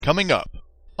Coming up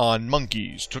on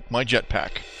Monkeys Took My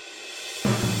Jetpack.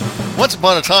 Once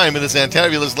upon a time in this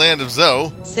fantabulous land of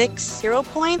Zoe... 0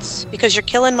 points? Because you're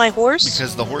killing my horse?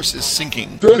 Because the horse is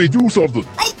sinking. Daddy, do something!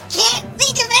 I can't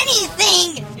think of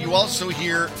anything! You also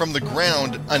hear from the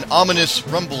ground an ominous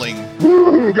rumbling.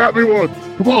 Got me one!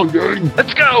 Come on, gang!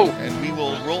 Let's go! And we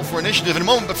will roll for initiative in a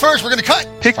moment, but first we're going to cut!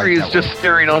 Hickory is just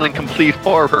staring on in complete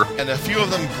horror. And a few of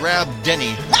them grab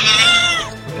Denny.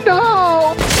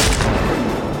 No!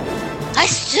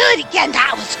 Let's do it again,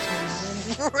 that was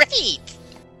great!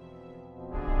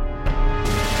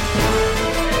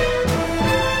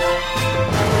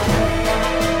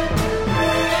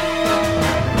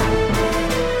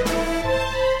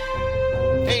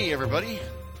 Hey everybody,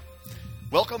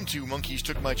 welcome to Monkeys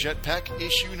Took My Jetpack,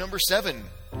 issue number 7,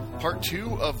 part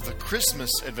 2 of the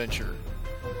Christmas adventure.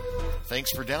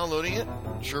 Thanks for downloading it,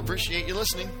 sure appreciate you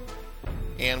listening,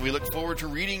 and we look forward to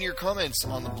reading your comments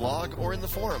on the blog or in the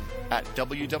forum at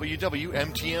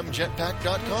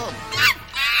www.mtmjetpack.com.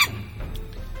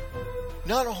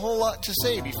 Not a whole lot to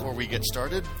say before we get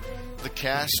started. The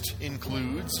cast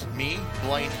includes me,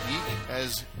 Blind Geek,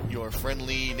 as your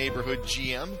friendly neighborhood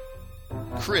GM,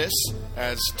 Chris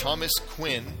as Thomas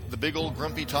Quinn, the big old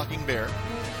grumpy talking bear,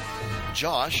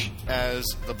 Josh as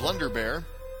the Blunder Bear,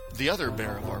 the other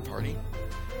bear of our party.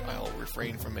 I'll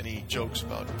refrain from any jokes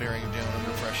about bearing down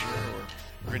under pressure, or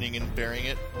grinning and bearing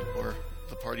it, or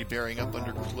the party bearing up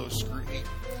under close scrutiny.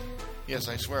 Yes,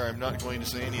 I swear I'm not going to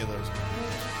say any of those.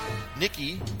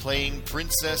 Nikki playing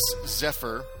Princess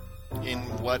Zephyr in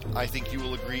what I think you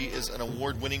will agree is an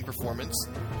award-winning performance.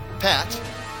 Pat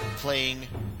playing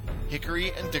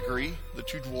Hickory and Dickory, the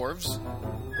two dwarves,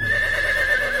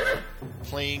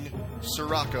 playing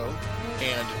Sirocco,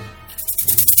 and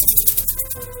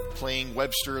playing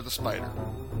Webster the Spider.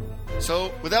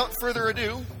 So, without further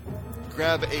ado,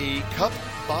 grab a cup,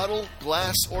 bottle,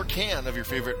 glass, or can of your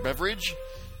favorite beverage,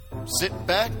 sit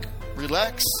back,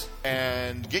 relax,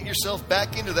 and get yourself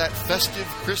back into that festive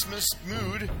Christmas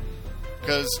mood,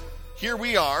 because here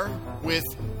we are with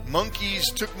Monkeys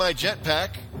Took My Jetpack,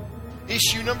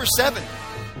 issue number 7.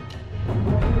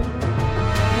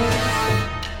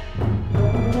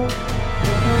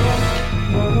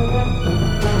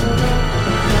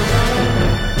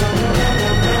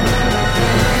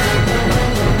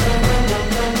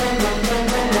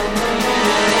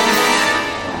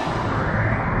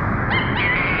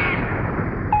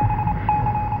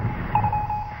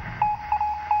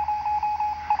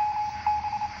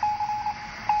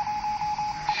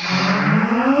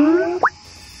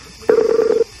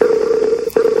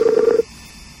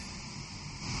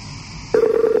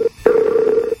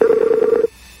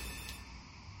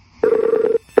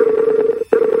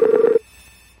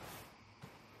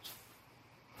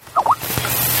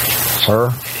 Sir?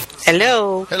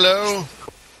 Hello. Hello.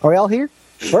 Are we all here?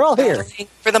 We're all here.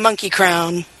 For the monkey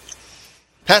crown.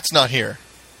 Pat's not here.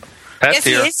 Pat's Yes,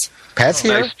 here. he is. Pat's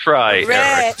here? Nice try, Eric.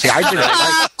 Right. See, I did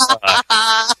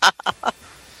it.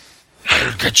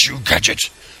 I'll get you, Gadget,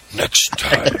 next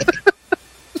time.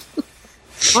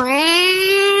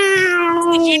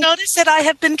 Did you notice that I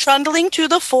have been trundling to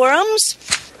the forums?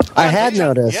 I had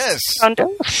noticed. Yes.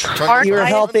 Trundle. You were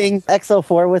helping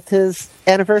XO4 with his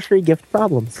anniversary gift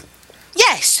problems.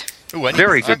 Yes. Ooh, I need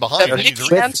Very to sign good. behind. I need Nikki to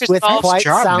read. answers With all. quite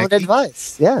job, sound Nikki.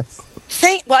 advice. Yes.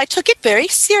 Well, I took it very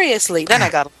seriously. Then I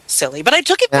got a little silly, but I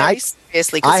took it And very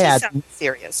seriously because I he had- sounded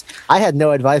serious. I had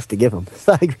no advice to give him.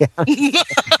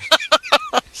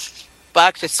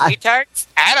 Box of sweethearts?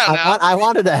 I don't know. I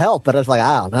wanted to help, but I was like,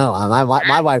 I don't know.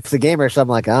 My wife's a gamer, so I'm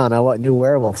like, I don't know what new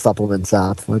werewolf supplements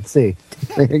out. Let's see.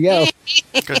 There you go.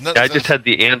 'Cause nothing I just says- had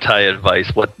the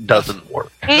anti-advice, what doesn't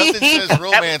work. nothing says That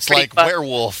was romance pretty like fun.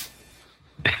 werewolf.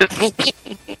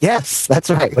 Yes, that's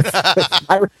right.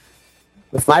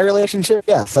 With my relationship,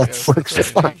 yes, that Yes, works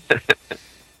that's just right. fine.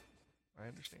 I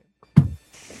understand.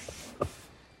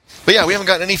 But yeah, we haven't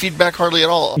gotten any feedback hardly at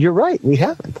all. You're right. We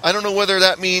haven't. I don't know whether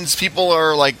that means people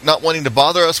are like not wanting to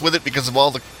bother us with it because of all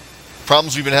the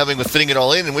problems we've been having with fitting it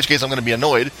all in which case I'm going to be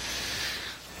annoyed.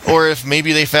 Or if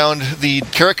maybe they found the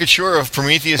caricature of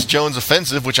Prometheus Jones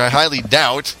offensive, which I highly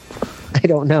doubt. I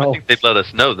don't I know. think they'd let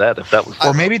us know that if that was...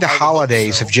 Or maybe the I would hope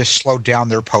holidays so. have just slowed down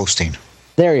their posting.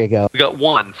 There you go. We got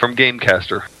one from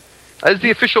Gamecaster. As the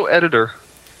official editor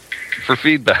for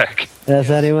feedback.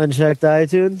 Has anyone checked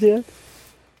iTunes yet?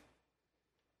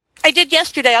 I did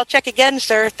yesterday. I'll check again,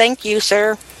 sir. Thank you,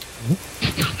 sir.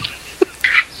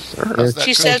 How's that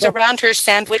She go? says around her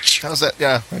sandwich. How's that?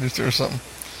 Yeah, I just threw something.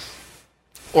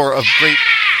 Or a great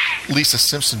Lisa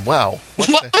Simpson. Wow. What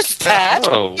was that?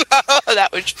 Oh, That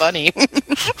was funny.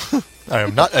 I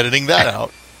am not editing that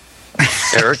out.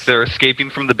 Eric, they're escaping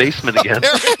from the basement again.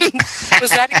 Was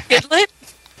that a kidlet?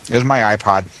 It was my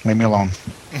iPod. Leave me alone.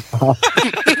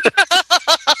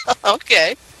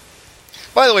 Okay.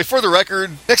 By the way, for the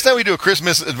record, next time we do a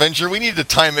Christmas adventure, we need to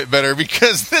time it better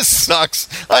because this sucks.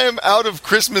 I am out of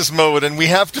Christmas mode, and we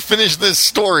have to finish this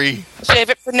story Save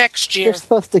it for next year. You're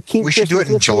supposed to keep. We should do it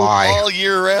in Christmas with you July. all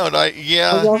year round. all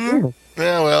Yeah, year.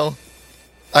 well,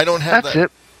 I don't have That's that.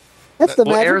 it. That's the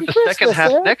We'll magic air of the Christmas, second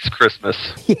half Eric. next Christmas.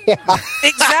 Yeah.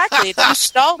 Exactly. The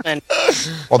installment.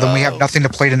 Well, then we have nothing to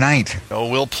play tonight. No,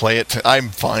 we'll play it. I'm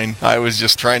fine. I was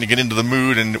just trying to get into the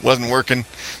mood, and it wasn't working.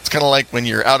 It's kind of like when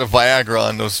you're out of Viagra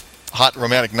on those hot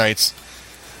romantic nights.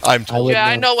 I'm told. would Yeah,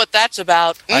 I know what that's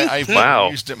about. I've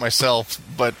Wow. used it myself,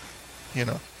 but, you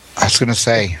know. I was going to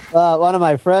say, One of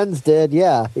my friends did,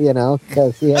 yeah,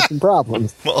 because he had some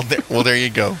problems. Well, there you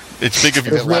go. It's big of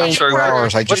you. His that name- laugh. 4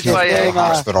 hours, I just What's went to the Viagra?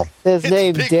 hospital. His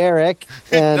name's big. Derek.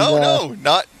 And, No,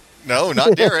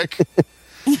 not Derek.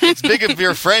 It's big of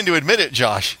your friend to admit it,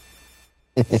 Josh.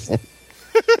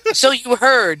 So you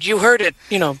heard it,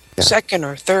 second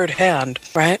or third hand,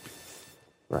 right?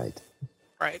 Right.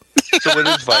 Right. So what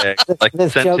is Viagra? Like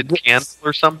This scented joke- candle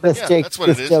or something? Yeah, Jake, that's what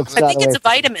it this is. joke's I got I think away it's a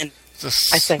from- vitamin.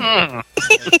 It's I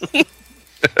think.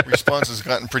 response has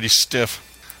gotten pretty stiff.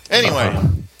 Anyway,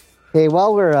 Hey,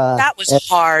 while we're That was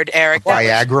hard, Eric. That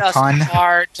Viagra was just pun?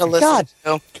 hard to listen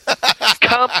God. to.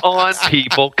 Come on,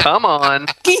 people. Come on.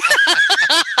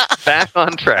 Back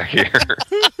on track here.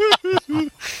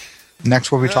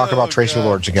 Next, we'll be talking about Tracy God.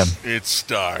 Lords again. it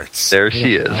starts. There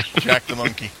she is. Jack the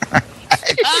Monkey.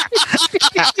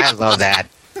 I love that.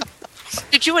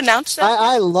 Did you announce that?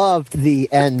 I loved the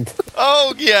end.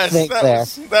 Oh, yes. Think That there.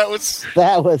 was...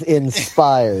 That was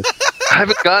inspired. I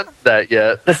haven't gotten that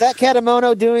yet. Was that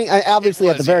Katamono doing? Obviously,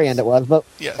 It at the was, very yes. end it was, but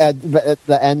Yes. at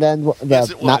the end, the Yes,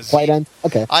 it not was. quite end.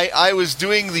 Okay. I was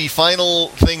doing the final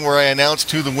thing where I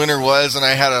announced who the winner was, and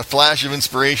I had a flash of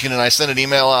inspiration, and I sent an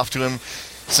email off to him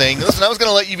saying, listen, I was going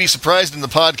to let you be surprised in the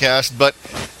podcast, but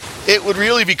it would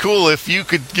really be cool if you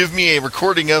could give me a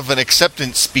recording of an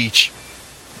acceptance speech.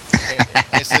 And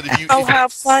I said, Oh, how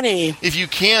funny. if you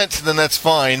can't, then that's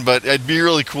fine, but it'd be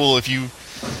really cool if you...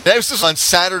 That was just on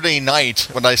Saturday night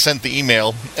when I sent the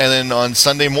email, and then on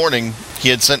Sunday morning, he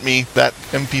had sent me that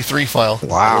MP3 file.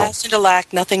 Wow. Last and a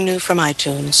lack, nothing new from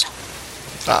iTunes.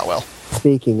 Ah, well,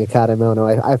 Speaking of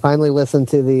Katamono, I finally listened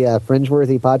to the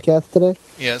Fringeworthy podcast today.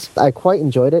 yes. I quite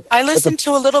enjoyed it. I listened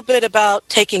to a little bit about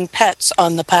taking pets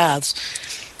on the paths,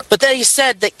 but they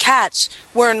said that cats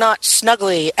were not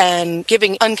snuggly and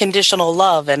giving unconditional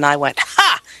love, and I went,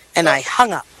 ha! And I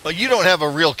hung up. Well, you don't have a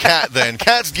real cat then.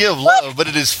 Cats give love, but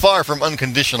it is far from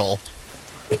unconditional.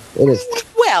 It is.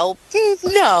 Well,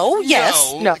 no,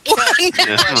 yes, no.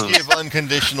 Cats give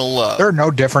unconditional love. They're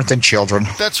no different than children.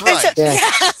 That's right. Yeah,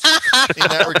 In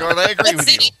that regard, I agree with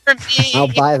That's you. it for me.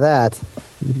 I'll buy that.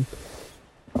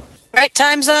 Right,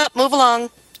 time's up. Move along.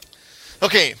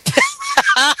 Okay.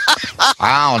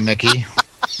 Wow, Nikki.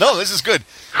 No, this is good.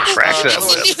 Crack that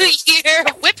It's whip. New Year.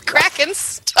 Whip cracking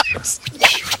starts.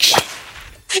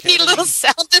 Need a little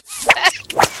sound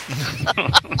effect.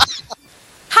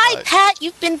 Hi, Pat.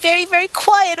 You've been very, very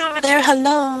quiet over there.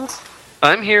 Hello.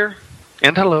 I'm here.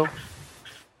 And hello.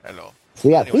 Hello. So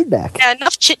we got Anyway. feedback. Yeah,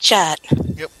 enough chit chat.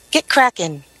 Yep. Get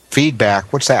cracking.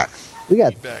 Feedback. What's that? We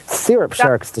got Feedback. syrup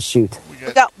sharks to shoot.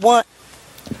 We got one.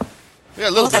 We got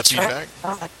a little Oh, bit of that's right.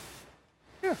 feedback.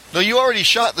 No, you already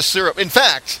shot the syrup. In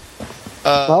fact,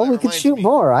 Well, that we could reminds shoot me-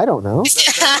 more. I don't know.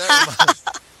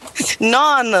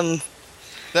 Gnaw on them.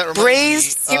 That reminds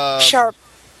Braised me,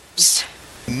 sharps.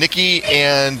 Nikki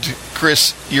and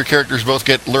Chris, your characters both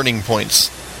get learning points.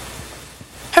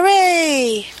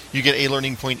 Hooray! You get a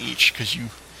learning point each because you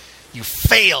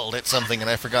failed at something, and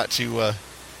I forgot to.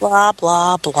 Blah,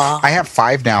 blah, blah. I have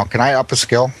 5 now. Can I up a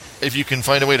skill? If you can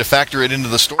find a way to factor it into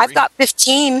the story. I've got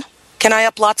 15. Can I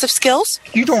up lots of skills?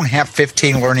 You don't have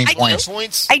 15 learning I do. points.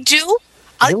 points. I do.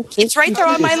 It's right there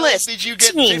on my How list. did you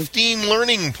get 15. 15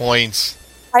 learning points?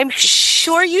 I'm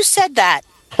sure you said that.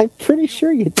 I'm pretty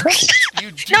sure you don't.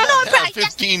 You do No, not no, have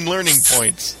 15 learning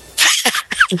points.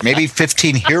 Maybe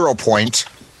 15 hero points.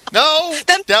 No,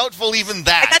 Them- doubtful even I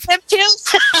that. got them too.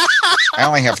 I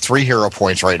only have 3 hero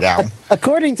points right now.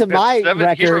 According to my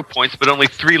 7 hero record, points, but only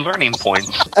 3 learning points.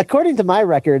 according to my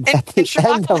records, And- at the and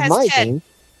Sherlock end of has my 10.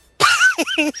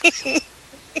 game,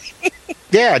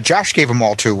 Yeah, Josh gave them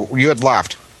all to. You had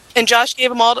left. And Josh gave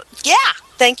them all to... Yeah!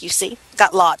 Thank you, see?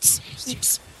 Got lots.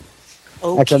 Heaps.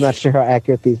 actually, I'm Okay. not sure how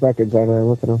accurate these records are. Now I'm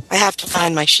looking at them. I have to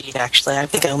find my sheet, actually. I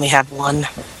think I only have one.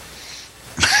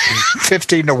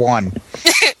 15 to 1.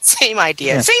 Same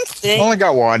idea. Yeah. Same thing. Only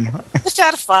got 1. Just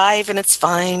out of 5, and it's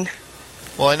fine.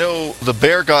 Well, I know the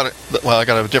bear got it. Well, I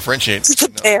got to differentiate. The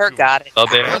bear got it. A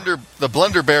bear. The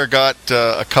Blunder Bear got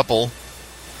a couple,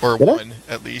 or Did I? one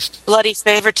at least. Bloody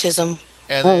favoritism.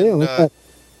 And Oh, yeah, then what's that?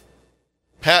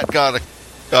 Pat got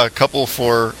a couple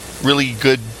for really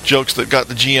good jokes that got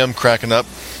the GM cracking up.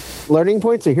 Learning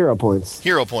points or hero points?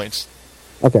 Hero points.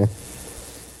 Okay.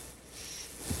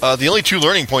 The only 2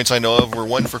 learning points I know of were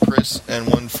one for Chris and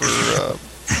one for.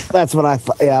 That's what I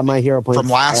thought. Yeah, my hero points. From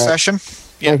last session?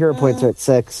 Yeah. My hero points are at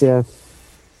 6, yeah.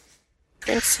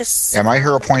 Princess. Yeah, my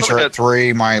hero points are at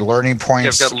 3. My learning Yeah, I've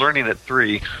points, got learning at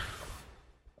 3.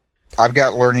 I've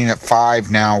got learning at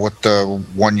 5 now with the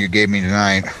one you gave me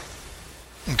tonight.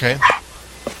 Okay.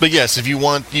 But yes, if you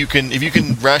want, if you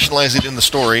can rationalize it in the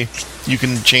story, you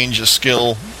can change a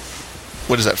skill.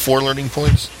 What is that? 4 learning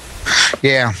points.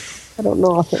 Yeah. I don't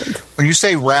know offhand. When you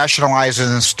say rationalize in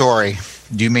the story,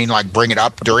 do you mean like bring it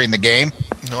up during the game?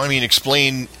 No, I mean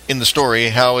explain in the story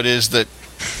how it is that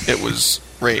it was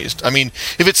raised. I mean,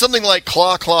 if it's something like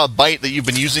claw, bite that you've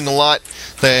been using a lot,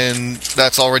 then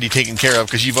that's already taken care of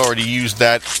because you've already used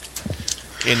that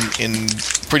in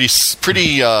pretty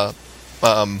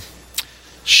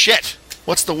shit.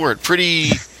 What's the word?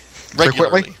 Pretty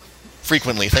regularly.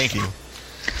 Frequently, thank you.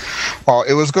 Well,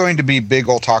 it was going to be big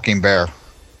old talking bear.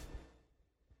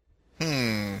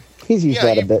 He's used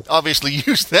that a you bit. obviously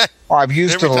used that. Well, I've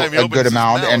used Every time he a opens good his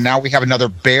amount, mouth. and now we have another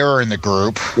bear in the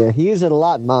group. Yeah, he used it a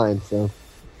lot in mine, so.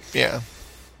 Yeah.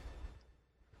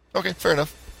 Okay, fair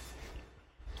enough.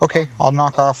 Okay, I'll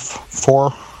knock off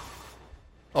 4.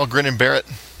 I'll grin and bear it.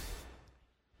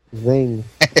 Zing.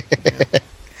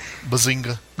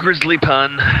 Bazinga. Grizzly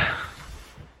pun.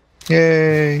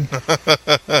 Yay.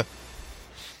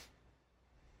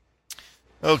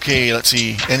 Okay, let's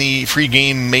see. Any free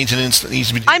game maintenance that needs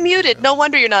to be... I'm muted. No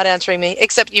wonder you're not answering me.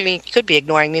 Except you could be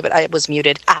ignoring me, but I was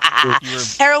muted. You're-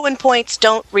 Heroin points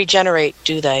don't regenerate,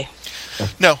 do they?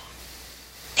 No.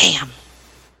 Damn.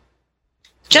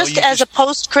 Just you as just- a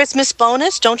post-Christmas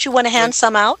bonus, don't you want to hand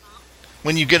some out?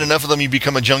 When you get enough of them, you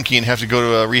become a junkie and have to go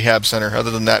to a rehab center. Other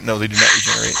than that, no, they do not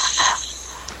regenerate.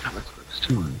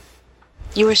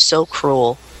 You are so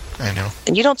cruel. I know.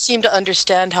 And you don't seem to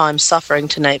understand how I'm suffering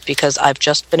tonight because I've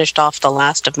just finished off the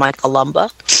last of my Columba,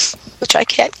 which I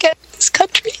can't get in this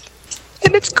country.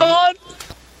 And it's gone.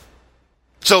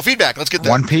 So, feedback. Let's get that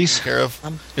One piece? taken care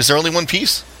of. Is there only one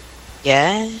piece?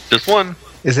 Yeah. Just one.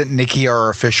 Isn't Nikki our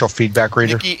official feedback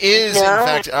reader? Nikki is, No. in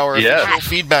fact, our Yes. official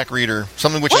feedback reader.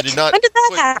 Something which I What? did not... When did that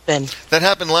put- happen? That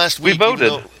happened last We week. even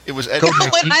voted. though It was Go, edited. Nikki.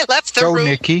 When I left the Go, room.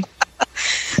 Nikki.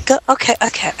 Okay.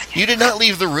 You did not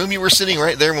leave the room. You were sitting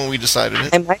right there when we decided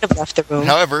it. I might have left the room.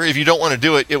 However, if you don't want to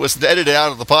do it, it was edited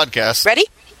out of the podcast. Ready?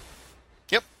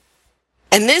 Yep.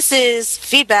 And this is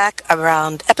feedback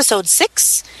around episode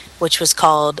 6, which was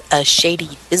called A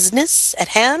Shady Business at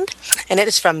Hand. And it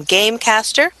is from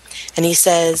Gamecaster. And he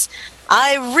says,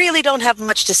 I really don't have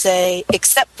much to say,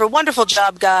 except for wonderful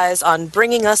job, guys, on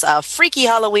bringing us a freaky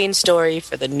Halloween story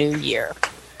for the new year.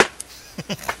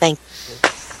 Thank you.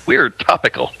 Weird.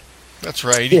 Topical. That's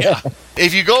right. Yeah.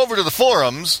 If you go over to the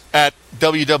forums at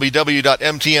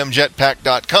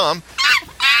www.mtmjetpack.com,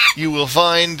 you will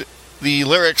find the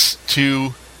lyrics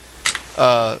to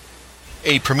a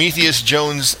Prometheus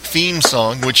Jones theme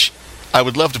song, which I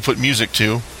would love to put music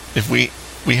to if we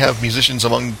have musicians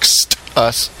amongst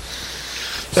us.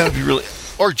 That would be really.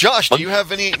 Or Josh, do you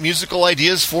have any musical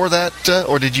ideas for that,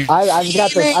 or did you?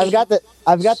 I've got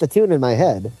the tune in my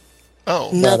head, Oh,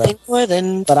 Nothing more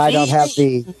than but I don't have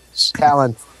the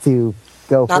talent to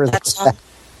go Not further. that song.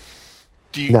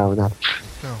 do you? No, not.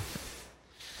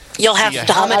 You'll have Yeah.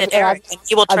 to hum it at Eric, and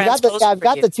he will transpose I've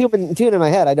got for the you. tune in my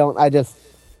head.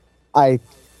 I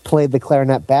played the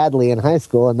clarinet badly in high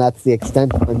school, and that's the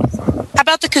extent of my music. How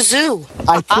about the kazoo?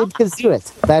 I could kazoo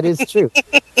it. That is true.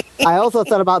 I also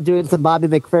thought about doing some Bobby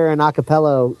McFerrin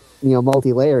acapella,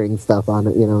 multi-layering stuff on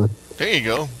it. There you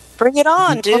go. Bring it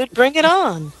on, dude. Bring it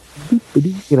on.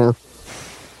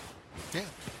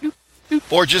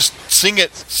 Or just sing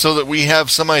it so that we have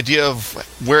some idea of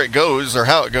where it goes or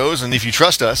how it goes, and if you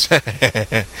trust us.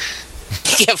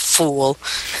 You fool.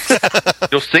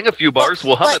 You'll sing a few bars.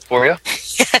 We'll hum it for you.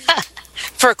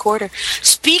 For a quarter.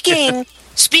 Speaking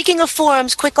of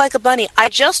forums, quick like a bunny, I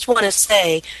just want to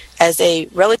say, as a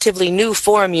relatively new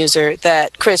forum user,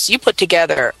 that, Chris, you put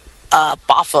together a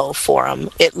Boffo forum.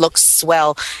 It looks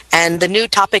swell. And the new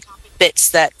topic bits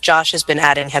that Josh has been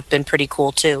adding have been pretty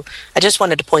cool, too. I just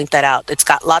wanted to point that out. It's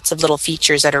got lots of little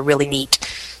features that are really neat.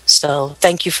 So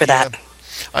thank you for that.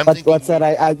 I'm What's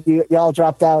that? Y'all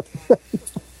dropped out.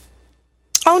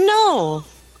 Oh,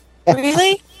 no.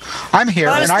 Really? I'm here,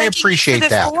 Well, was and I thanking you appreciate for the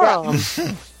that. forum.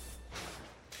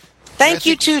 Thank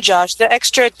you too, Josh. The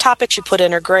extra topics you put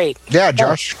in are great. Yeah,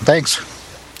 Josh. Thanks.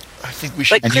 I think we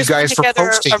should. But And you Chris guys put for together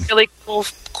posting. a really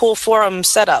cool forum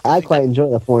setup. I quite enjoy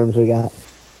the forums we got.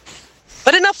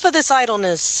 But enough of this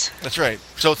idleness. That's right.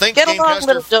 So thank Get you, along,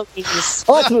 little Gamecaster. dokies.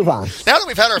 Well, let's move on. Now that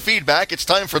we've had our feedback, it's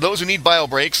time for those who need bio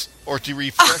breaks or to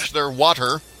refresh their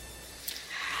water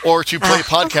or to play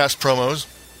podcast promos.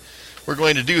 We're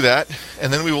going to do that,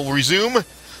 and then we will resume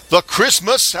the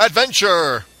Christmas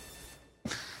adventure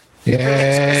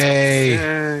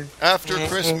Yay. after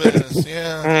Christmas.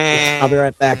 Yeah. I'll be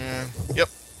right back. Yep.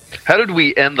 How did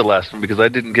we end the last one? Because I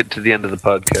didn't get to the end of the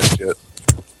podcast yet.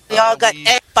 They all got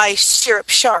egged by syrup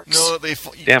sharks. No, they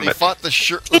Damn it. fought the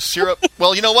syrup.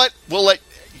 Well, you know what? We'll let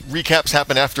recaps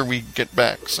happen after we get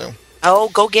back. So Oh,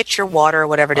 go get your water or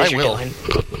whatever it is I you're will. doing.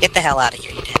 Get the hell out of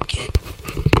here, you damn kid.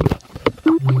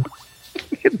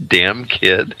 You damn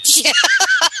kid. Yeah,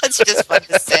 it's just fun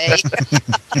to say.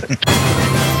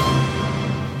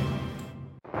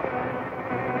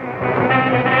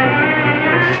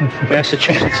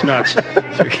 Massachusetts nuts.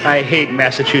 I hate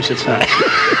Massachusetts nuts.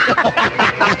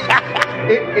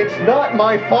 It's not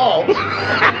my fault.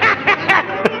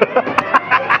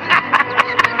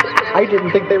 I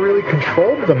didn't think they really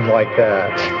controlled them like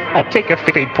that. I'll take a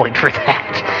 50 point for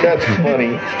that. That's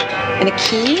funny. And a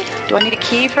key? Do I need a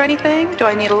key for anything? Do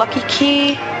I need a lucky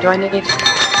key? Do I need a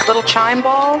little chime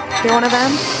ball? You one of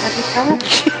them?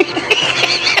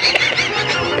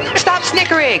 Stop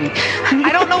snickering!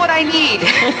 I don't know what I need.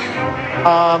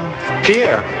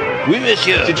 Pierre, Oui,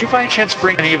 monsieur. did you by any chance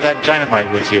bring any of that dynamite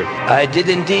with you? I did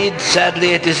indeed.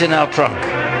 Sadly, it is in our trunk.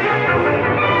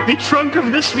 The trunk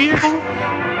of this vehicle?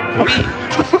 Oui.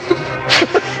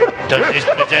 Does this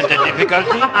present a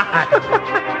difficulty?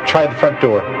 Try the front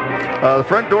door. The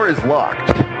front door is locked.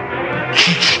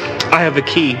 I have a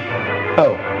key.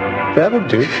 Oh, that would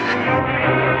do.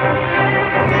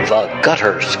 The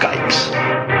gutter Skypes.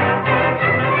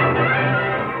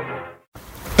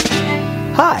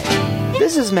 Hi,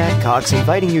 this is Matt Cox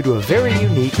inviting you to a very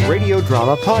unique radio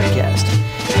drama podcast.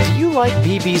 Do you like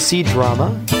BBC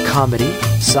drama, comedy,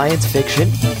 science fiction,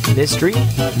 mystery,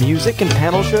 music, and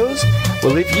panel shows?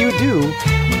 Well, if you do,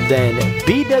 then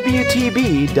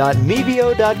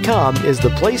bwtb.mevio.com is the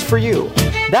place for you.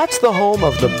 That's the home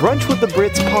of the Brunch with the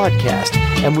Brits podcast,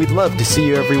 and we'd love to see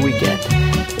you every weekend.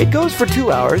 It goes for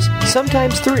 2 hours,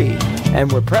 sometimes 3,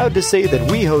 and we're proud to say that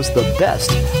we host the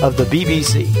best of the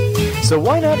BBC. So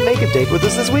why not make a date with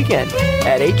us this weekend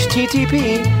at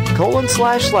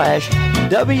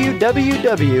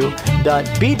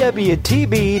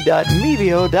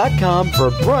http://www.bwtb.mevio.com for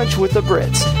Brunch with the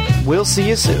Brits. We'll see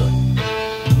you soon.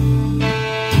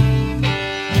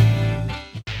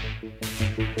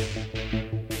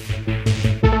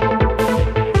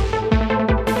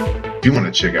 If you want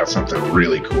to check out something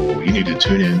really cool, you need to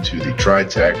tune in to the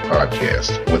TriTac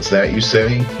podcast. What's that, you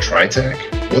say?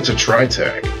 TriTac? What's a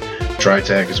TriTac?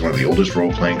 TriTac is one of the oldest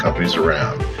role-playing companies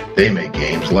around. They make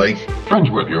games like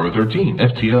Friends with Euro 13,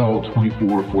 FTL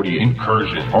 2440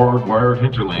 Incursion, Hardwired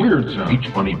Hinterland, Weird Zone,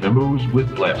 Beach Bunny Bimbos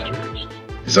with Blasters.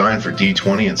 Designed for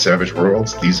D20 and Savage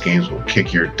Worlds, these games will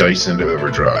kick your dice into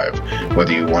overdrive.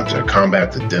 Whether you want to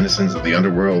combat the denizens of the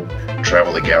underworld,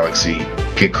 travel the galaxy,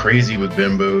 get crazy with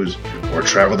bimbos, or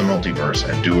travel the multiverse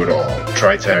and do it all,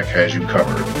 TriTac has you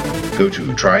covered. Go to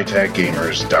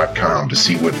TriTacGamers.com to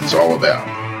see what it's all about.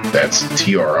 That's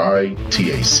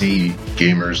TRITAC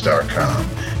Gamers.com.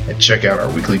 And check out our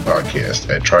weekly podcast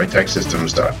at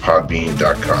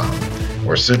TriTacSystems.podbean.com.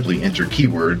 Or simply enter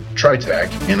keyword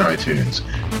TriTac in iTunes.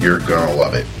 You're gonna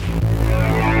love it.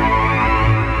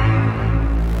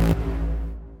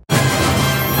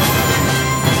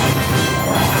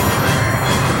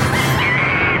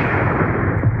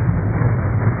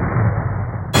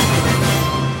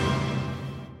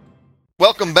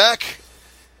 Welcome back.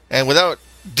 And without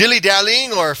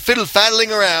dilly-dallying or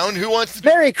fiddle-faddling around, who wants to...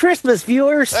 Merry Christmas,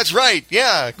 viewers! That's right,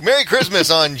 yeah. Merry Christmas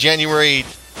on January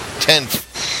 10th.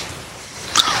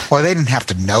 Well, they didn't have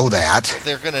to know that.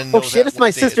 They're going to know Oh shit, it's my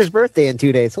sister's birthday in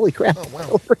 2 days. Holy crap. Oh, wow.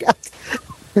 I forgot.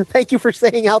 Thank you for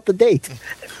saying out the date.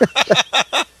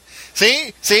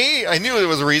 See? I knew there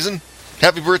was a reason.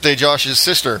 Happy birthday, Josh's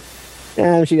sister.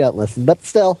 She doesn't listen, but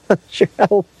still, sure, I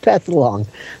will pass it along.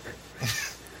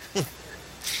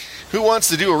 Who wants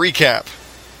to do a recap?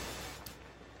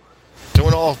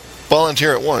 Don't all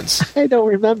volunteer at once. I don't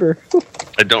remember.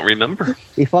 I don't remember.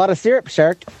 We fought a syrup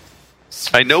shark.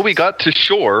 I know we got to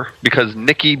shore because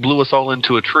Nikki blew us all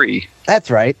into a tree. That's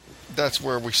right. That's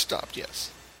where we stopped, yes.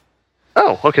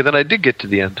 Oh, okay, then I did get to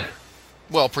the end.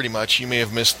 Well, pretty much. You may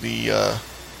have missed the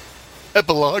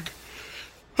epilogue.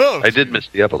 Oh, I did miss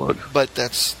the epilogue. but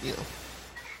that's,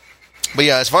 But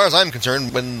yeah, as far as I'm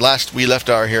concerned, when last we left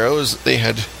our heroes, they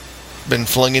had been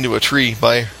flung into a tree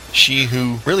by she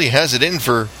who really has it in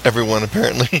for everyone,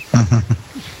 apparently.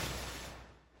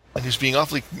 And who's being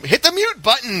awfully... Hit the mute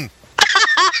button!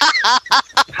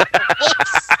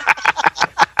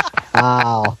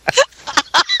 Wow.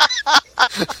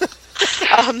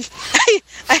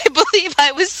 I believe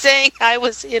I was saying I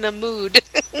was in a mood.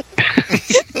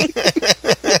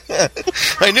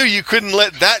 I knew you couldn't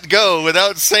let that go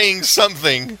without saying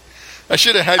something. I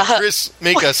should have had Chris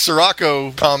make a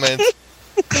Sirocco comment.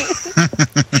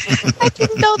 I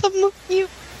didn't know the mute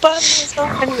button was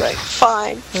on. Anyway,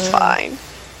 fine.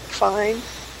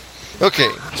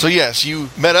 Okay, so yes, you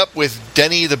met up with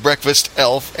Denny the breakfast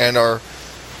elf and are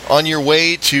on your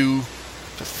way to...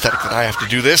 Pathetic that I have to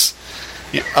do this.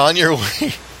 You're on your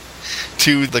way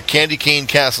to the Candy Cane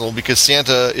Castle because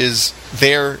Santa is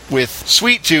there with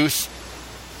Sweet Tooth,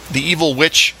 the evil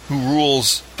witch who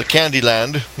rules the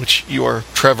Candyland, which you are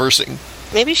traversing.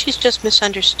 Maybe she's just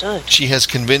misunderstood. She has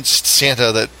convinced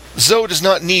Santa that Zoe does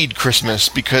not need Christmas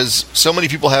because so many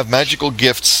people have magical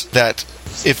gifts that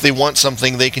if they want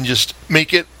something, they can just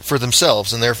make it for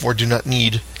themselves and therefore do not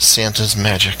need Santa's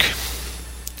magic.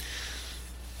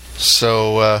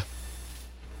 So,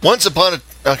 once upon a...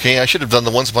 Okay, I should have done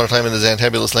the Once Upon a Time in the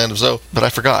Zantabulous Land of Zoe, but I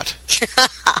forgot.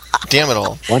 Damn it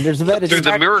all. Wonders of editing.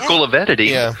 Through the miracle of editing.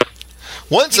 Yeah.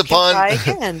 Once upon a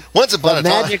time...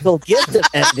 magical gift of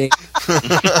editing.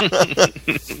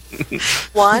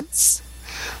 Once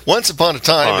upon a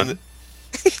time...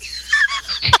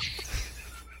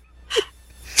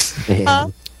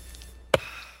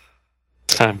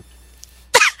 Time.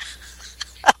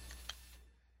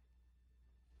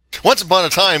 Once upon a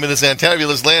time in the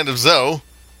Zantabulous Land of Zoe,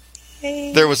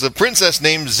 there was a princess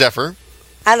named Zephyr.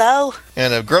 Hello.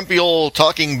 And a grumpy old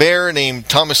talking bear named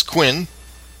Thomas Quinn,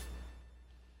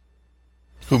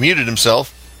 who muted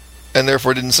himself and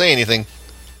therefore didn't say anything.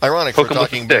 Ironic for a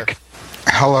talking bear.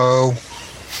 Hello.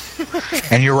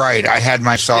 And you're right, I had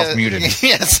myself muted.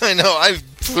 Yes, I know. I'm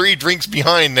 3 drinks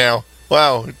behind now.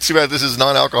 Wow, too bad this is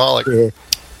non-alcoholic. Yeah.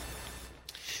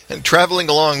 And traveling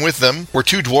along with them were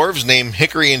 2 dwarves named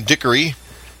Hickory and Dickory.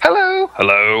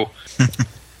 Hello.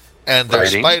 And their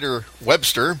spider,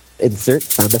 Webster. Insert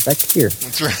sound effect here.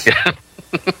 That's right.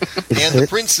 And the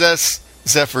Princess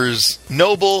Zephyr's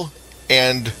noble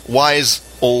and wise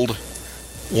old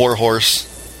warhorse,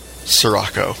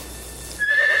 Sirocco.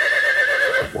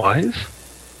 Wise?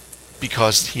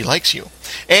 Because he likes you.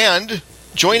 And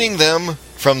joining them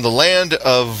from the land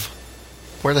of...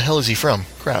 Where the hell is he from?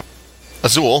 Crap.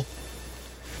 Azul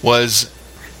was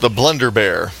the Blunder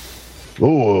Bear.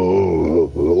 Oh,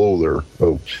 hello there.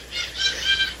 Oh.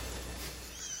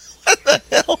 What the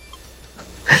hell?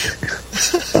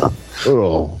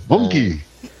 Oh, monkey.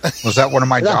 Was that one of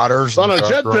my daughters? On a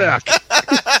jetpack.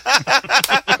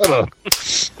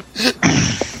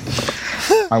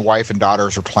 My wife and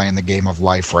daughters are playing the game of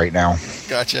life right now.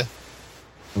 Gotcha.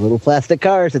 Little plastic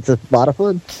cars. It's a lot of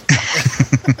fun.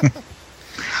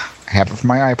 I have it for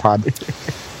my iPod.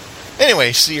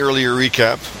 Anyway, see earlier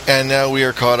recap. And now we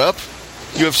are caught up.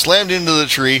 You have slammed into the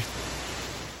tree.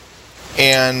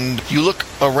 And you look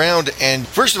around and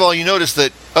first of all you notice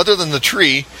that other than the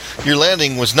tree, your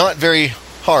landing was not very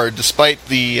hard despite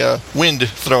the wind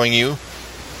throwing you.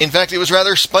 In fact, it was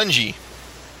rather spongy.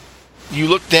 You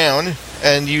look down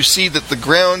and you see that the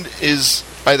ground is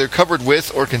either covered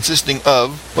with or consisting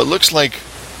of what looks like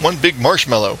one big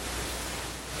marshmallow.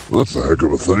 That's a heck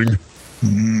of a thing.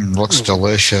 Looks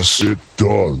delicious. It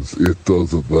does. It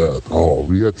does of that. Oh,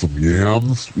 we had some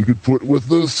yams we could put with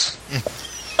this.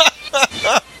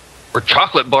 Or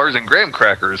chocolate bars and graham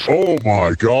crackers. Oh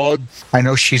my God. I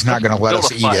know she's not going to let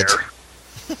us eat it.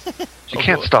 She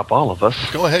can't stop all of us.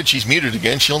 Go ahead, she's muted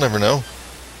again. She'll never know.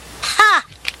 Ha!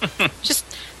 Just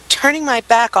turning my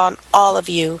back on all of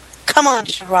you. Come on,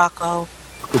 Sirocco.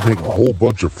 Could make a whole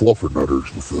bunch of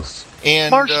fluffernutters with this.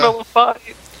 And marshmallow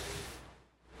fight.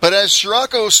 But as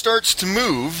Sirocco starts to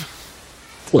move...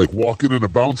 It's like walking in a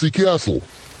bouncy castle.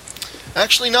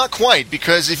 Actually, not quite,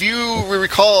 because if you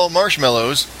recall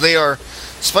marshmallows, they are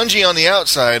spongy on the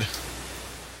outside,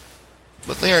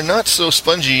 but they are not so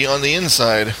spongy on the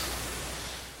inside.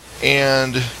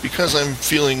 And because I'm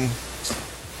feeling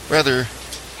rather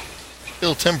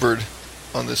ill-tempered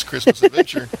on this Christmas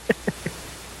adventure...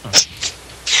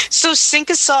 So sink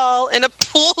us all in a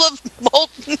pool of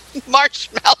molten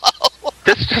marshmallow.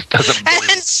 This just doesn't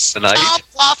and stomp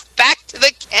off back to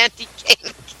the Candy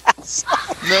Cane Castle.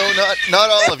 No, not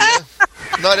all of you.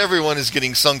 Not everyone is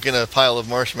getting sunk in a pile of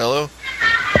marshmallow.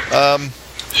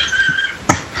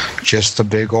 Just the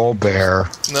big old bear.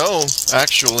 No,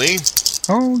 actually.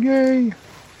 Oh, yay.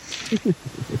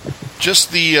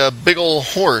 Just the big ol'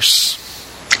 horse.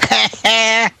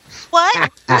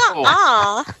 What?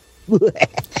 Nuh-uh.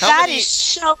 That is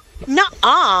so...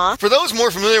 Nuh-uh. For those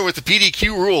more familiar with the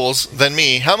PDQ rules than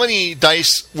me, how many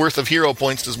dice worth of hero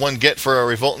points does one get for a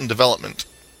revolt in development?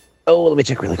 Oh, let me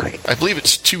check really quick. I believe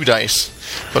it's 2 dice,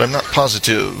 but I'm not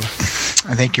positive.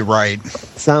 I think you're right.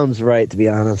 Sounds right, to be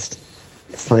honest.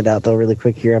 Let's find out, though, really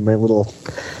quick here on my little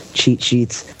cheat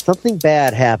sheets. Something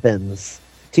bad happens.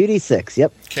 2d6,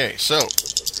 yep. Okay, so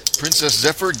Princess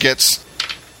Zephyr gets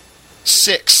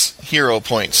 6 hero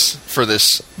points for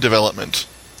this development.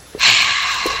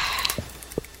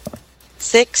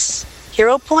 6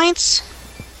 hero points?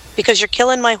 Because you're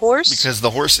killing my horse? Because the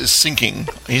horse is sinking.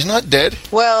 He's not dead.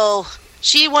 Well,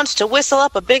 she wants to whistle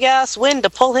up a big-ass wind to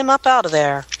pull him up out of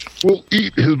there. We'll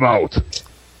eat him out.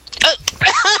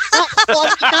 Well,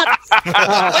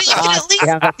 you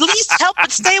can at least help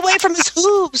but stay away from his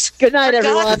hooves. Good night,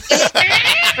 everyone.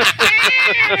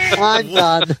 I'm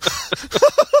done.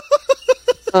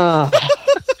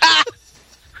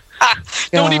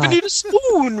 Don't even need a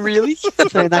spoon, really.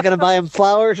 I'm not going to buy him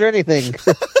flowers or anything.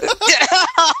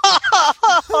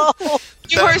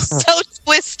 You are so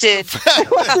twisted.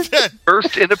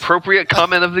 First inappropriate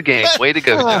comment of the game. Way to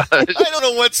go, Josh. I don't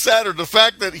know what's sadder, the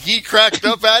fact that he cracked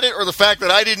up at it or the fact that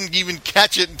I didn't even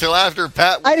catch it until after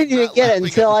Pat. I didn't even get it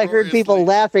until I heard people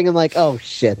laughing. I'm like, oh,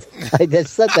 shit. I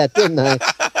just said that, didn't I?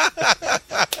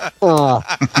 Oh.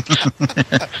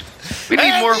 We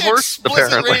need more horse,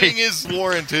 apparently. Rating is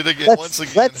warranted again, once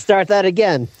again. Let's start that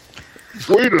again.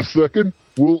 Wait a second.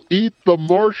 We'll eat the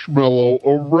marshmallow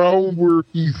around where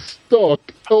he's stuck,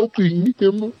 helping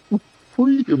him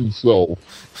free himself.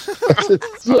 That's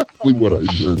exactly what I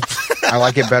meant. I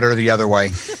like it better the other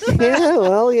way. Yeah,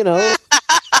 well, you know.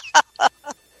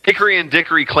 Hickory and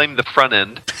Dickory claim the front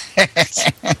end.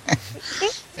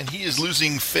 And he is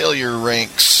losing failure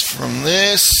ranks from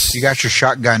this. You got your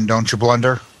shotgun, don't you,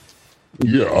 Blunder?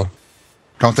 Yeah.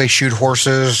 Don't they shoot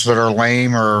horses that are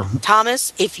lame or...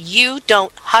 Thomas, if you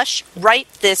don't hush right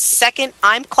this second,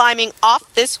 I'm climbing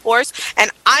off this horse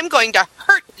and I'm going to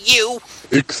hurt you.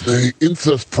 Ixnay,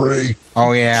 incest prey.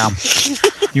 Oh, yeah.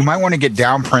 You might want to get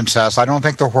down, Princess. I don't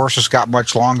think the horse has got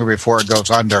much longer before it goes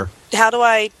under. How do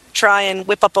I try and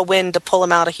whip up a wind to pull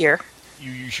him out of here?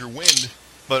 You use your wind,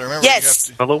 but remember Yes.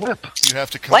 you whip.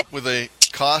 have to come up with a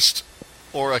cost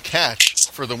or a catch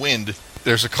for the wind.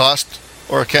 There's a cost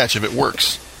or a catch if it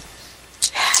works.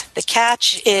 The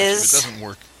catch is... If it doesn't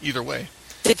work, either way.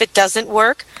 If it doesn't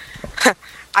work,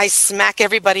 I smack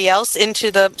everybody else into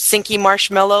the sinky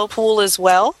marshmallow pool as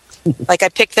well. Like I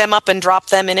pick them up and drop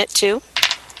them in it too.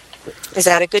 Is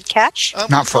that a good catch?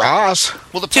 Not for us.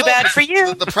 Well, Too bad for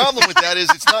you. The problem with that is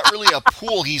it's not really a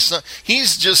pool. He's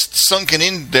just sunken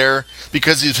in there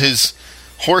because of his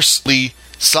horsely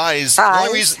size.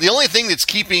 The only thing that's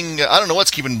keeping, I don't know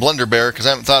what's keeping Blunderbear because I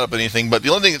haven't thought of anything, but the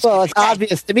only thing that's It's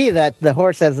obvious to me that the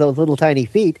horse has those little tiny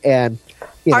feet and,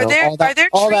 you know,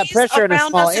 all that pressure in a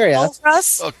small area.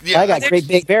 Oh, yeah. I got great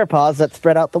big bear paws that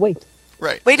spread out the weight.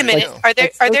 Right. Wait a minute.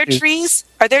 Are there trees?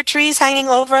 Are there trees hanging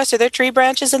over us? Are there tree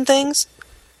branches and things?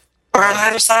 Or on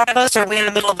either side of us? Or are we in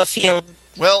the middle of a field?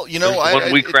 Well, you know,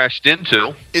 we crashed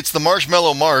into. It's the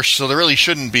Marshmallow Marsh, so there really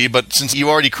shouldn't be, but since you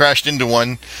already crashed into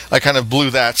one, I kind of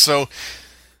blew that. So,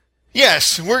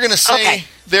 yes, we're going to say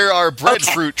there are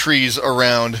breadfruit trees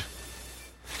around.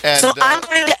 And, so I'm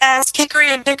going to ask Hickory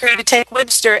and Dickory to take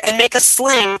Webster and make a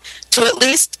sling to at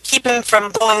least keep him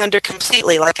from going under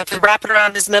completely. Like if we wrap it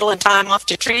around his middle and tie him off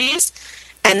to trees,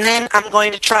 and then I'm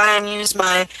going to try and use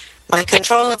my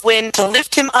control of wind to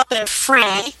lift him up and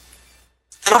free.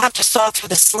 I don't have to saw through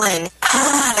the sling.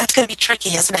 That's going to be tricky,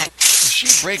 isn't it? Is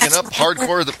she breaking up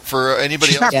hardcore for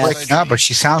anybody She's else? not breaking up, but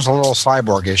she sounds a little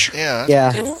cyborgish. Yeah.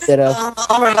 Yeah.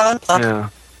 Yeah.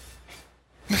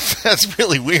 That's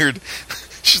really weird.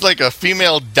 She's like a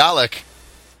female Dalek.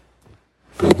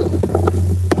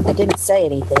 I didn't say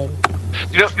anything.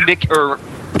 You know, Nick or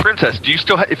Princess, do you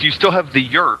still if you still have the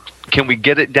yurt, can we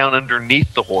get it down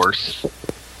underneath the horse?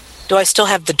 Do I still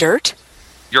have the dirt?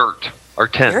 Yurt, our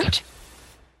tent. Yurt?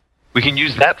 We can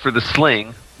use that for the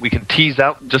sling. We can tease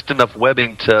out just enough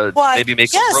webbing to maybe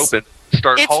make a rope and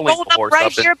start hauling the horse right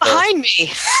up here behind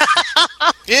me.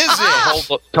 Is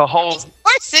it? To haul Of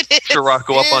course it is.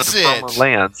 Chiraco up onto firmer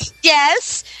lands.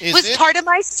 Yes. Is was it? part of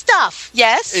my stuff.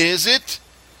 Yes. Is it?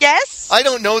 Yes. I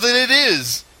don't know that it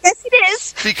is. Yes, it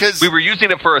is. Because we were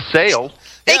using it for a sail.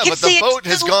 Yeah, but the boat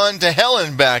has gone to hell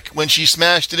and back when she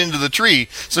smashed it into the tree.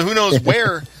 So who knows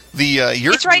where the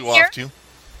yurt It's right blew here. off to?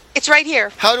 It's right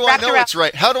here. How do I Wrapped know around. it's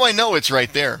right? How do I know it's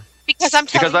right there? Because I'm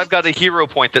telling Because I've got a hero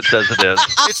point that says it is.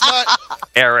 It's not.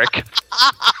 Eric.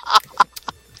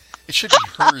 It should be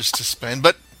hers to spend,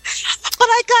 but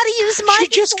I gotta use my. She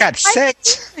just got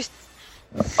 6.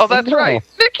 Oh, that's right.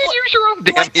 Nikki, use your own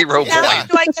damn hero point.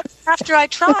 Do I get them after I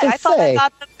try? I thought I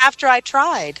got them after I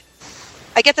tried.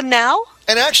 I get them now?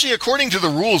 And actually, according to the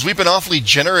rules, we've been awfully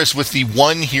generous with the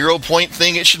 1 hero point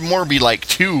thing. It should more be like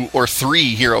 2 or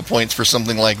 3 hero points for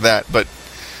something like that. But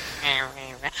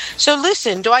so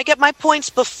listen, do I get my points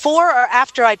before or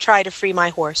after I try to free my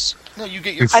horse? No, you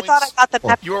get your points. I thought I got them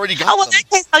after. You already got them. Oh, well, them. in that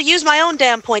case, I'll use my own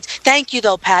damn points. Thank you,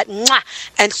 though, Pat. Mwah.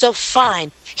 And so,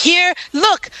 fine. Here,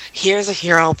 look. Here's a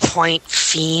hero point,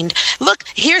 fiend. Look,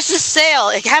 here's the sail.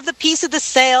 I have the piece of the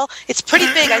sail. It's pretty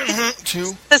big. I think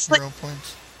 2 hero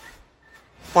points.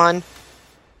 1.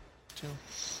 2.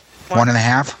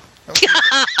 1.5.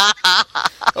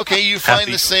 Okay, you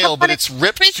find the sail, but it's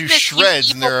ripped to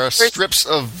shreds, and there are strips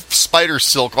of spider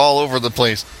silk all over the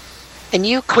place. And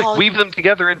you quick, weave them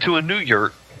together into a new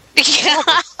yurt.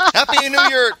 Happy New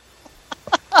Year!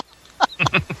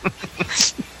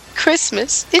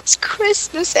 Christmas. It's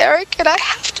Christmas, Eric, and I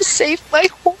have to save my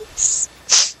horse.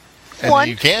 And 1.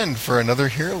 You can for another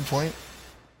hero point.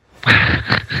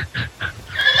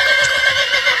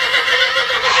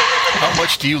 How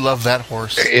much do you love that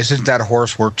horse? Isn't that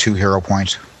horse worth 2 hero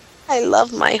points? I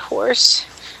love my horse.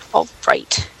 All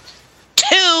right.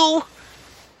 2.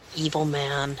 Evil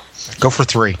man. Go for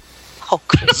 3. Oh,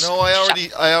 Chris. No,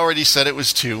 I already said it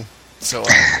was 2. So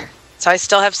I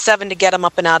still have 7 to get him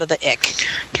up and out of the ick.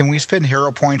 Can we spend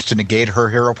hero points to negate her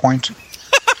hero point?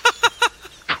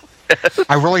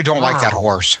 I really don't like that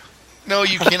horse. No,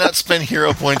 you cannot spend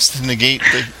hero points to negate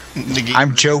the.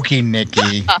 I'm joking,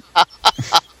 Nikki.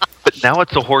 But now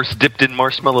it's a horse dipped in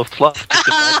marshmallow fluff.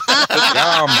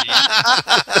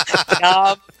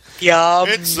 Yum. Yum.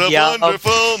 It's a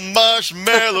wonderful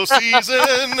marshmallow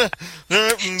season.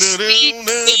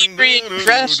 Sweet,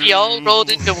 crushy, all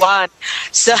rolled into one.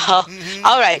 So,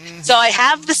 all right. So I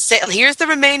have the sail. Here's the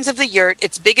remains of the yurt.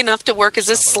 It's big enough to work as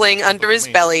a sling under his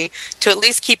belly to at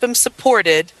least keep him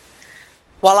supported,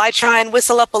 while I try and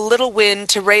whistle up a little wind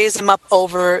to raise him up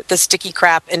over the sticky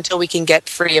crap until we can get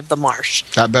free of the marsh.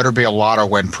 That better be a lot of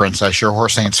wind, Princess. Your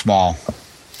horse ain't small.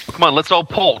 Come on, let's all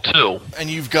pull, too. And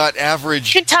you've got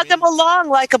average. You can tug him along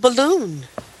like a balloon.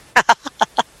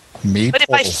 Me but if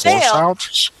pull I the horse fail,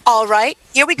 out? all right,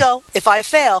 here we go. If I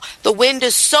fail, the wind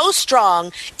is so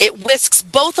strong, it whisks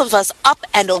both of us up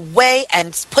and away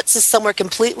and puts us somewhere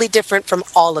completely different from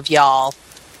all of y'all.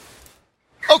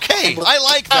 Okay, I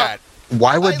like that.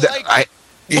 Why would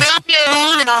We'll be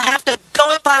alone and I'll have to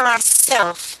go it by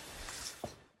myself.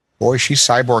 Boy, she's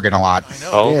cyborging a lot. I know.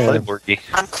 Oh, yeah. Cyborgy.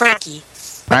 I'm cranky.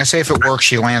 And I say if it works,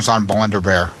 she lands on Blender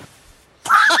Bear.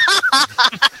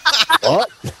 What?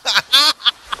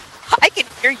 I can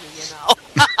hear you, you know.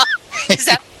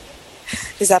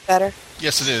 Is that better?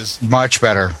 Yes, it is. Much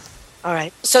better. All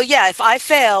right. So, yeah, if I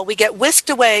fail, we get whisked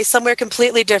away somewhere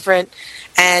completely different,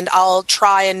 and I'll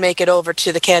try and make it over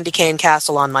to the Candy Cane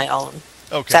Castle on my own.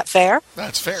 Okay. Is that fair?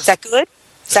 That's fair. Is that good?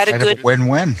 Is that a good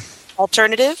win-win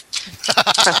alternative?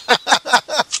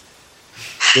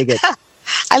 Dig it.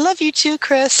 I love you too,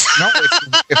 Chris. No,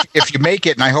 if you make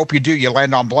it, and I hope you do, you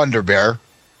land on Blender Bear.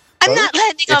 I'm not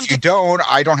landing on... If you don't,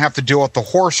 I don't have to deal with the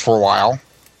horse for a while.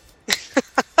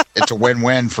 It's a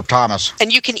win-win for Thomas.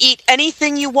 And you can eat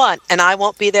anything you want, and I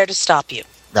won't be there to stop you.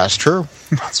 That's true.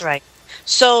 That's right.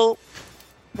 So,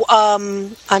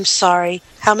 I'm sorry.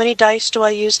 How many dice do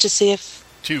I use to see if...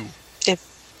 2.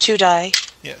 If 2 die?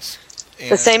 Yes.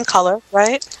 The same color,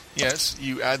 right? Yes,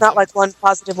 you add. It's not like one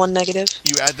positive, one negative.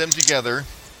 You add them together.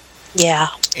 Yeah.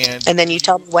 And then you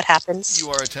tell me what happens. You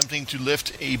are attempting to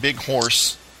lift a big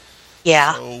horse.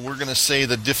 Yeah. So we're going to say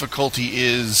the difficulty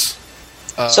is...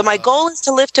 so my goal is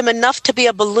to lift him enough to be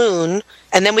a balloon,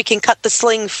 and then we can cut the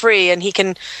sling free, and he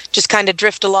can just kind of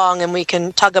drift along, and we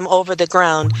can tug him over the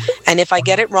ground. And if I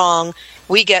get it wrong,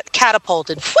 we get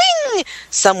catapulted whing,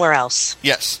 somewhere else.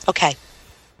 Yes. Okay.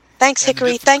 Thanks,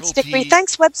 Hickory. Thanks, Hickory.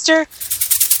 Thanks, Webster.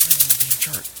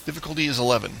 Difficulty is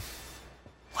 11.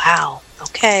 Wow.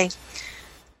 Okay.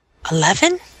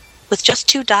 11? With just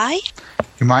 2 die?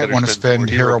 You might want to spend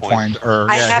hero points.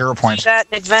 I have to do that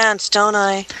in advance, don't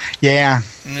I? Yeah.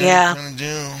 Yeah.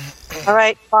 All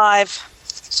right, 5.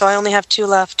 So I only have 2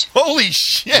 left. Holy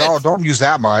shit! No, don't use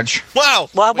that much. Wow.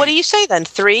 Well, what do you say then?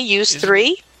 3? Use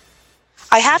 3?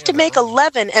 I have to make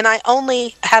 11, and I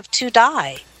only have 2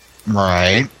 die.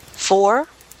 Right. 4?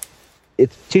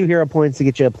 It's 2 hero points to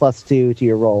get you a +2 to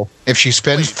your roll. If she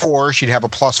spends 4, she'd have a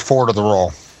 +4 to the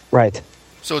roll. Right.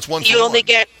 So it's 1 You only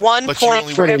get 1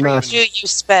 point for every 2 you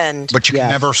spend. But you can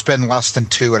never spend less than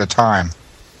 2 at a time.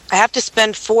 I have to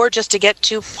spend 4 just to get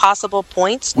 2 possible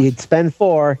points? You'd spend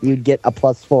 4, you'd get a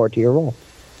 +4 to your roll.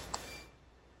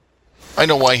 I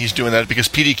know why he's doing that, because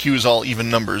PDQ is all even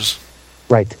numbers.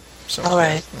 Right. So, all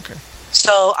right. Okay.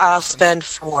 So I'll spend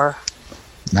 4.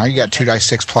 Now you got 2 dice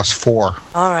 6 plus 4.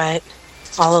 All right.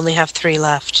 I'll only have 3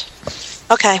 left.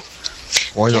 Okay.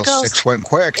 Boy, those 6 went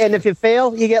quick. And if you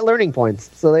fail, you get learning points.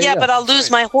 So there you go. But I'll lose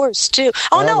my horse too.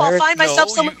 Oh Well, no, I'll find myself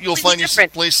somewhere you'll find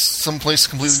yourself someplace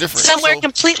completely different. Somewhere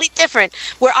completely different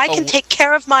where I can take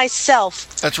care of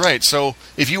myself. That's right. So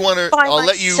if you want to, I'll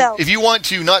let you. If you want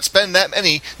to not spend that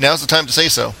many, now's the time to say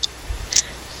so.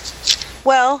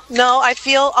 Well, no, I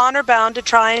feel honor bound to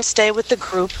try and stay with the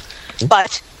group,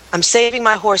 but I'm saving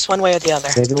my horse one way or the other.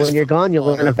 Maybe when you're gone, you'll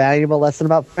learn a valuable lesson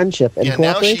about friendship and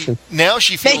cooperation. Now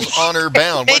she feels honor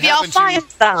bound. Maybe I'll find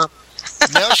some.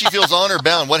 Now she feels honor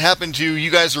bound. What happened to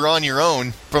you guys are on your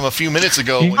own from a few minutes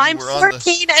ago? When I'm you were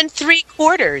 14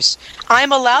 3/4.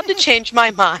 I'm allowed to change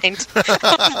my mind.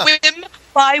 Whim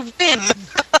by whim.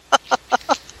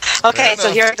 Okay,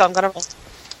 so here I go. I'm going to roll.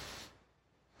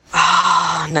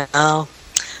 Oh, no.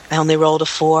 I only rolled a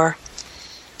 4.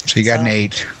 So you got an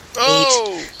 8.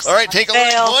 Oh! All right, take a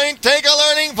learning point. Take a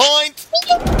learning point.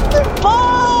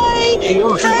 Bye!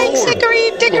 Thanks,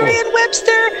 Hickory, Dickory, and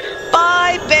Webster.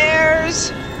 Bye,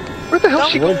 bears. Where the hell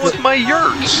she going with my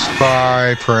yurts?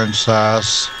 Bye,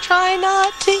 princess. Try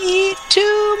not to eat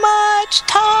too much,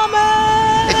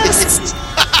 Thomas.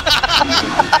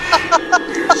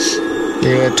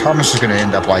 Yeah, Thomas is going to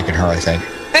end up liking her, I think.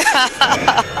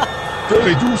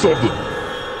 Danny, do something.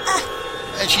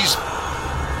 And she's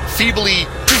feebly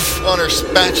on her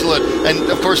spatula, and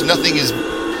of course nothing is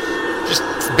just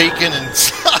bacon and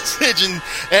sausage and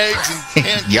eggs and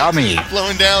pancakes yummy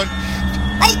flowing down.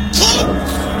 I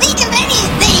can't think of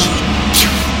anything.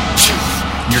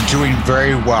 You're doing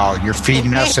very well. You're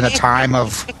feeding us in a time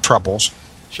of troubles.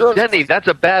 Sure. Denny, that's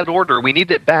a bad order. We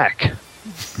need it back.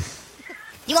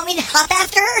 You want me to hop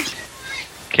after her?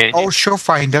 Can you? Oh, she'll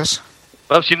find us.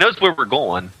 Well, she knows where we're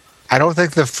going. I don't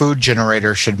think the food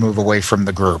generator should move away from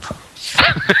the group.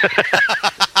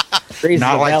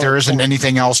 Not like there isn't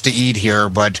anything else to eat here,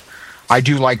 but I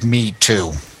do like meat,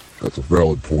 too. That's a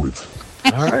valid point.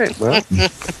 All right, well.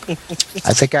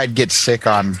 I think I'd get sick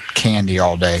on candy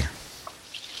all day.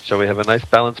 Shall we have a nice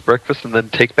balanced breakfast and then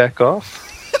take back off?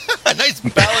 A nice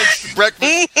balanced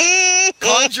breakfast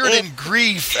conjured in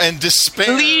grief and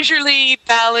despair. Leisurely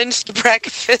balanced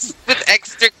breakfast with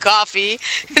extra coffee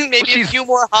and maybe a few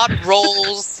more hot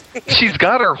rolls. She's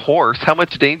got her horse. How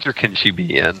much danger can she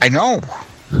be in? I know.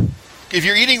 If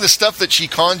you're eating the stuff that she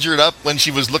conjured up when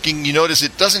she was looking, you notice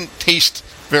it doesn't taste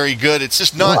very good. It's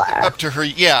just not up to her.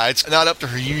 Yeah, it's not up to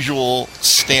her usual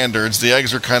standards. The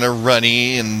eggs are kind of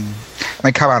runny and. I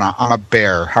mean, come on, I'm a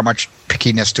bear. How much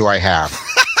pickiness do I have?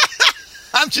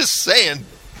 I'm just saying.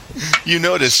 You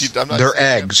notice. I'm not they're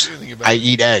eggs. I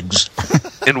eat eggs.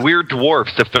 And we're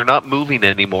dwarfs. If they're not moving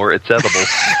anymore, it's edible.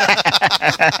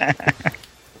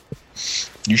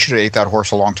 You should have ate that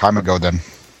horse a long time ago, then.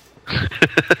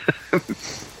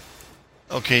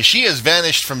 Okay, she has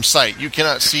vanished from sight. You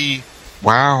cannot see.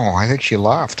 Wow, I think she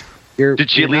left. Did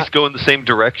she at least go in the same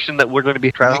direction that we're going to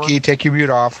be traveling? Nikki, take your mute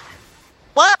off.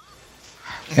 What?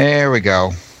 There we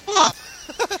go.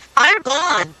 I'm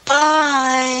gone.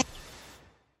 Bye.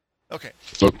 Okay.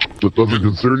 That doesn't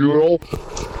concern you at all?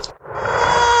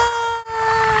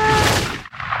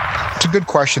 It's a good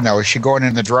question, though. Is she going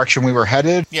in the direction we were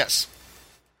headed? Yes.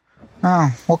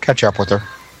 Oh, we'll catch up with her.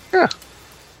 Yeah.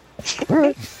 All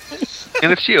right.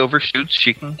 And if she overshoots,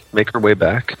 she can make her way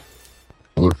back.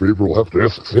 Another favor we'll have to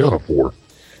ask Santa for.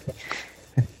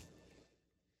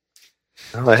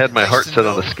 Well, I had my heart set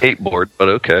on a skateboard, but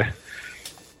okay.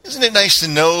 Isn't it nice to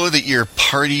know that your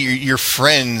party, your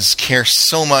friends care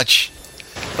so much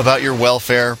about your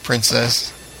welfare,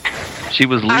 Princess? She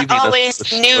was leaving I always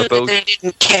knew that they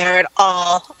didn't care at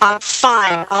all. I'm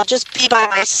fine. I'll just be by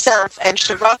myself, and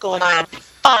Scirocco and I will be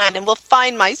fine, and we'll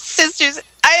find my sisters.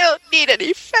 I don't need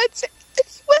any friends.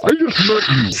 I just met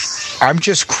you. I'm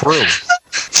just crew.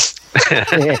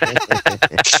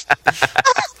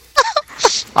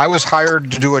 I was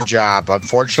hired to do a job.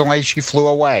 Unfortunately, she flew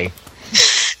away.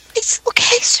 It's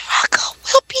okay, Scirocco.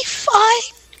 We'll be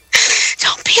fine.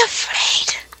 Don't be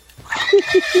afraid.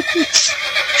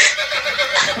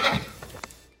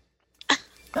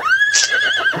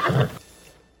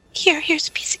 Here's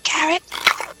a piece of carrot.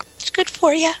 It's good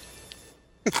for you.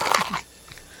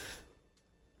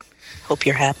 Hope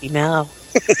you're happy now.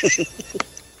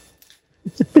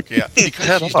 Yeah,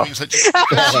 because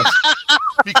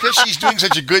she's doing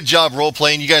such a good job role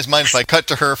playing. You guys mind if I cut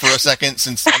to her for a second,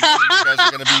 since I'm sure you guys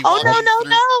are going to be. Oh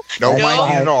no! No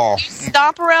mind at all.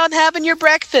 Stomp around having your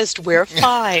breakfast. We're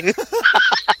fine.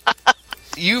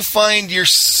 You find your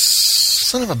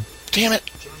son of a damn it.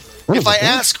 If I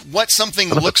ask what something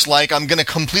looks like, I'm going to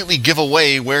completely give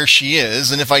away where she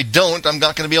is, and if I don't, I'm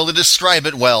not going to be able to describe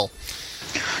it well.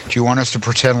 Do you want us to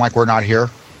pretend like we're not here?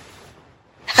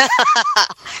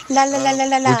 La la la la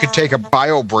la la. We could take a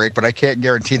bio break, but I can't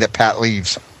guarantee that Pat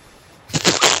leaves.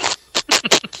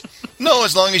 No,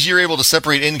 as long as you're able to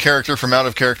separate in-character from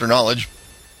out-of-character knowledge.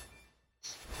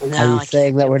 No, are you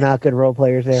saying that we're not good role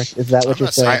players there? Is that what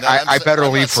you're saying? I better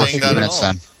leave for a few minutes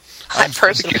then. I'm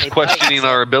personally questioning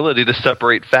our ability to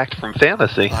separate fact from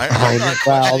fantasy.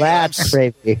 Well, that's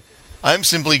crazy. I'm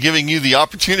simply giving you the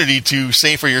opportunity to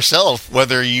say for yourself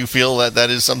whether you feel that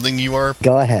that is something you are...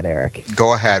 Go ahead, Eric.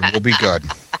 Go ahead. We'll be good.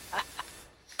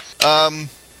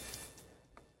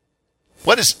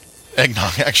 What does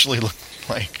eggnog actually look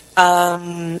like?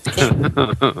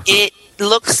 It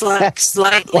looks like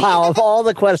slightly... Wow, of all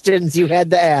the questions you had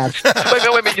to ask. Wait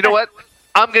a minute. You know what?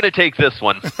 I'm going to take this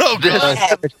one.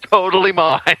 This is totally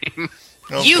mine.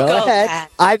 You go ahead.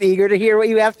 Pat. I'm eager to hear what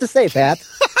you have to say, Pat.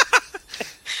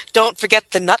 Don't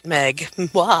forget the nutmeg.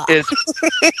 Wow.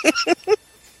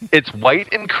 It's white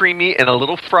and creamy and a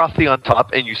little frothy on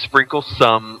top, and you sprinkle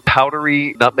some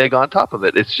powdery nutmeg on top of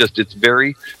it. It's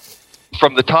very...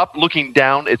 From the top looking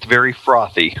down, it's very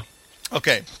frothy.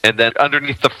 Okay. And then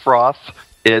underneath the froth,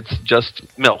 it's just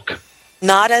milk.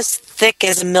 Not as thick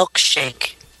as a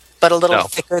milkshake, but a little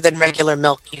thicker than regular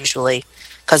milk usually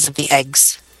because of the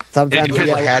eggs. Sometimes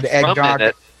you had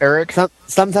eggnog, Eric.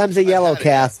 Sometimes a yellow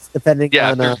cast, depending on...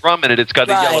 Yeah, if there's rum in it, it's got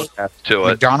a yellow cast to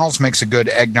it. McDonald's makes a good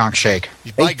eggnog shake.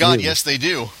 By God, yes, they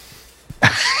do.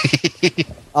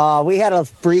 We had a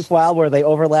brief while where they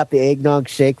overlapped the eggnog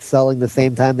shake selling the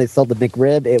same time they sold the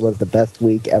McRib. It was the best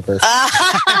week ever.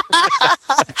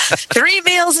 3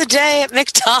 meals a day at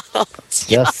McDonald's.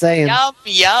 Just saying. Yum,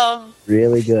 yum.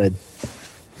 Really good.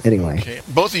 Anyway. Okay.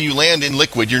 Both of you land in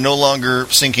liquid. You're no longer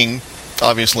sinking,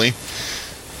 obviously.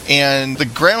 And the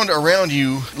ground around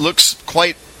you looks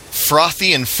quite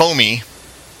frothy and foamy.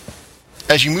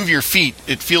 As you move your feet,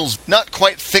 it feels not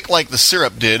quite thick like the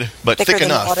syrup did, but thicker thick than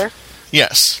enough. Water?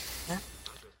 Yes.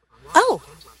 Oh,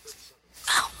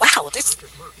 wow!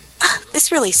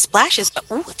 This really splashes, but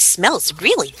it smells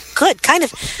really good. Kind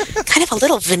of a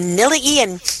little vanilla-y.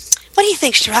 And what do you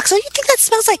think, Shiraxo? You think that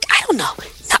smells like, I don't know,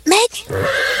 nutmeg?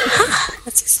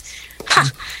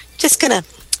 Just gonna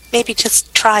maybe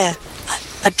just try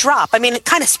a drop. I mean, it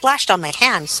kind of splashed on my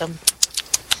hand, so.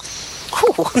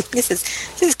 Ooh, this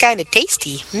is kind of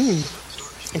tasty.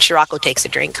 And Shirako takes a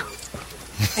drink.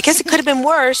 I guess it could have been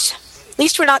worse. At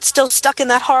least we're not still stuck in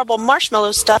that horrible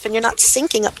marshmallow stuff and you're not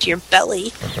sinking up to your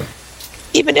belly.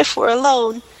 Even if we're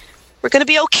alone, we're going to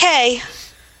be okay.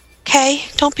 Okay?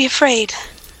 Don't be afraid.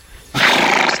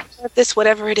 This,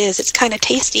 whatever it is, it's kind of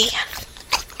tasty.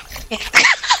 Yeah.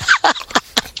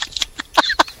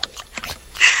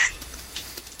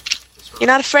 You're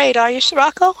not afraid, are you,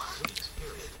 Shirako?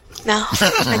 No,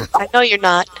 I know you're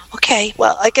not. Okay,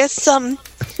 well, I guess, can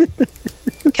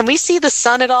we see the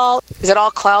sun at all? Is it all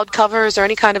cloud cover? Is there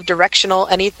any kind of directional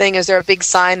anything? Is there a big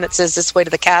sign that says this way to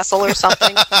the castle or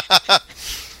something?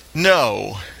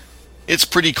 No. It's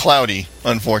pretty cloudy,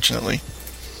 unfortunately.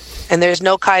 And there's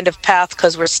no kind of path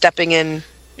because we're stepping in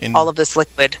all of this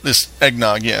liquid. This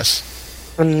eggnog, yes.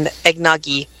 And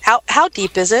eggnoggy. How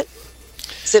deep is it?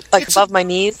 Is it above my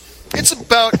knees? It's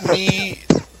about knee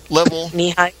level.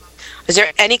 Knee height. Is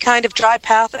there any kind of dry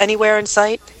path anywhere in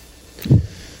sight?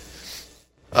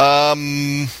 There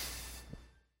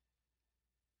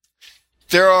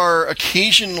are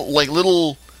occasional,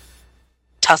 little...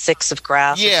 tussocks of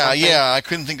grass. Yeah, I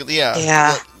couldn't think of... Yeah.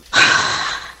 Yeah.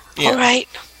 All right.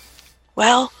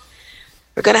 Well,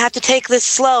 we're going to have to take this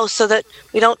slow so that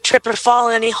we don't trip or fall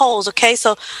in any holes, okay?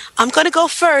 So I'm going to go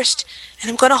first, and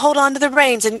I'm going to hold on to the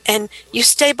reins, and you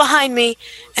stay behind me,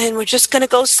 and we're just going to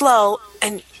go slow,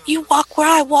 and you walk where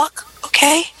I walk,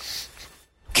 okay?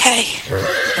 Okay.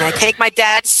 And I take my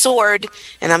dad's sword,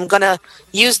 and I'm going to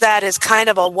use that as kind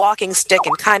of a walking stick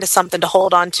and kind of something to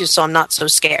hold on to so I'm not so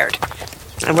scared.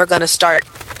 And we're going to start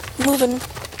moving.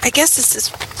 I guess this is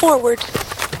forward.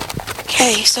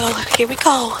 Okay, so here we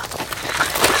go.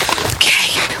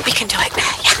 Okay, we can do it.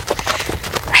 Yeah.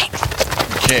 Right.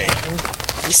 Okay.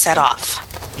 We set off.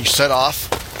 You set off,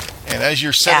 and as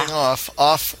you're setting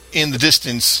off in the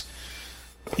distance,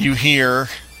 you hear...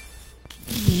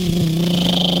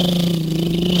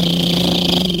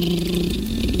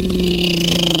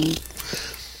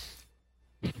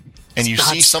 And you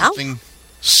see something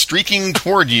streaking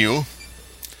toward you.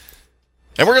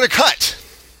 And we're going to cut.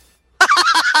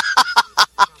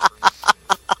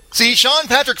 See, Sean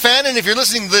Patrick Fannin, if you're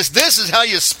listening to this is how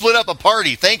you split up a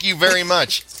party. Thank you very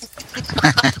much.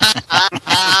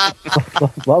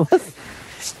 What was?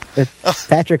 Did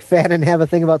Patrick Fannin have a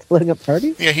thing about splitting up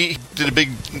parties? Yeah, he did a big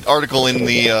article in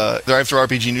the Drive-Thru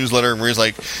RPG newsletter where he's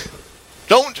like,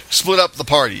 don't split up the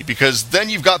party, because then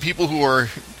you've got people who are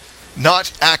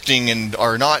not acting and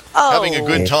are not having a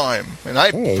good time. And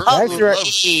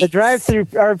the Drive-Thru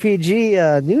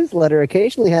RPG newsletter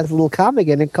occasionally has a little comic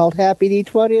in it called Happy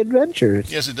D20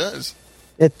 Adventures. Yes, it does.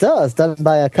 It does, done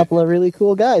by a couple of really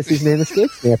cool guys whose name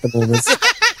escapes me at the moment.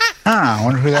 I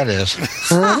wonder who that is.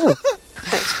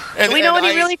 Do we know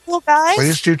any really cool guys?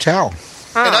 Please do tell.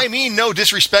 And I mean no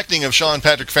disrespecting of Sean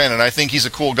Patrick Fannin. I think he's a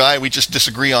cool guy. We just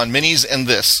disagree on minis and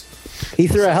this. He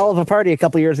threw a hell of a party a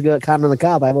couple years ago at Con on the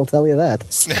Cob, I will tell you that.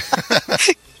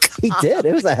 He did.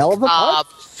 It was a hell of a party.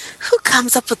 Who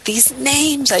comes up with these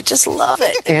names? I just love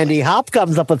it. Andy Hop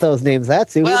comes up with those names.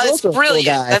 That's who. Well, He's it's also brilliant.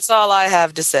 A cool guy. That's all I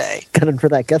have to say. Gunning for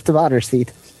that guest of honor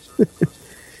seat.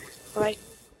 All right.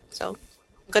 So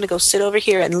I'm going to go sit over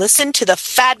here and listen to the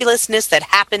fabulousness that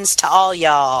happens to all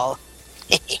y'all.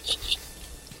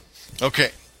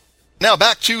 Okay. Now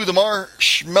back to the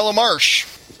Marshmallow Marsh.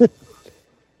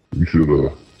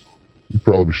 You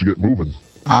probably should get moving.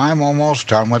 I'm almost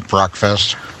done with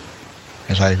breakfast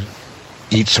as I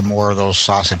eat some more of those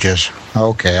sausages.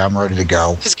 Okay, I'm ready to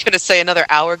go. Just going to say another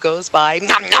hour goes by.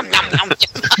 Nom, nom, nom, nom.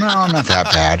 No, not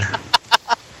that bad.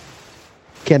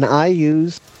 Can I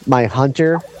use my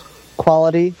hunter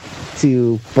quality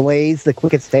to blaze the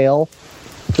quickest tail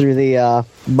through the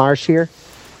marsh here?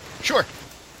 Sure.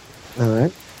 All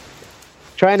right.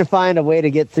 Trying to find a way to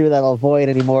get through that'll avoid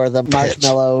any more of the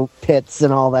marshmallow pits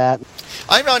and all that.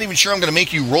 I'm not even sure I'm going to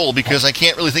make you roll, because I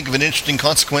can't really think of an interesting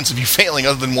consequence of you failing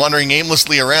other than wandering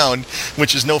aimlessly around,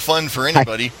 which is no fun for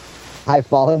anybody. I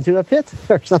fall into a pit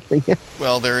or something.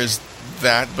 Well, there is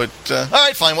that, but all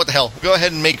right, fine. What the hell? Go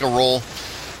ahead and make a roll.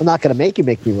 I'm not going to make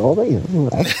me roll, but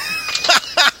whatever.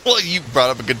 Well, you brought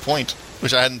up a good point,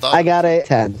 which I hadn't thought. I got a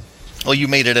 10. Well, you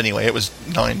made it anyway. It was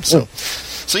 9. So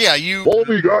yeah, you. Follow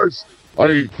me, guys. I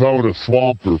ain't found a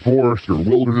swamp or forest or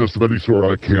wilderness of any sort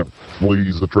I can't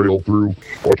blaze the trail through.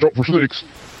 Watch out for snakes.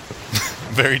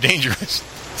 Very dangerous.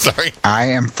 Sorry. I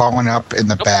am following up in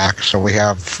the back, so we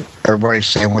have everybody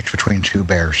sandwiched between two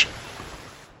bears.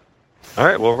 All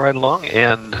right, we'll ride along,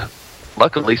 and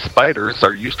luckily spiders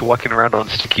are used to walking around on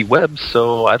sticky webs,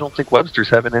 so I don't think Webster's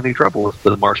having any trouble with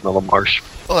the Marshmallow Marsh.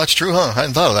 Oh, that's true, huh? I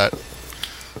hadn't thought of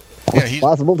that. Yeah, he's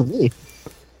possible to me.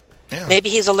 Yeah. Maybe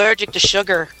he's allergic to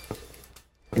sugar.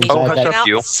 And he's Oh, putting hush up, out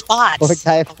you. spots. Or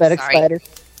diabetic Sorry. spider.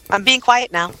 I'm being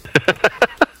quiet now.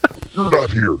 You're not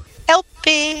here. Help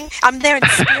me. I'm there in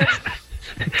spirit.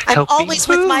 I'm Help me. always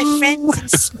with my friends in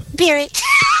spirit.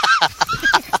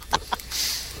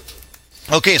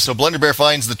 Okay, so Blender Bear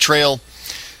finds the trail,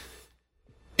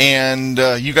 and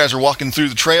you guys are walking through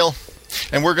the trail,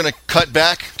 and we're going to cut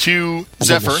back to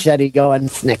Zephyr. Machete going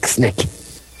snick, snick.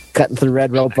 Cutting through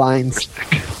red rope vines.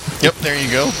 Yep, there you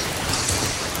go.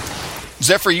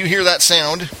 Zephyr, you hear that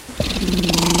sound.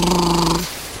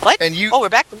 What? And you? Oh, we're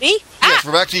back to me? Yes,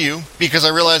 we're back to you, because I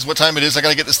realize what time it is. I got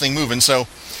to get this thing moving, so...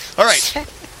 All right.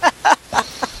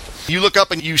 You look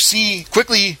up and you see,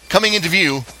 quickly coming into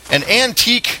view, an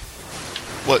antique...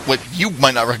 What you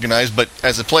might not recognize, but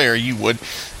as a player, you would.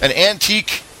 An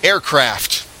antique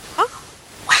aircraft. Oh,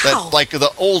 wow. That, like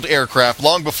the old aircraft,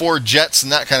 long before jets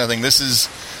and that kind of thing. This is...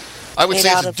 I would Made say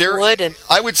out it's of wood and-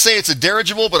 I would say it's a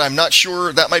dirigible, but I'm not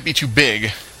sure. That might be too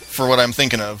big for what I'm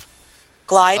thinking of.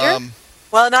 Glider?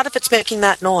 Well, not if it's making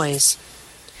that noise.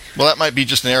 Well, that might be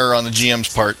just an error on the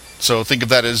GM's part. So think of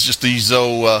that as just the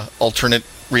Zoe alternate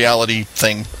reality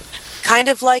thing. Kind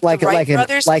of like the Wright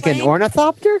Brothers an plane,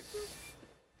 ornithopter?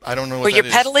 I don't know what where you're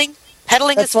that is.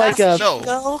 pedaling That's as fast like as No. you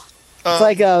go. It's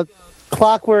like a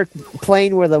clockwork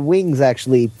plane where the wings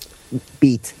actually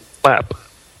beat. Flap.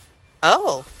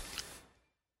 Oh.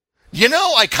 You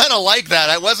know, I kind of like that.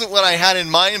 That wasn't what I had in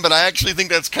mind, but I actually think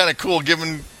that's kind of cool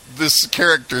given this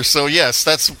character. So, yes,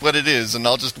 that's what it is, and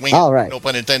I'll just wing All it. right. No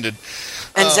pun intended.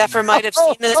 And Zephyr might have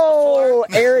seen this before. Oh,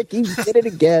 Eric, you did it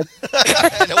again.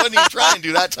 And I wasn't even trying to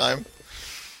do that time.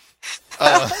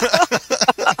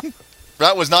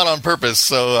 That was not on purpose,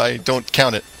 so I don't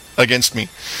count it against me.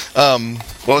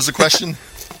 What was the question?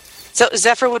 So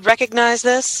Zephyr would recognize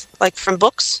this, like from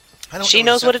books? I don't She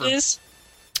know knows if what it Zephyr- is?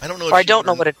 I don't know. Or I don't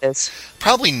know what it is.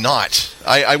 Probably not.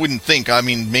 I wouldn't think. I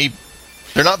mean, maybe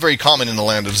they're not very common in the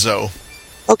land of Zoe.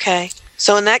 Okay.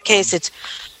 So in that case, it's...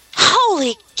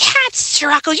 Holy cats,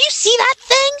 Sirocco, you see that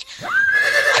thing?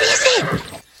 What is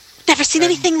it? Never seen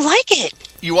anything like it.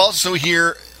 You also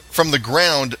hear from the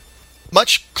ground,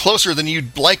 much closer than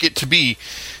you'd like it to be,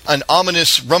 an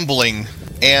ominous rumbling.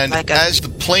 And as the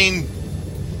plane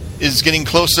is getting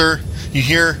closer, you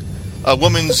hear a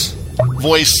woman's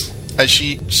voice as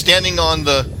she standing on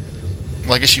the...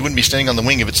 Well, I guess she wouldn't be standing on the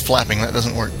wing if it's flapping. That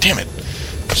doesn't work. Damn it.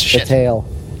 Shit. The tail.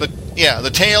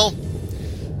 The tail.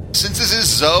 Since this is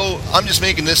Zoe, I'm just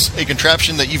making this a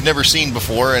contraption that you've never seen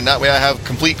before, and that way I have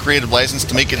complete creative license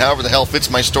to make it however the hell fits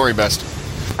my story best.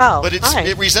 Oh, but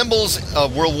it resembles a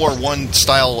World War I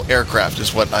style aircraft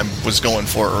is what I was going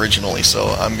for originally, so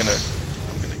I'm gonna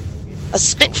a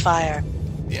Spitfire.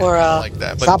 Yeah, or I like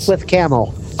that. But Stop with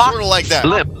camel. Sort of like that.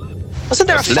 Wasn't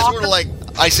there a sort of like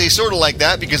I say sort of like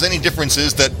that because any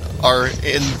differences that are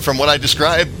in from what I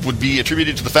described would be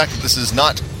attributed to the fact that this is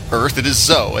not Earth, it is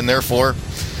Zoe, and therefore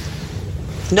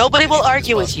nobody will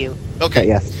argue with you. Okay.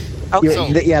 Yes.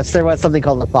 Okay. Yes, there was something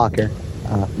called a Fokker.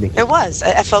 There was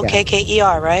a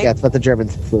Fokker, right? Yeah, that's what the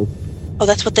Germans flew. Oh,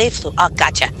 that's what they flew. Oh,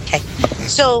 gotcha. Okay.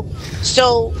 So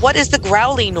what is the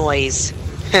growly noise?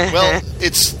 Well,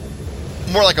 it's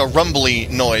more like a rumbly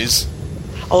noise.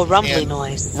 Oh, rumbly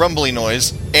noise. Rumbly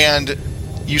noise. And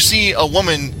you see a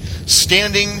woman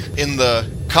standing in the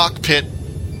cockpit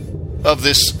of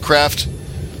this craft,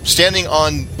 standing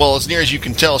on, well, as near as you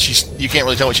can tell, you can't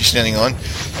really tell what she's standing on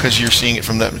because you're seeing it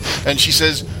from them. And she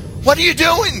says, "What are you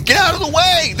doing? Get out of the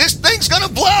way! This thing's gonna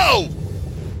blow!"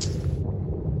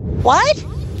 What?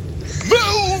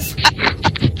 Move!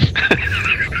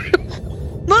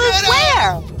 Move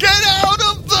where? Get out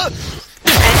of the...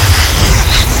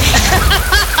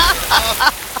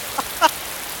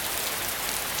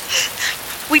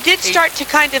 We did start to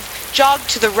kind of jog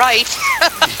to the right.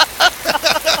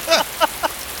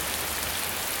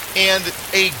 And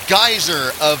a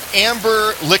geyser of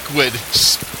amber liquid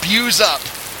spews up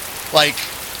like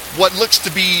what looks to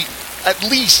be at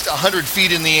least 100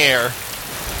 feet in the air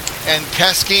and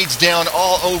cascades down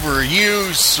all over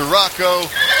you, Sirocco,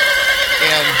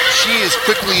 and she as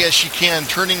quickly as she can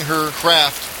turning her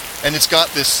craft, and it's got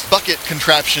this bucket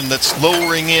contraption that's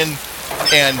lowering in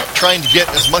and trying to get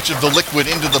as much of the liquid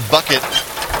into the bucket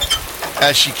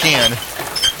as she can.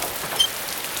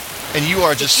 And you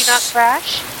are just... Did she not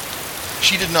crash?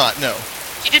 She did not, no.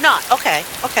 She did not. Okay.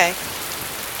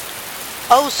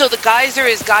 Oh, so the geyser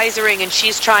is geysering and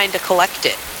she's trying to collect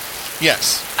it.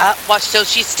 Yes. Watch, so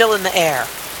she's still in the air.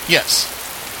 Yes.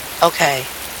 Okay.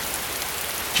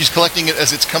 She's collecting it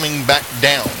as it's coming back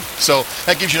down. So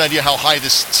that gives you an idea how high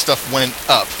this stuff went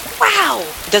up. Wow.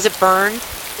 Does it burn?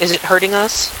 Is it hurting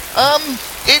us?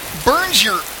 It burns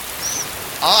your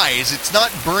eyes. It's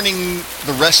not burning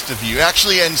the rest of you.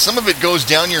 Actually, and some of it goes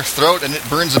down your throat and it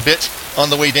burns a bit on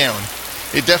the way down.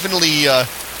 It definitely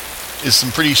is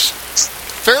some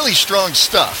fairly strong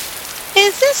stuff.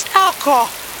 Is this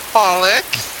alcoholic?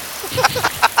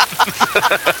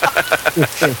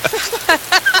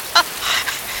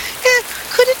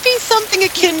 Could it be something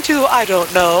akin to, I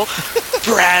don't know,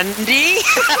 brandy?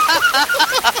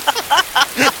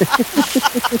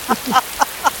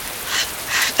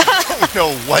 I don't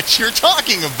know what you're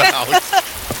talking about.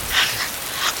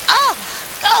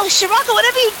 Oh, Sirocco,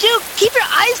 whatever you do, keep your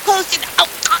eyes closed and...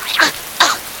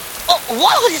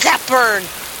 whoa, does that burn?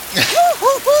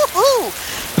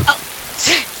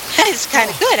 That is kind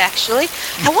of good, actually.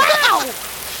 Wow!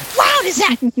 Wow, does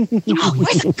that... Oh,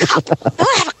 where's the cup? I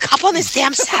don't have a cup on this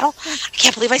damn saddle. I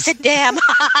can't believe I said damn.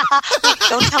 Don't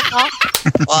tell Mom.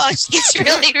 Oh, she gets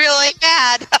really, really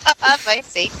mad if I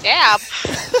say damn.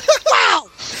 Wow!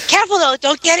 Careful, though.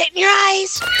 Don't get it in your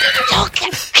eyes. Don't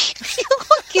get it.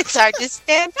 It's hard to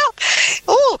stand up.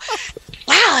 Oh,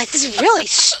 wow, this is really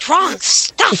strong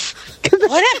stuff.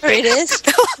 Whatever it is.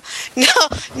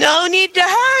 No need to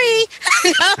hurry.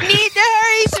 No need to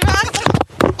hurry, Sirocco.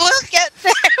 We'll get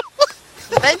there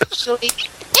eventually.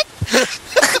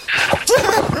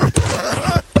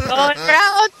 Going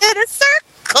round in a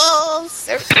circle.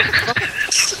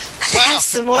 Wow.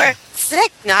 Some more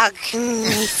Eggnog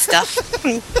stuff.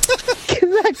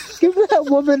 Give that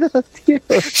woman a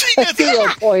zero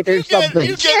point or something.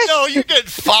 You get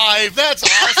 5. That's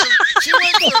awesome. She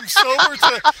went from sober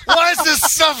to, why is this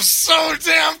stuff so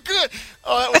damn good?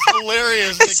 Oh, that was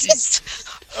hilarious, Nikki.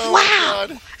 Oh, wow.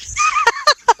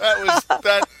 My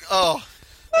God.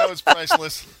 That was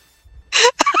priceless.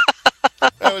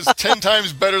 That was 10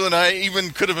 times better than I even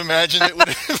could have imagined it would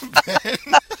have been.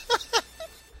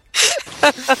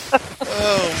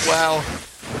 Oh, wow.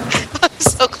 I'm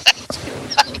so glad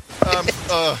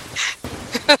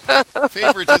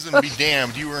favoritism be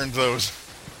damned. You earned those.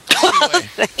 Anyway.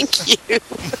 Thank you.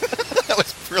 That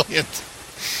was brilliant.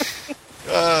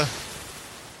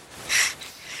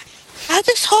 I'll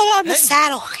just hold on the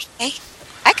saddle, okay?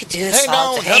 I could do this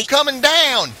all day. I'm coming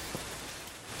down.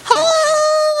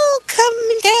 Oh,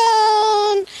 coming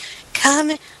down.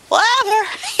 Whatever.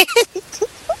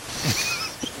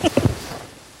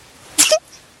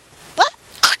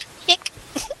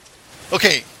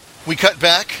 cut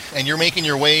back, and you're making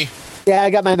your way. Yeah,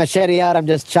 I got my machete out. I'm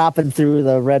just chopping through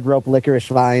the red rope licorice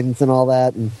vines and all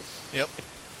that. And Yep.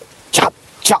 chop,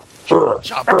 chop.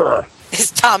 Chop.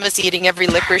 Is Thomas eating every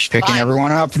licorice Picking vine?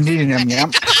 everyone up and eating them.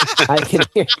 Yum. I can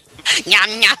hear, Yum,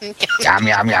 yum, Yum,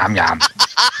 yum, yum, yum.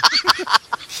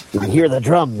 you can hear the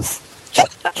drums. Chop,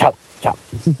 chop, chop.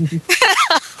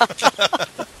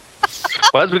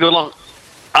 Well, as we go along,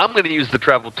 I'm going to use the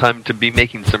travel time to be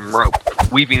making some rope,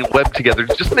 weaving web together.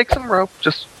 Just make some rope,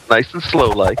 just nice and slow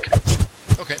like.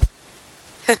 Okay.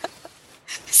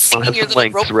 Singing your some little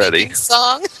lengths rope ready. making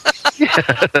song.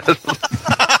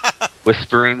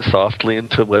 Whispering softly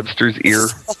into Webster's ear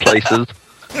places.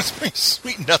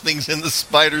 Sweet nothing's in the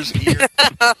spider's ear.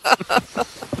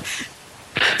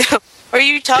 Are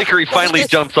you talking? Hickory finally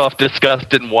jumps off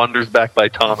disgusted and wanders back by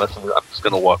Thomas. And I'm just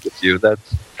going to walk with you. That's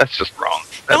just wrong.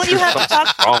 Don't you have to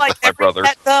talk wrong like with my every brother.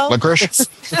 pet, though? Licorice?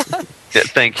 Yeah,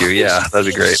 thank you. Yeah, that'd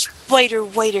be great. Spider,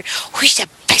 waiter. Who's the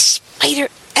best spider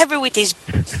ever with his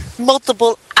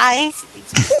multiple eyes?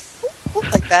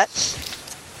 Like that.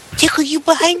 Tickle you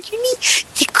behind your knee.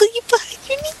 Tickle you behind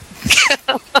your knee.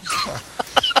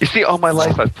 You see, all my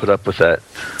life I've put up with that.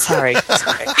 Sorry.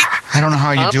 I don't know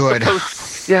how you do it.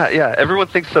 Yeah. Everyone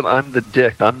thinks that I'm the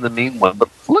dick. I'm the mean one. But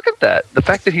look at that. The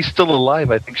fact that he's still alive,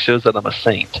 I think, shows that I'm a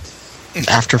saint.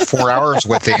 After 4 hours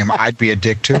with him, I'd be a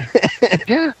dick too.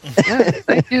 Yeah.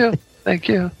 Thank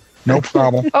you. No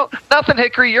problem. Oh, nothing,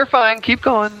 Hickory. You're fine. Keep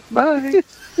going. Bye.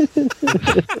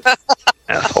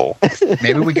 Asshole.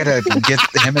 Maybe we gotta get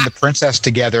him and the princess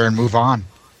together and move on.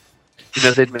 You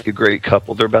know, they'd make a great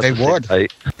couple. They're about They the same would.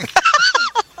 height.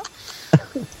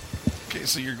 Okay,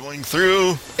 so you're going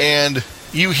through, and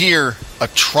you hear a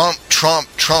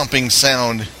tromping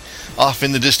sound off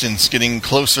in the distance, getting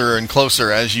closer and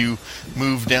closer as you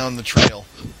move down the trail.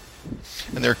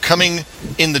 And they're coming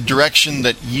in the direction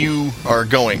that you are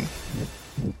going.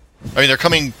 I mean, they're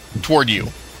coming toward you.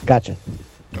 Gotcha.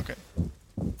 Okay.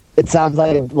 It sounds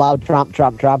like a loud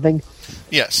tromping.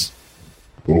 Yes.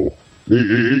 Oh,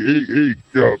 hey,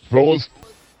 fellas,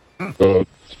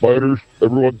 spiders,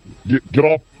 everyone, get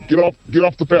off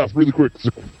the path really quick.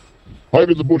 Hide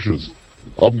in the bushes.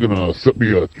 I'm gonna set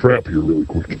me a trap here really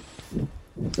quick.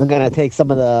 I'm gonna take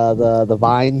some of the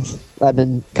vines I've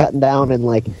been cutting down and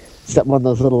like set one of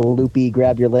those little loopy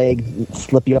grab your leg,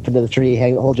 slip you up into the tree,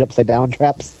 hold you upside down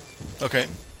traps. Okay.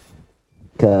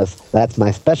 Because that's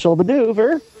my special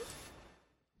maneuver.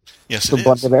 Yes, The it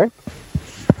Blunder is. Bear.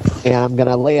 And I'm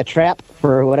gonna lay a trap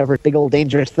for whatever big old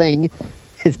dangerous thing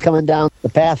is coming down the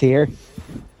path here,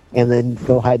 and then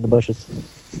go hide in the bushes.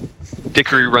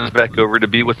 Hickory runs back over to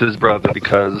be with his brother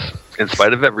because, in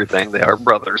spite of everything, they are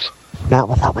brothers. Not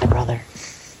without my brother.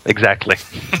 Exactly.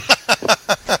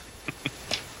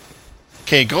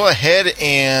 Okay, go ahead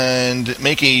and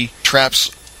make a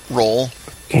traps roll.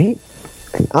 Okay.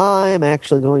 I'm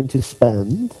actually going to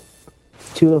spend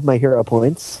 2 of my hero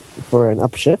points for an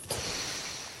upshift.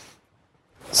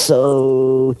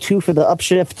 So 2 for the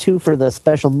upshift, 2 for the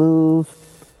special move,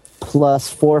 plus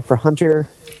 4 for Hunter.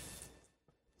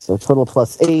 So total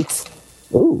plus 8.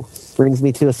 Ooh, brings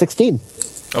me to a 16.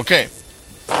 Okay.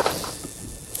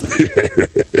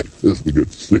 This is a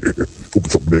good stare.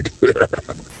 What's up, Nick?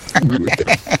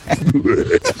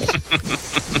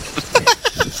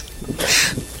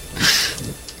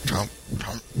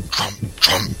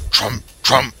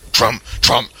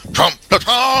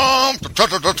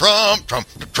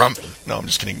 Trump. No, I'm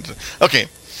just kidding. Okay,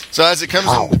 so as it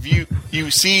comes into view, you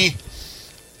see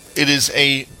it is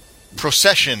a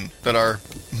procession that are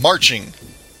marching,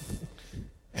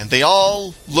 and they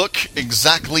all look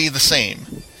exactly the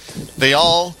same. They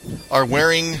all are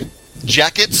wearing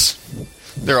jackets.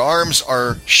 Their arms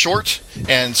are short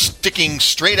and sticking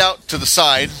straight out to the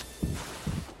side.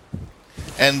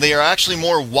 And they are actually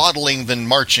more waddling than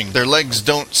marching. Their legs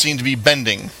don't seem to be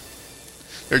bending.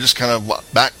 They're just kind of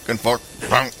back and forth.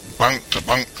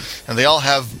 And they all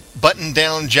have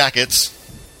button-down jackets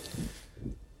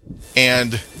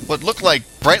and what look like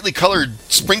brightly colored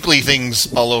sprinkly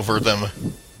things all over them.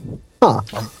 Huh.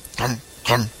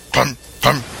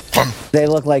 They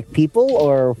look like people,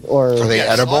 or Are they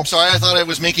Yes. edible? Oh, I'm sorry, I thought I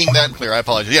was making that clear. I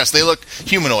apologize. Yes, they look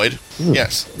humanoid.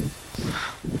 Yes.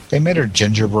 They made her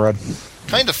gingerbread.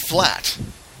 Kind of flat.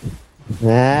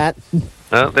 that?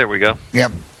 Oh, there we go.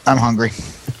 Yep, I'm hungry.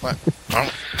 Flat.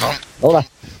 Hold on.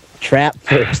 Trap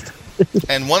first.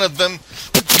 And one of them...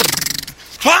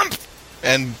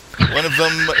 And one of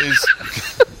them is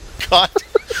caught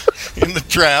in the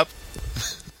trap.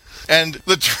 And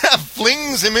the trap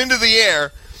flings him into the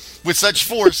air with such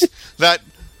force that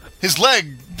his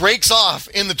leg breaks off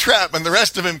in the trap and the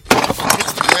rest of him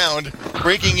hits the ground.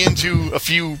 breaking into a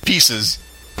few pieces.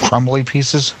 Crumbly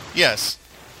pieces? Yes.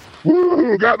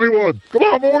 Woo, got me one. Come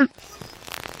on, boys.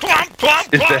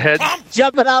 Is the head?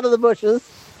 Jumping out of the bushes.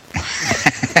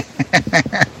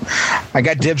 I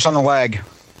got dibs on the leg.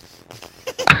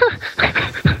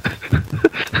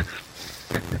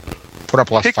 Put up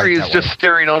less Hickory fight is that just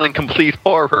staring on in complete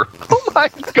horror. Oh my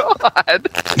god!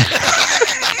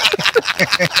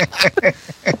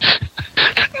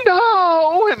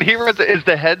 No! And here is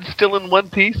the head still in one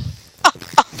piece?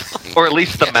 Or at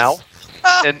least the mouth?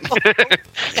 And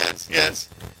Yes.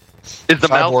 is the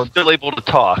mouth still able to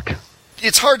talk?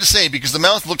 It's hard to say because the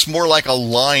mouth looks more like a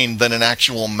line than an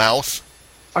actual mouth.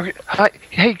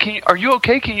 Hey, are you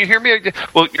okay? Can you hear me?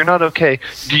 Well, you're not okay.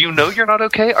 Do you know you're not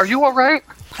okay? Are you all right?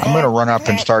 I'm going to run up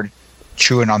and start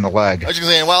chewing on the leg. I was just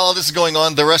saying, while all this is going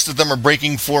on, the rest of them are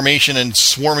breaking formation and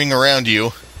swarming around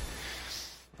you.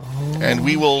 Oh. And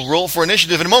we will roll for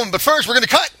initiative in a moment. But first, we're going to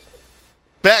cut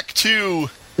back to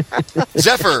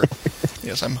Zephyr.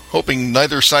 Yes, I'm hoping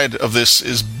neither side of this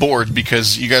is bored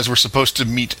because you guys were supposed to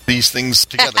meet these things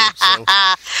together. So.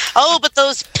 Oh, but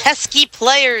those pesky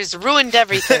players ruined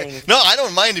everything. No, I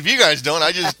don't mind if you guys don't.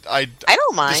 I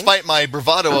don't mind. Despite my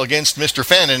bravado against Mr.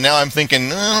 Fannin, now I'm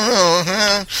thinking,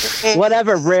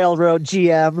 whatever, Railroad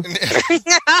GM.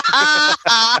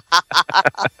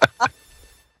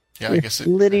 Yeah, I guess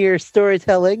linear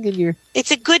storytelling and your.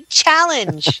 It's a good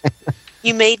challenge.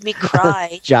 You made me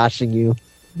cry. Joshing you.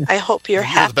 I hope you're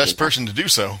happy. You're the best person to do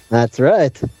so. That's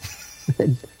right.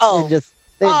 Oh, you,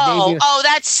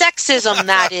 that's sexism.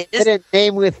 That is. They didn't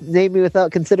name me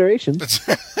without consideration.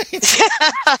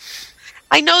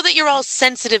 I know that you're all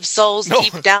sensitive souls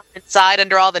deep down inside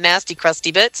under all the nasty,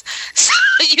 crusty bits, so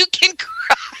you can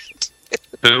cry.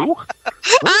 Who?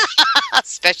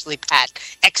 Especially Pat,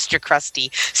 extra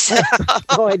crusty. So.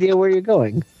 No idea where you're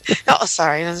going. Oh,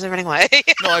 sorry, I was running away.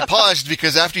 No, I paused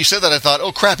because after you said that, I thought,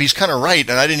 oh crap, he's kind of right,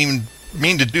 and I didn't even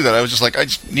mean to do that. I was just like, I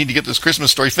just need to get this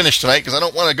Christmas story finished tonight because I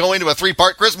don't want to go into a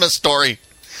 3-part Christmas story.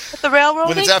 The railroad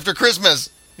when it's after Christmas.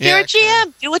 You're a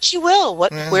GM. Do what you will.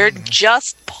 We're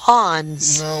just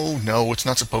pawns. No, it's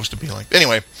not supposed to be like.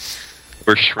 Anyway,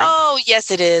 we're shrimp. Oh yes,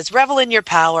 it is. Revel in your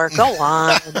power. Go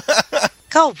on.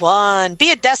 Go on.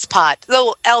 Be a despot,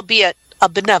 though, albeit a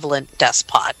benevolent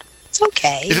despot. It's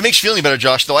okay. If it makes you feel any better,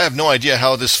 Josh, though, I have no idea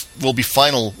how this will be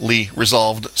finally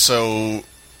resolved, so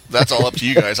that's all up to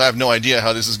you guys. I have no idea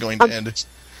how this is going to end.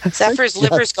 Zephyr's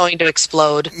liver's going to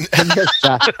explode. I'm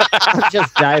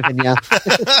just diving, yeah.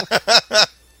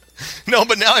 No,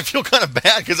 but now I feel kind of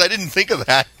bad because I didn't think of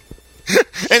that.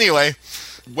 Anyway,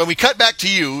 when we cut back to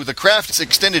you, the craft's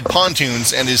extended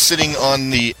pontoons and is sitting on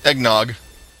the eggnog.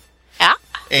 Yeah.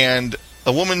 And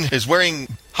a woman is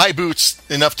wearing high boots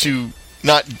enough to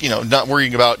not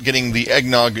worrying about getting the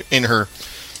eggnog in her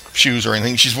shoes or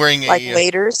anything. She's wearing like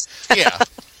waders. Yeah.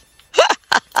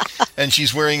 And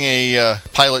she's wearing a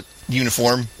pilot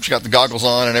uniform. She's got the goggles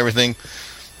on and everything.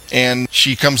 And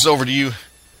she comes over to you.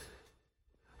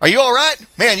 Are you all right?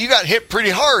 Man, you got hit pretty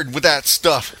hard with that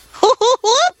stuff.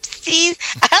 Whoopsies.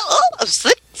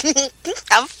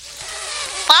 I'm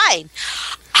fine.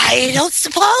 I don't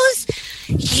suppose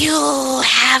you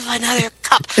have another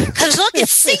cup. Because look,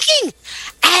 it's sinking.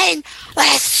 And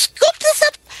let's scoop this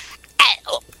up. And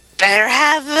better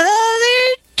have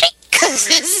another drink. Because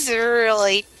this is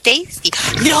really tasty.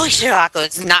 No, Sherlock,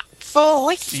 it's not for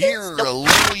horses. You're a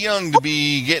little young to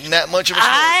be getting that much of a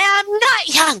story. I am not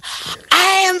young. I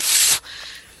am...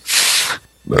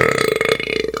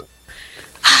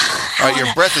 All right,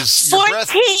 your breath is...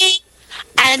 14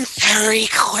 and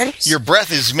 3/4. Your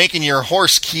breath is making your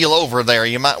horse keel over there.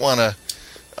 You might want to...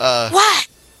 What?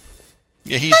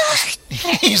 Yeah,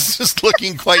 he's just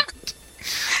looking quite...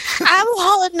 I'm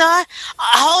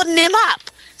holding him up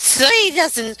so he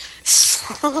doesn't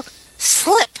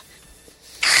slip.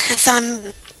 Because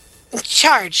I'm in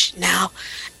charge now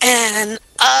and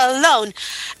alone.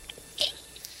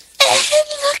 And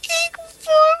looking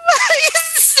for my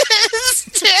sister.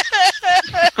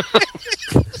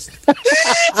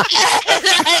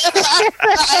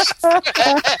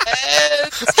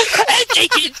 And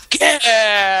taking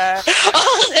care.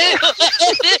 All they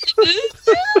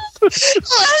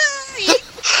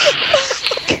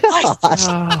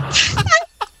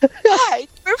Hi,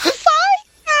 we're fine.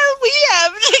 We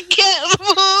have to get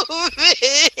moving.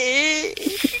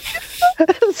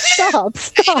 Stop.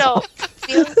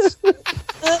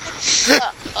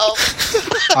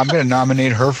 I'm going to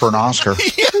nominate her for an Oscar.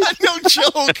 Yeah, no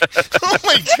joke. Oh,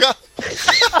 my God.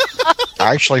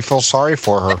 I actually feel sorry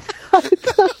for her.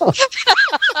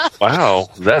 Wow,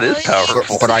 that is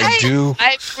powerful. But I do...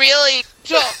 I really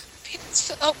don't feel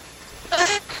so...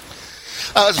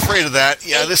 I was afraid of that.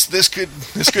 Yeah, this could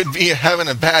be having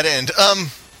a bad end. Well,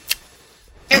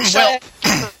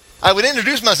 I would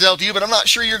introduce myself to you, but I'm not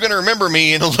sure you're going to remember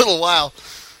me in a little while.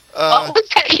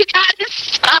 You gotta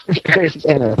stop.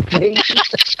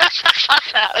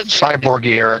 Cyborg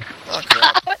Eric. Oh,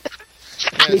 crap.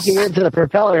 Sneaking into the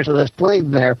propellers of this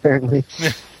plane there, apparently.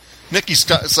 Nikki's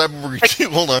cyborg too.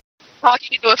 Hold on.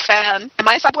 Talking to a fan. Am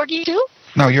I cyborgy too?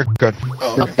 No, you're good.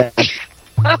 Oh, okay.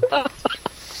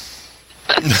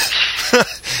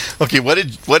 Okay,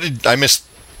 what did I miss?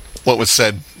 What was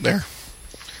said there?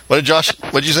 What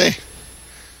did you say?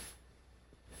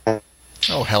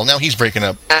 Oh hell! Now he's breaking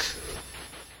up.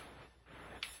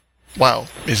 Wow,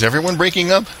 is everyone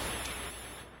breaking up?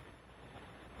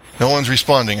 No one's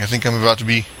responding. I think I'm about to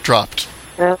be dropped.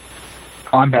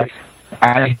 I'm back.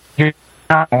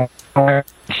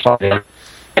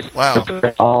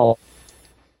 Wow.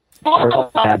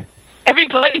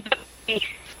 Everybody.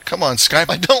 Come on,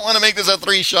 Skype. I don't want to make this a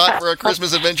 3-shot for a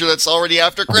Christmas adventure that's already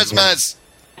after Christmas.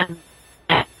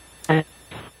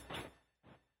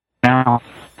 Now.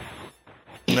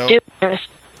 No. Do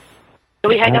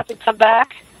we hang up and come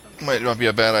back? Might not be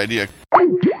a bad idea.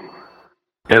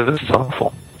 Yeah, this is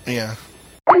awful. Yeah.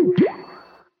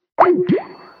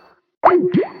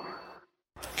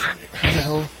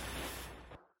 Hell.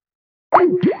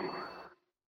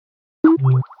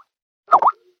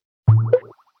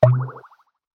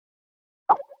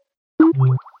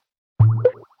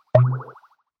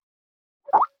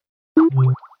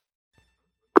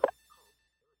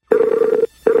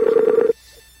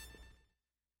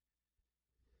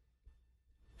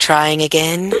 Trying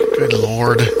again? Good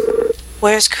Lord.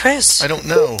 Where's Chris? I don't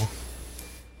know.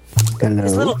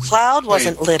 His little cloud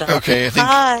wasn't lit up. Okay, I think...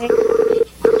 Hi.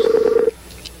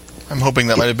 I'm hoping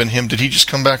that might have been him. Did he just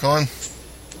come back on?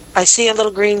 I see a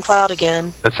little green cloud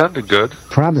again. That sounded good.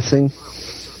 Promising.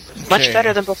 Much Okay.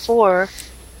 better than before.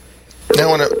 Now I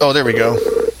want to... Oh, there we go.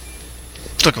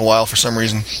 Took a while for some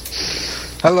reason.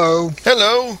 Hello.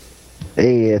 Hello.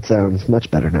 Hey, it sounds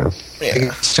much better now. Yeah.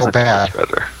 It's still bad.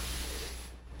 Better.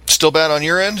 Still bad on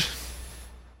your end?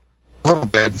 A little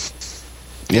bit.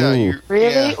 Yeah. Ooh. You're,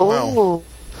 Really? Yeah, wow. Ooh.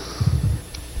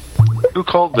 Who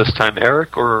called this time,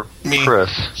 Eric or Me.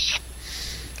 Chris?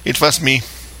 It was me.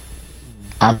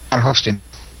 I'm hosting.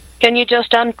 Can you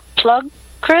just unplug,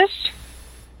 Chris?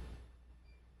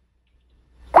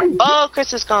 Oh,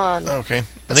 Chris is gone. Okay.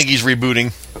 I think he's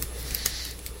rebooting.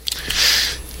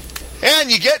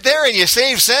 And you get there and you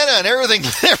save Santa and everything.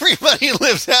 Everybody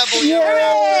lives happily ever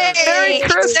after. Merry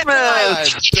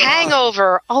Christmas!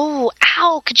 Hangover. Oh,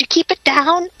 ow. Could you keep it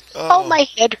down? Oh, my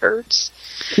head hurts.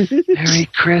 Merry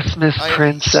Christmas,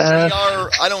 Princess.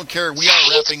 I don't care. We are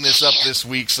wrapping this up this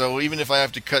week, so even if I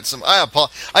have to cut some... I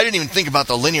didn't even think about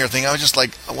the linear thing. I was just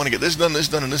like, I want to get this done,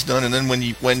 and this done. And then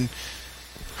when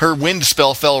her wind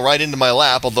spell fell right into my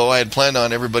lap, although I had planned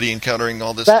on everybody encountering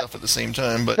all this stuff at the same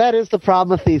time. But that is the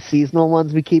problem with these seasonal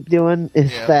ones we keep doing,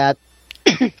 is that,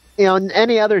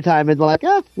 any other time it's like,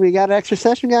 oh, we got an extra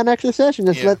session,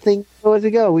 Just let things go as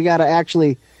we go. We got to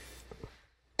actually...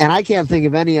 And I can't think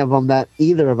of any of them that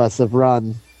either of us have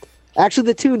run. Actually,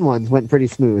 the Toon ones went pretty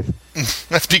smooth.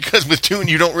 That's because with Toon,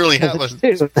 you don't really have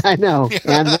a... I know.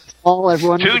 And that's all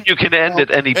everyone... Toon, you can end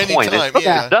at any point. time,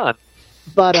 It's done.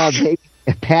 But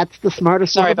Pat's the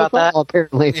smartest Sorry one of about us all,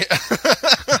 apparently.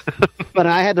 But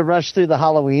I had to rush through the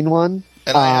Halloween one.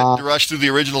 And I had to rush through the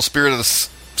original Spirit of the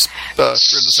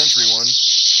Century one.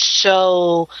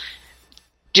 So,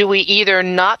 do we either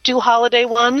not do holiday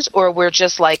ones, or we're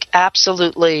just like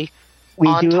absolutely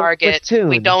on target?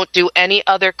 We don't do any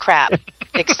other crap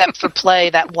except for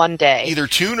play that one day. Either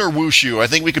Toon or Wushu. I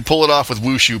think we could pull it off with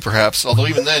Wushu, perhaps. Although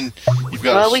even then, you've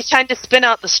got... Well, we tend to spin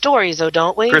out the stories, though,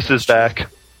 don't we? Chris is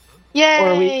back.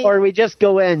 Yay! Or we just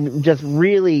go in just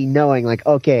really knowing, like,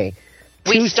 okay,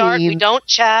 we start. We don't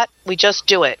chat. We just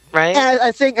do it, right?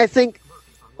 I think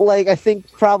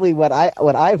probably what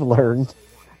I've learned,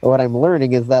 or what I'm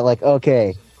learning, is that, like,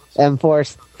 okay,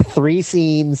 M-Force, 3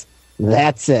 scenes,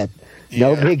 that's it.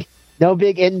 No big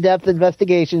in-depth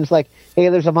investigations. Like, hey,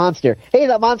 there's a monster. Hey,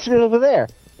 that monster is over there.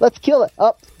 Let's kill it.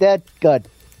 Oh, dead. Good.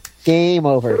 Game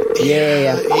over.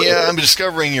 Yeah. Yeah, I'm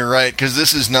discovering you're right, because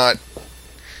this is not...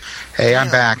 Hey,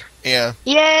 I'm back. Yeah.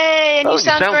 Yay, and you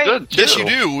sound great. Good, too. Yes, you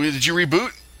do. Did you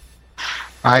reboot?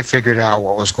 I figured out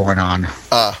what was going on.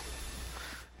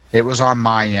 It was on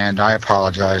my end. I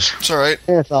apologize. It's all right.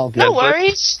 It's all good. No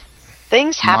worries.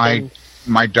 Things happen.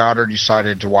 My daughter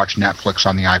decided to watch Netflix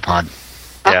on the iPod.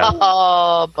 Yeah.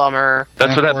 Oh, bummer.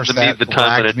 That's what happened to me the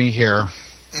time that me here.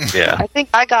 Yeah. I think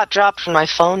I got dropped from my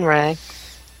phone, Ray.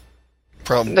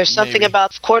 There's something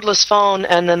about cordless phone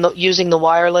and then using the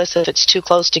wireless. If it's too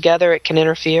close together, it can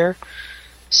interfere.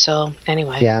 So,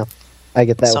 anyway. Yeah, I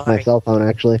get that with my cell phone,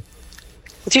 actually.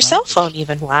 With your cell phone,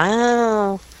 even.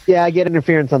 Wow. Yeah, I get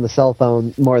interference on the cell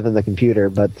phone more than the computer,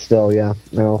 but still, yeah,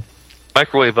 no.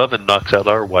 Microwave oven knocks out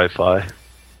our Wi-Fi.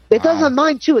 It does on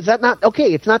mine, too. Is that not...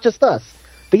 Okay, it's not just us.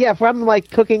 But yeah, if I'm,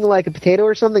 like, cooking, like, a potato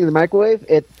or something in the microwave,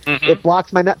 it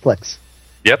blocks my Netflix.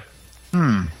 Yep.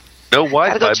 No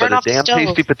Wi-Fi, but a damn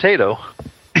tasty potato.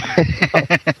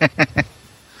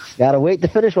 Gotta wait to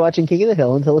finish watching King of the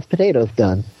Hill until his potato's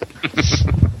done.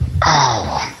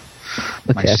 My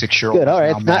 6-year-old. Good, all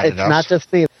right. It's not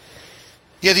just me.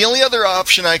 Yeah, the only other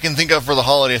option I can think of for the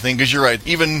holiday thing, because you're right,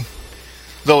 even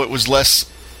though it was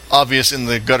less obvious in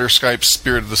the gutter Skype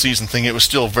spirit of the season thing, it was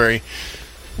still very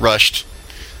rushed.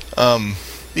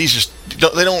 These just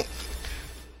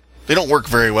they don't work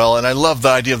very well, and I love the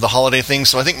idea of the holiday thing.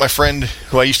 So I think my friend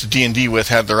who I used to D&D with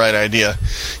had the right idea.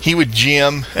 He would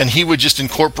GM, and he would just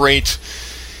incorporate,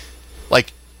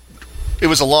 like, it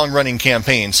was a long-running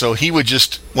campaign. So he would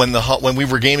just, when we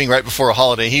were gaming right before a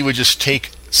holiday, he would just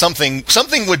take something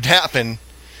would happen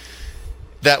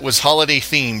that was holiday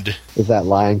themed. Is that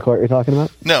Lion Court you're talking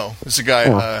about? No, it's a guy.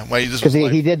 Because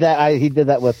he did that. He did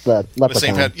that with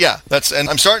Leprechaun. Yeah, and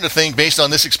I'm starting to think, based on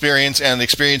this experience and the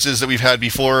experiences that we've had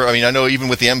before. I mean, I know even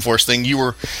with the M-Force thing, you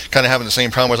were kind of having the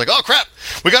same problem. Where it's like, oh crap,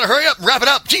 we got to hurry up, and wrap it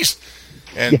up. Jeez.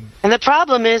 And the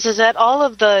problem is that all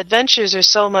of the adventures are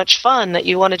so much fun that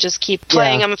you want to just keep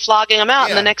playing them and flogging them out,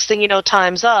 and the next thing you know,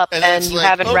 time's up, and you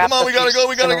haven't wrapped up. Come on, we gotta go,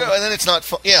 and then it's not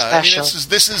fun. Yeah, special. I mean,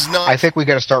 this is not. I think we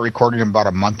got to start recording them about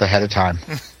a month ahead of time.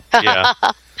 Yeah.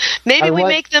 Maybe we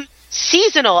make them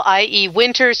seasonal, i.e.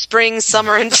 winter, spring,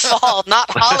 summer, and fall, not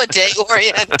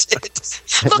holiday-oriented.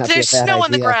 Look, there's snow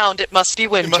on the ground. It must be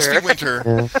winter.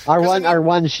 Yeah. Our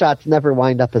one shots never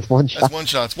wind up as one shot. As one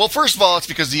shots. Well, first of all, it's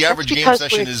because the average game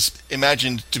session is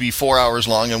imagined to be 4 hours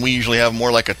long, and we usually have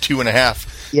more like a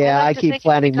 2.5. Yeah, I keep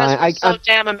planning mine. I'm so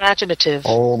damn imaginative.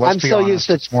 Oh, let's be honest.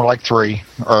 It's more like 3.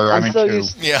 Or I mean 2.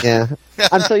 Yeah.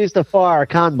 I'm so used to 4-hour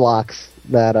con blocks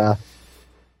that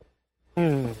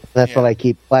that's what I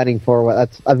keep planning for.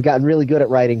 I've gotten really good at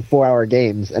writing 4-hour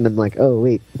games, and I'm like, oh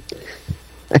wait.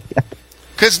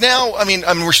 Because now, I mean,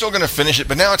 we're still going to finish it,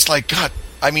 but now it's like, God,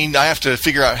 I mean, I have to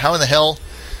figure out how in the hell.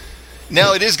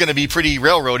 Now it is going to be pretty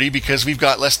railroady because we've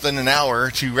got less than an hour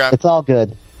to wrap. It's all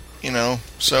good.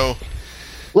 So.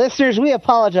 Listeners, we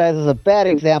apologize as a bad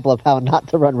example of how not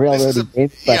to run railroading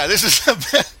games. Yeah, this is a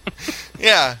bad.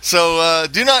 Yeah, so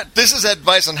do not. This is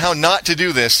advice on how not to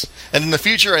do this. And in the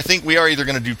future, I think we are either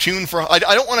going to do tune for. I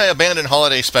don't want to abandon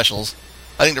holiday specials.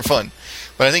 I think they're fun,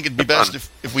 but I think it'd be best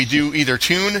if we do either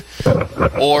tune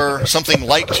or something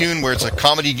like tune, where it's a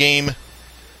comedy game,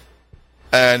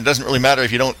 and it doesn't really matter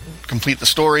if you don't complete the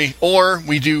story, or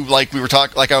we do like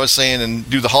I was saying, and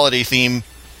do the holiday theme.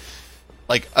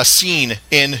 Like a scene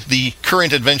in the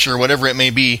current adventure, whatever it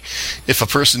may be, if a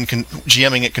person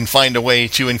GMing it can find a way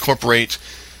to incorporate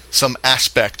some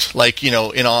aspect, like, in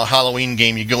a Halloween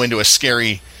game, you go into a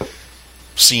scary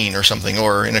scene or something,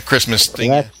 or in a Christmas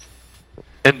thing.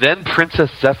 And then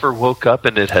Princess Zephyr woke up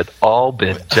and it had all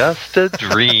been just a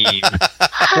dream.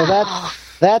 So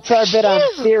that's our bit on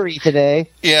theory today.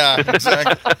 Yeah,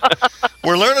 exactly.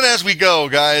 We're learning as we go,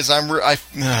 guys.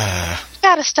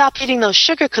 Gotta stop eating those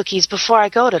sugar cookies before I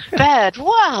go to bed.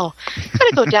 Wow.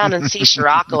 Gotta go down and see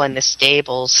Scirocco in the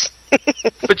stables.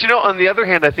 But on the other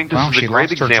hand, I think this is a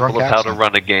great example of how to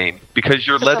run a game, because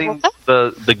you're letting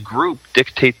the group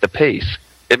dictate the pace.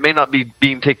 It may not be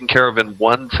being taken care of in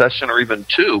one session or even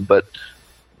 2, but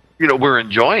we're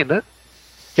enjoying it.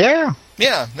 Yeah.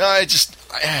 Yeah. No,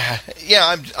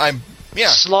 I'm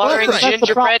slaughtering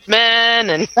gingerbread men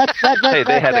and hey,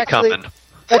 they had it coming.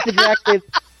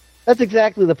 That's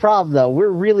exactly the problem, though. We're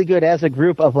really good as a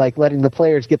group of letting the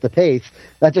players get the pace.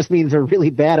 That just means we're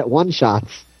really bad at one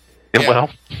shots. Yeah. Well,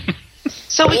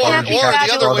 so we can't be or bad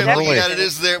the other way of looking at at it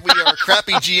is that we are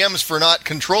crappy GMs for not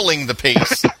controlling the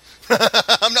pace.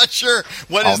 I'm not sure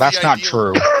what is. Oh, that's not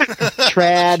true.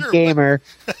 Trad gamer.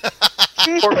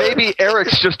 Or maybe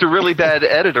Eric's just a really bad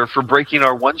editor for breaking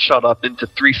our one-shot up into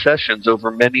 3 sessions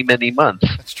over many, many months.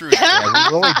 That's true. Yeah,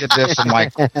 we really did this in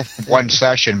one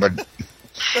session, but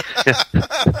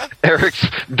Eric's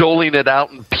doling it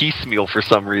out in piecemeal for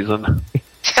some reason.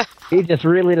 He just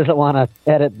really doesn't want to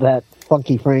edit that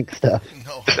Funky Frank stuff.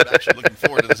 No, I'm actually looking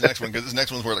forward to this next one, because this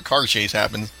next one's where the car chase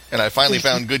happens, and I finally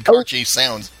found good car chase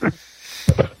sounds.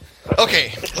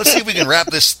 Okay, let's see if we can wrap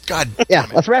this. God damn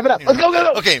it. Let's wrap it up. Let's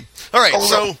go. Okay, all right,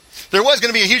 so there was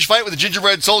going to be a huge fight with the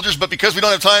gingerbread soldiers, but because we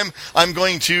don't have time, I'm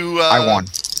going to... I won.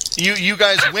 You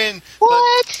guys win.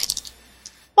 What?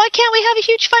 Why can't we have a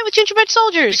huge fight with gingerbread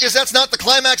soldiers? Because that's not the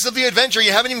climax of the adventure.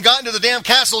 You haven't even gotten to the damn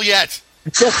castle yet.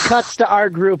 It just cuts to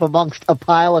our group amongst a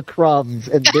pile of crumbs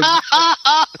and big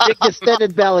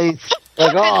distended bellies.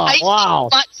 Like, oh, wow.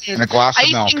 Buttons, and a glass of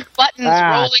milk. Icing buttons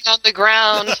rolling on the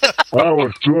ground. That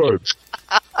was good.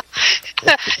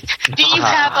 Do you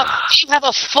have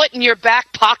a foot in your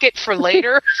back pocket for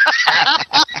later?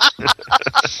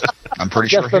 I'm pretty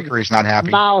sure Hickory's not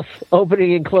happy. Mouth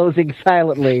opening and closing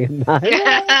silently.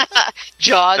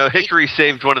 Jaws. No, Hickory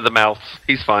saved one of the mouths.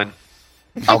 He's fine.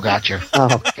 Oh, gotcha.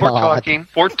 Oh,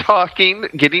 We're talking,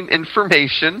 getting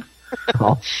information.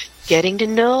 Oh. Getting to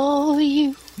know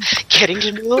you. Getting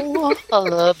to know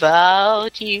all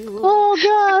about you. Oh,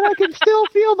 God, I can still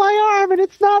feel my arm, and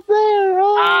it's not there.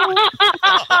 Oh.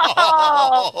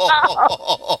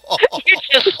 You're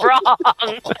just wrong.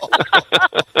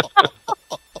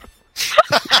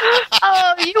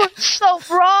 Oh, you were so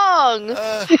wrong.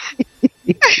 I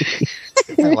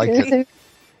liked it.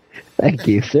 Thank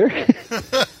you, sir.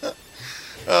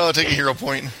 Oh, take a hero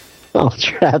point. Oh,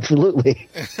 sure, absolutely.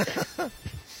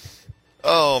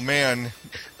 Oh, man.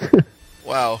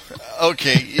 Wow.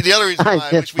 Okay. The other reason why I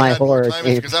wish we had more time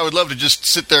is because I would love to just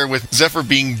sit there with Zephyr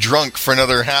being drunk for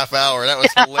another half hour. That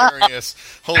was hilarious.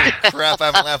 Holy crap, I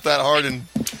haven't laughed that hard in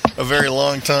a very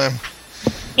long time.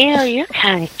 Ew, you're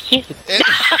kind of cute.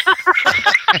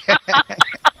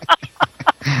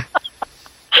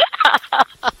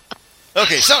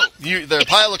 Okay, so there are a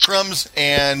pile of crumbs,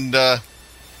 and while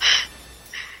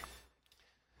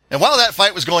that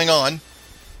fight was going on,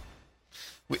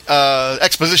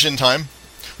 exposition time,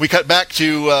 we cut back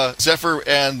to Zephyr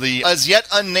and the as yet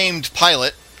unnamed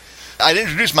pilot. I'd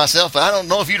introduce myself, but I don't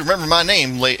know if you'd remember my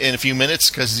name in a few minutes,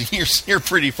 because you're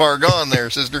pretty far gone there,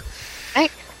 sister. I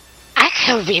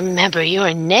can remember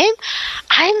your name.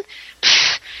 I'm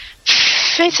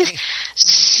Princess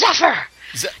Zephyr.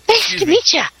 Nice to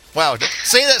meet you. Wow,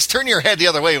 say that. Turn your head the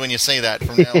other way when you say that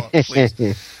from now on, please.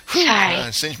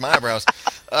 Sorry. Singe my eyebrows.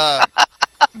 All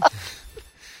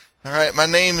right, my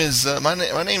name is my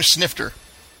name's Snifter.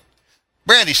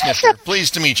 Brandy Snifter.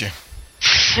 Pleased to meet you.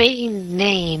 Pretty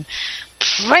name,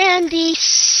 Brandy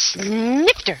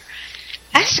Snifter.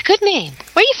 That's a good name.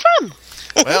 Where are you from?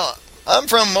 Well, I'm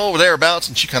from over thereabouts,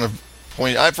 and she kind of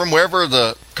pointed. I'm from wherever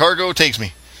the cargo takes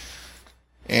me.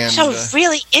 And so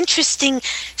really interesting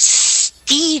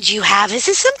steed you have. Is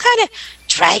this some kind of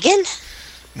dragon?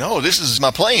 No, this is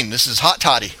my plane. This is Hot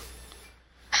Toddy.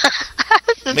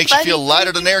 Makes you feel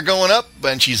lighter than air going up,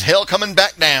 and she's hell coming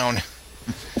back down.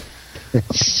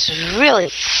 It's a really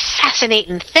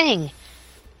fascinating thing.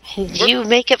 You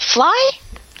make it fly?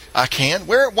 I can.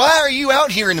 Why are you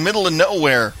out here in the middle of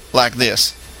nowhere like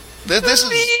this? This is...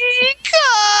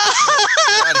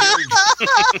 God, here we go.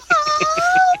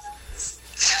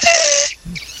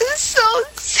 So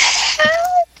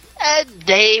sad. And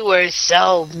they were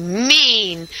so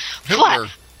mean. What?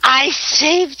 I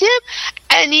saved him,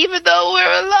 and even though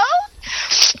we're alone,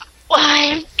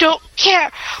 I don't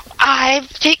care. I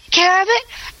take care of it,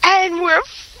 and we're...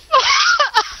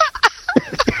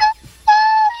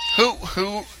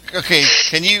 Who? Okay,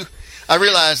 can you... I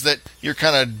realize that you're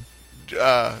kind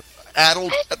of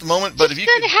addled at the moment, but if you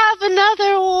could have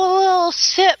another little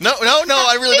sip. No,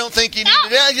 I really don't think you need to.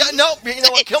 No, you know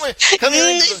what? Come here.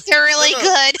 You're really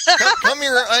good. Come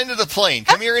here into the plane.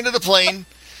 Come here into the plane.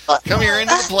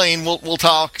 We'll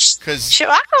talk. Cause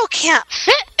Chiraco can't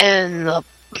fit in the...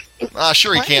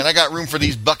 Sure he can. I got room for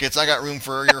these buckets. I got room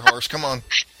for your horse. Come on.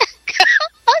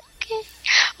 Okay.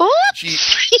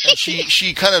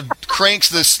 She kind of cranks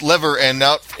this lever, and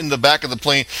out in the back of the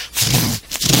plane,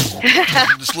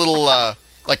 this little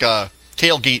like a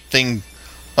tailgate thing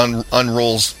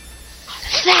unrolls.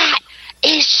 That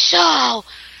is so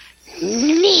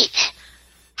neat.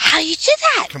 How you do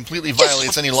that? Completely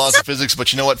violates any laws of physics,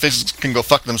 but you know what? Physics can go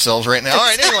fuck themselves right now. All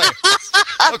right, anyway.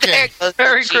 Okay.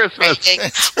 Merry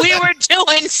Christmas. We were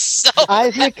doing so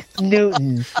Isaac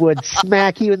Newton would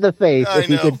smack you in the face if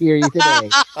he could hear you today.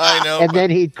 I know. And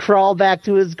then he'd crawl back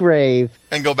to his grave.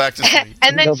 And go back to sleep.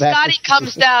 And then Scotty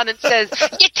comes down and says,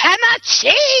 you cannot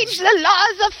change the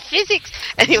laws of physics.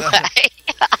 Anyway.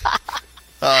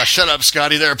 Shut up,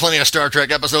 Scotty. There are plenty of Star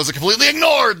Trek episodes that completely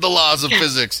ignored the laws of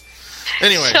physics.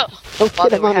 Anyway. Don't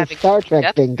get him on a Star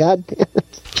Trek thing, goddamn it.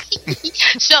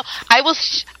 So I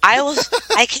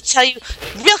can tell you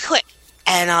real quick,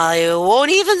 and I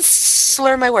won't even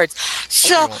slur my words.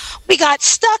 So we got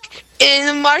stuck in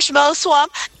the marshmallow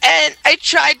swamp, and I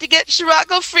tried to get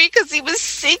Chiraco free because he was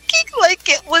sinking like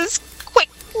it was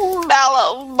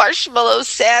mallow marshmallow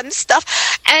sand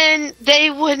stuff, and they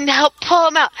wouldn't help pull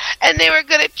them out, and they were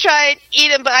going to try and eat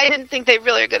them, but I didn't think they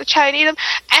really were going to try and eat them,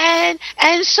 and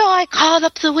so I called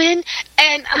up the wind,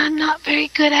 and I'm not very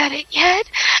good at it yet,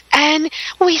 and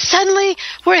we suddenly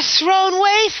were thrown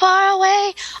way far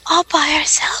away all by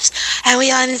ourselves, and we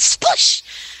went sploosh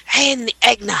in the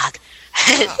eggnog.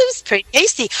 It was pretty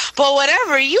tasty, but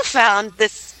whatever you found,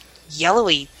 this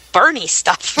yellowy, burny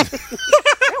stuff,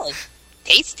 really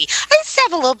tasty. I just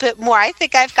have a little bit more. I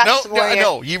think I've got some more.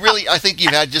 No, you really. I think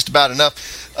you've had just about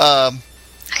enough.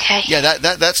 Okay. Yeah,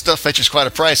 that stuff fetches quite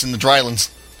a price in the drylands.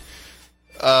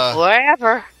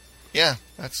 Wherever. Yeah,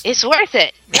 it's worth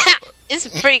it. It's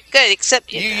pretty good,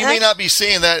 except you may not be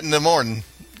seeing that in the morning.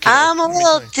 I'm a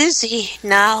little dizzy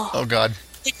now. Oh God.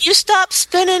 Did you stop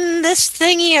spinning this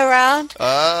thingy around?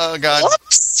 Oh, God.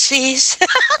 Whoopsies.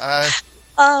 I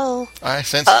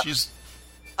sense she's...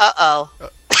 Uh-oh.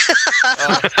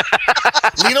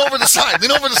 Lean over the side. Do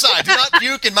not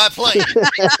puke in my plane.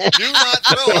 Do not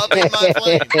throw up in my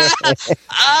plane.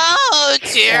 Oh,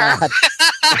 dear.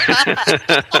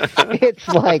 It's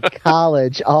like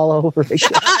college all over again.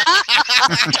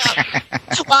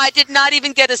 Well, I did not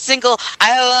even get a single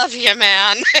 "I love you,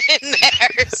 man" in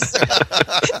there. So,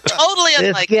 totally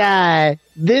unlike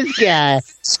this guy.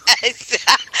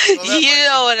 You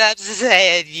know what I'm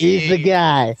saying. He's the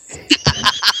guy.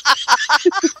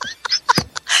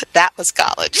 That was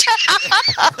college.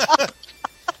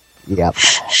 Yep.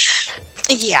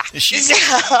 Yeah.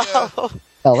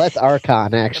 Oh, that's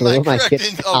Archon, actually. What am I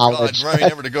kidding? Oh, God. Right,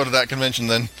 never to go to that convention,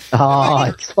 then. Oh,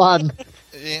 it's fun.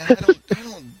 Yeah, I don't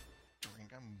drink.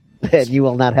 Then you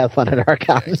will not have fun at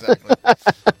Archon. Yeah, exactly.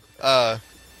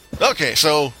 Okay,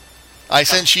 so I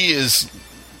sense she is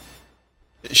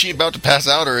she about to pass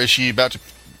out, or is she about to...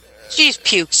 She's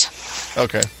puked.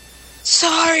 Okay.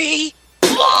 Sorry.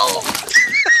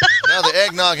 Now the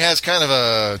eggnog has kind of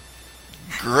a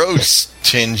gross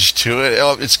tinge to it.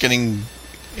 Oh, it's getting...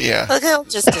 Yeah. Look, it'll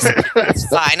just disappear. It's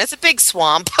fine. It's a big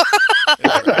swamp.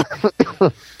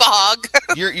 Bog.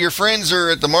 Your friends are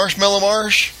at the Marshmallow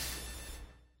Marsh?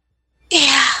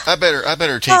 Yeah. I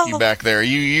better take you back there.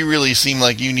 You really seem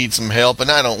like you need some help, and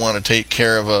I don't want to take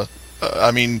care of a...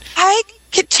 I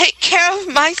can take care of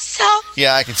myself.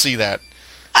 Yeah, I can see that.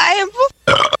 I am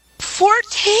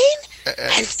 14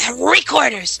 and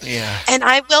 3/4. Yeah. And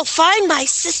I will find my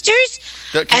sisters,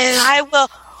 and I will...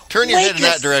 Turn your head in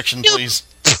that direction, please.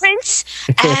 Prince,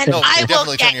 and no, I will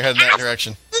definitely turn your head in that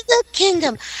direction. The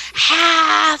kingdom,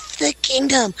 half the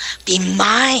kingdom, be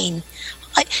mine.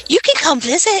 You can come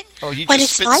visit when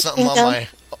it's my kingdom.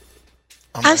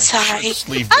 I'm sorry.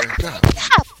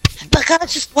 But God,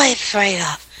 just wipe right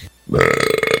off.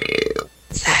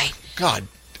 Sorry. God.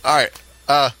 All right.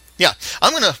 Yeah.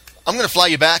 I'm gonna fly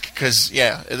you back because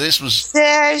this was.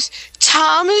 There's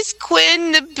Thomas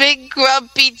Quinn, the big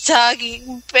grumpy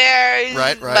talking bear.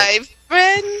 Right. My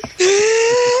friend.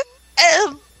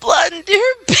 And Blunder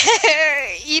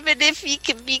Bear. Even if he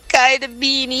can be kind of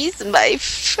mean, he's my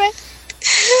friend.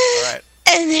 All right.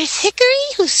 And there's Hickory,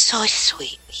 who's so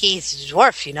sweet. He's a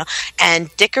dwarf,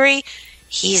 And Dickory,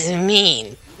 he's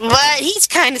mean. But he's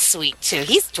kind of sweet, too.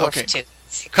 He's dwarf, too.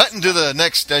 Cutting to the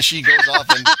next as she goes off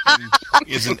and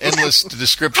is an endless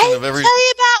description of every... tell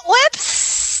you about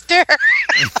Webster.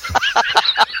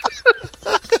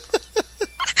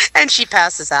 And she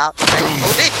passes out.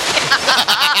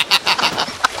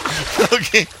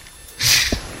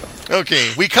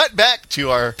 Okay, we cut back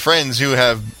to our friends who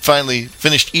have finally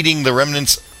finished eating the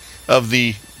remnants of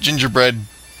the gingerbread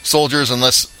soldiers,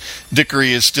 unless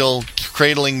Dickory is still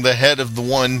cradling the head of the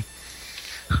one.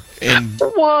 And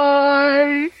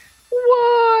why?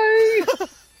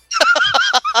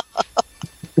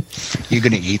 You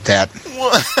gonna eat that?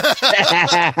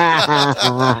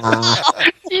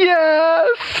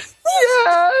 Yes.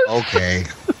 Okay.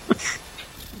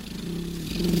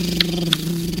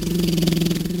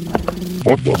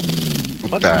 What the?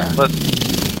 What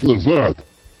is that?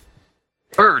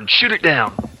 Bird, shoot it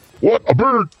down. What? A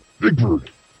bird? Big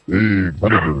bird. Big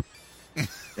bird.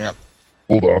 Yep.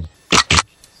 Hold on.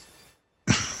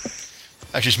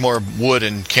 Actually, it's more wood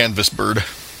and canvas bird.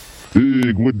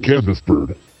 Big wood canvas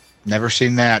bird. Never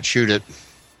seen that. Shoot it.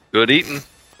 Good eating.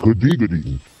 Good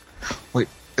eating. Wait,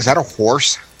 is that a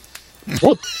horse?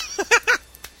 What?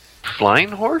 Flying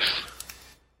horse?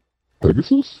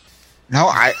 Pegasus? No,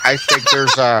 I think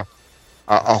there's a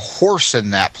horse in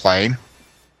that plane.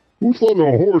 Who's letting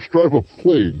a horse drive a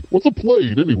plane? What's a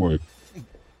plane, anyway?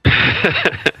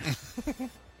 Can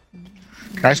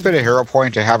I spend a hero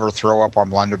point to have her throw up on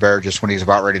Blunder Bear just when he's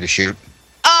about ready to shoot?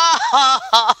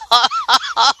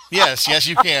 Yes,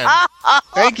 you can.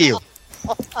 Thank you.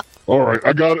 All right,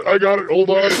 I got it. Hold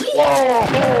on.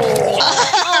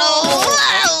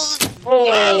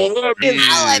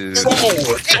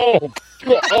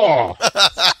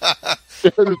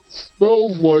 And it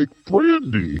smells like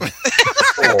brandy.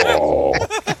 Oh.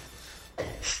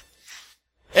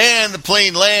 And the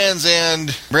plane lands,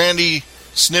 and Brandy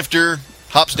Snifter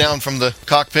hops down from the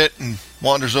cockpit and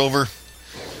wanders over.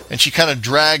 And she kind of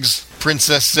drags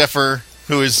Princess Zephyr,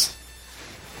 who is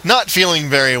not feeling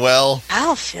very well. I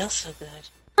don't feel so good.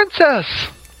 Princess!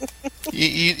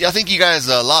 I think you guys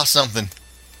lost something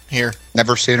here.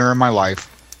 Never seen her in my life.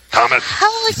 Thomas.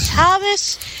 Oh,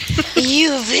 Thomas,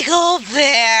 you big old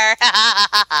bear.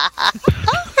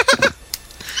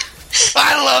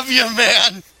 I love you,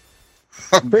 man.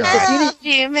 Princess, I love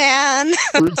you, man.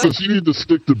 Princess, you need to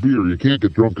stick to beer. You can't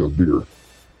get drunk on beer.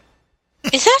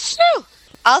 Is that true?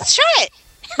 I'll try it.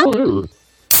 Oh, yeah.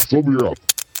 Sober up.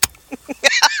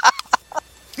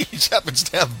 He just happens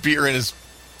to have beer in his...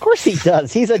 Of course he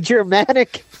does. He's a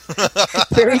Germanic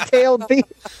fairy-tale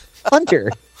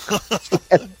hunter. He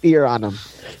has beer on him.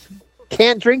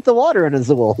 Can't drink the water in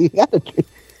Azul. You gotta drink.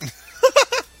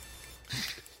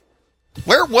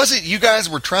 Where was it you guys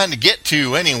were trying to get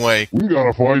to, anyway? We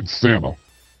gotta find Santa.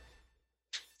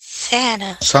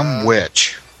 Santa. Some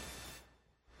witch.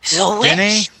 The witch?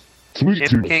 Jenny? Sweet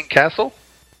Tooth. King Castle?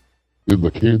 In the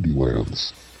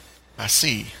Candylands. I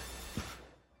see.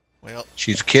 Well,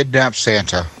 She's kidnapped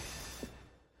Santa.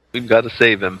 We've got to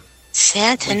save him.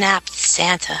 Santa napped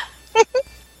Santa.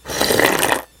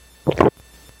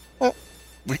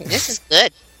 This is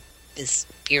good. This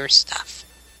beer stuff.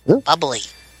 Bubbly.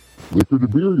 Liquor to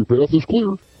beer, your path is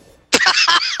clear.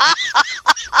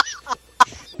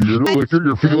 Beer to liquor,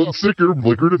 you're feeling sicker.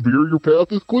 Liquor to beer, your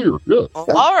path is clear. Yeah.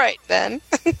 All right, then.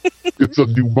 It's a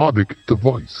mnemonic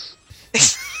device.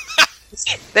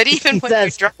 That even He when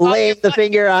says, you're drunk, laying the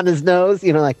finger on his nose,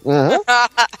 like,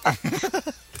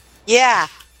 yeah,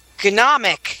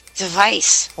 gnomic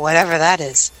device, whatever that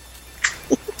is.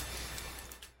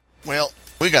 well,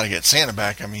 we got to get Santa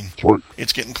back. I mean, Right.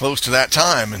 it's getting close to that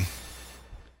time. And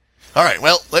all right,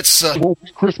 well, let's... It won't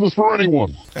be Christmas for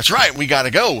anyone. That's right, we got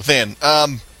to go then.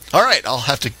 All right, I'll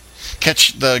have to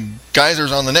catch the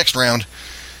geysers on the next round.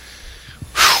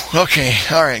 Whew, okay,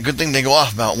 all right, good thing they go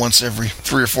off about once every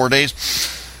 3 or 4 days.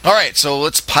 All right, so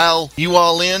let's pile you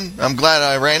all in. I'm glad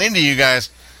I ran into you guys.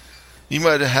 You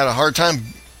might have had a hard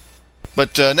time,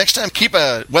 but next time keep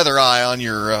a weather eye on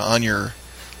your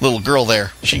little girl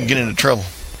there. She can get into trouble.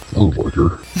 Sounds like her.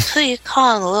 Who you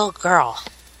calling a little girl?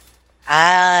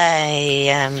 I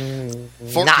am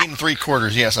 14 not.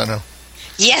 3/4, yes, I know.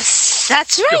 Yes,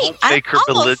 that's right. Don't make her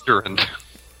I'm almost belligerent.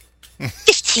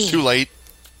 15. Too late.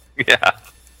 Yeah.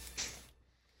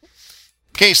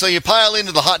 Okay, so you pile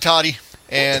into the hot toddy,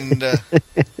 and... A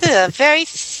very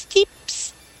steep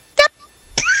step.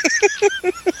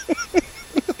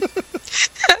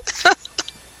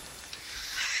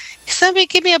 Somebody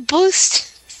give me a boost.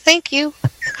 Thank you.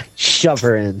 shove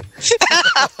her in.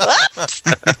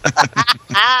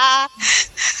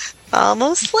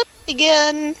 Almost slipped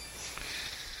again.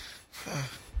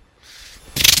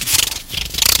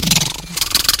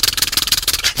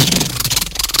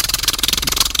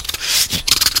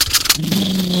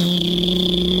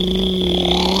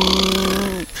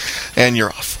 And you're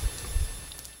off.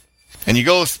 And you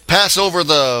go pass over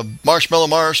the Marshmallow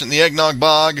Marsh and the Eggnog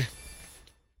Bog.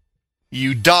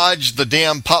 You dodge the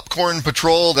damn popcorn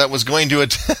patrol that was going to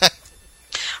attack.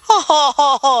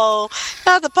 Oh,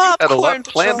 not the popcorn Had a lot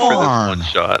planned for this one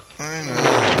shot. I know.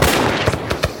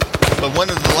 But one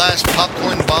of the last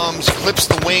popcorn bombs clips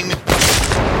the wing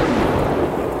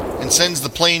and sends the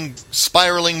plane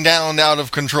spiraling down out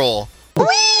of control.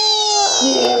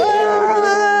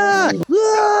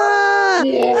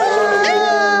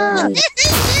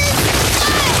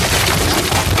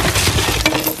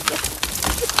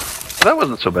 That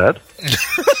wasn't so bad. Do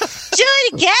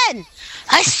it again.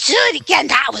 Let's do it again.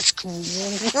 That was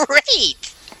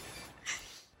great.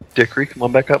 Dickory, come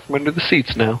on back out from under the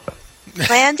seats now.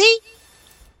 Brandy?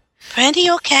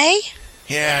 Brandy, okay?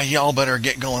 Yeah, y'all better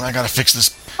get going. I gotta fix this.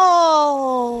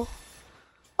 Oh,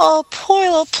 poor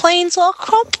little plane's all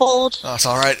crumpled. Oh, it's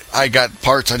alright. I got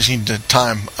parts. I just need the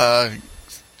time.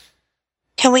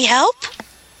 Can we help?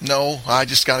 No, I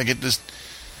just gotta get this.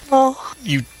 Oh.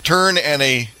 You turn and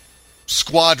a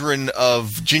squadron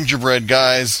of gingerbread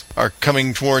guys are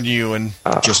coming toward you, and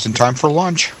just in time for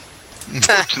lunch. We know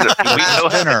how to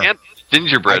handle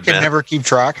gingerbread, I can man. never keep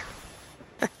track.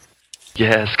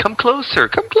 Yes, come closer,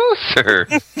 come closer.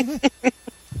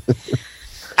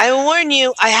 I warn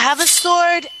you, I have a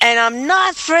sword, and I'm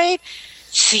not afraid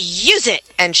To use it,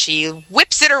 and she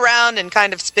whips it around and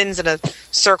kind of spins in a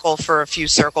circle for a few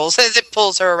circles as it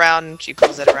pulls her around, and she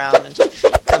pulls it around and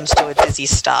comes to a dizzy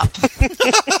stop.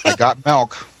 I got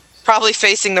milk. Probably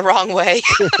facing the wrong way.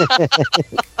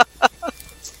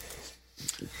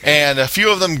 And a few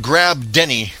of them grab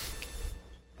Denny.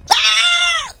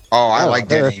 Oh, I like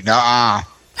Denny. Nuh-uh.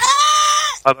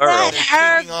 Let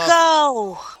her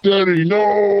go. Denny,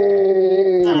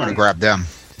 no! I'm going to grab them.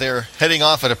 They're heading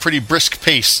off at a pretty brisk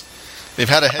pace. They've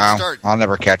had a head start. I'll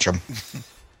never catch them.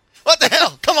 What the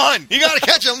hell? Come on! You gotta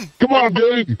catch them! Come on,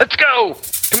 Denny! Let's go!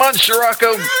 Come on,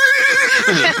 Sirocco! Well,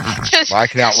 I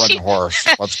can outrun the horse.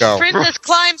 Let's go. Princess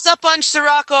climbs up on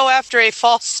Sirocco after a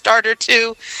false start or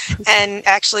two and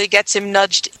actually gets him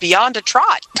nudged beyond a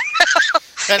trot.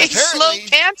 And a slow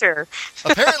canter.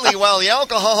 Apparently, while the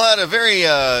alcohol had a very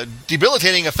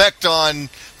debilitating effect on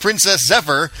Princess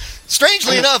Zephyr,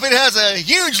 strangely enough, it has a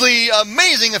hugely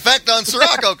amazing effect on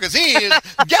Sirocco, because he is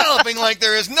galloping like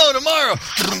there is no tomorrow.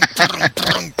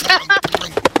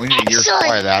 We need a year's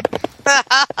supply of that.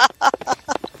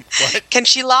 What? Can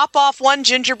she lop off one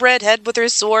gingerbread head with her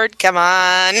sword? Come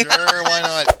on. Sure, why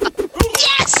not?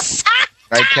 Yes!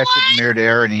 I catch it in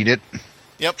midair and eat it.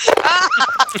 Yep.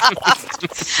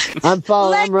 I'm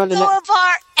following. I'm running. Let go of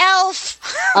our elf.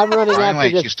 I'm running Finally,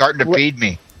 after. she's starting to feed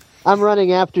me. I'm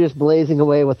running after, just blazing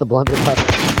away with the blunderbuss.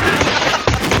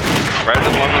 Right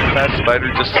along the fast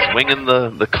spider, just swinging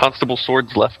the constable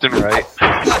swords left and right.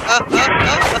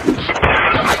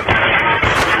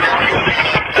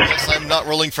 I guess I'm not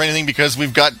rolling for anything because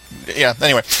we've got... Yeah,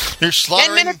 anyway. You're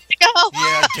slaughtering... 10 minutes to go.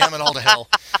 Yeah, damn it all to hell.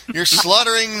 You're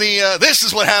slaughtering the... this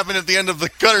is what happened at the end of the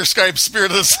Gutter Skype Spirit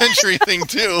of the Century thing,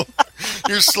 too.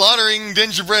 You're slaughtering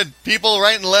gingerbread people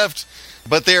right and left.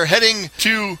 But they're heading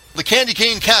to the Candy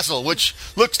Cane Castle, which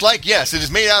looks like, yes, it is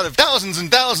made out of thousands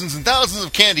and thousands and thousands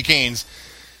of candy canes.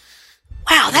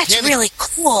 Wow, that's really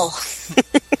cool.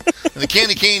 And the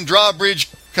Candy Cane drawbridge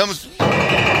comes...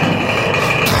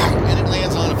 And it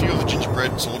lands on a few of the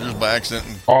gingerbread soldiers by accident.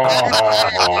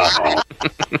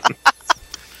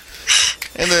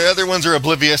 And the other ones are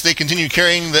oblivious. They continue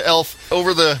carrying the elf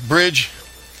over the bridge.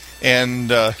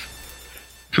 And...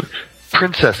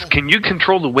 Princess, can you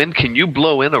control the wind? Can you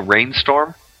blow in a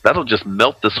rainstorm? That'll just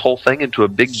melt this whole thing into a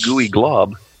big gooey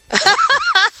glob.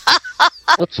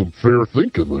 That's some fair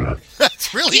thinking there.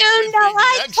 That's really You know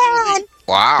I can.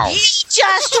 Wow. You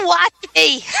just watch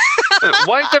me.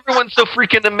 Why is everyone so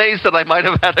freaking amazed that I might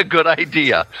have had a good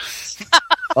idea?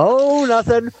 Oh,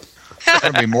 nothing. I'm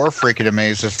going to be more freaking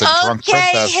amazed if the drunk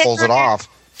princess pulls it off.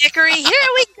 Hickory, here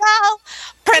we go.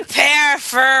 Prepare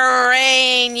for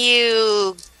rain,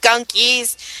 you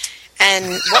gunkies.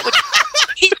 And what would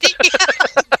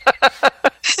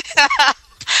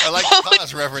I like the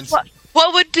Thomas reference.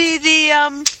 What would be the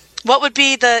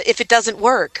if it doesn't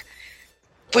work?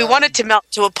 If we wanted to melt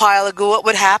to a pile of goo, what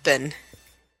would happen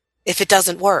if it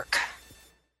doesn't work?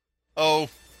 Oh.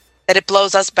 That it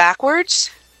blows us backwards?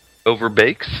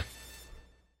 Overbakes?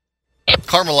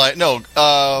 Caramelite. No.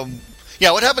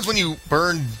 Yeah, what happens when you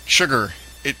burn sugar?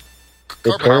 It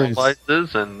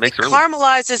caramelizes and makes it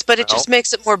caramelizes, but it just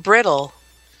makes it more brittle.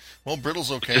 Well,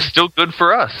 brittle's okay. It's still good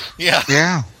for us. Yeah.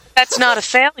 Yeah. That's not a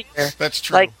failure. That's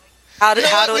true. Like, how do we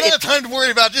don't it? have time to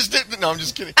worry about this. No, I'm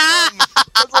just kidding.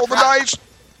 Roll the dice.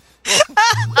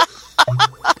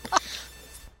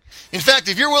 In fact,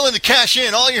 if you're willing to cash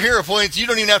in all your hero points, you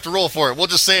don't even have to roll for it. We'll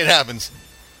just say it happens.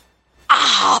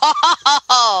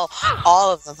 Oh,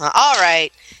 all of them. Huh? All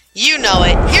right. You know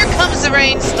it. Here comes the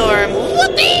rainstorm.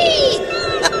 Whoopee!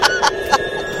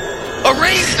 A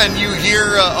rain! And you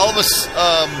hear all of us,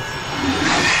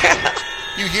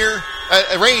 you hear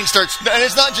a rain starts, and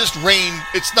it's not just rain,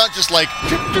 it's not just like,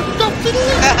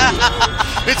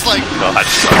 it's like,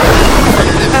 it's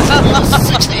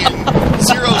 60 in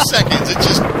 0 seconds, it's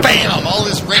just bam, all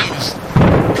this rain is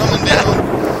coming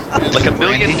down. Like a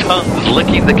million tongues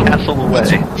licking the castle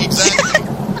away. Exactly.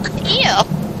 Ew.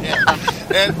 Yeah.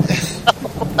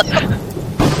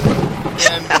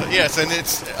 And yes, and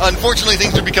it's unfortunately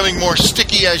things are becoming more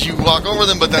sticky as you walk over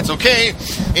them, but that's okay.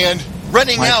 And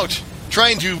running out,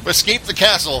 trying to escape the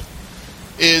castle,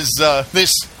 is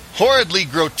this horridly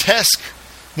grotesque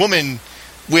woman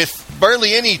with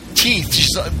barely any teeth.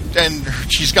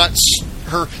 She's got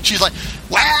her. She's like,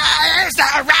 "Where's the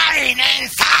rain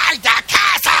inside the castle?"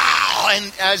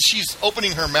 And as she's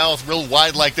opening her mouth real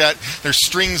wide like that, there's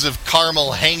strings of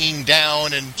caramel hanging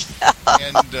down, and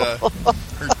her,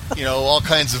 all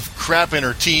kinds of crap in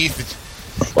her teeth.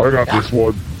 I got this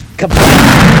one.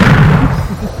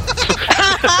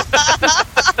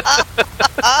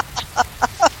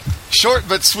 Short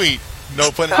but sweet.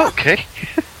 No pun intended. Okay.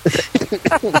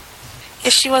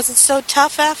 Guess she wasn't so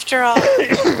tough after all.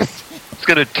 I was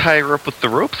going to tie her up with the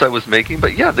ropes I was making,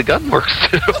 but yeah, the gun works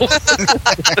too.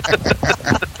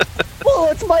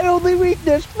 Well, it's my only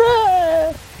weakness.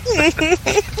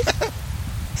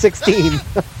 16.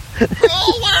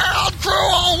 Cruel world,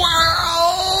 cruel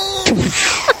world!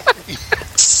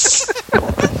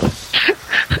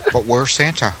 But where's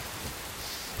Santa?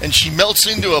 And she melts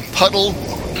into a puddle.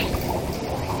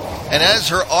 And as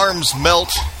her arms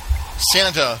melt,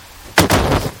 Santa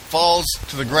falls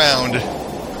to the ground.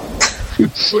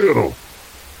 It's Santa.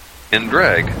 In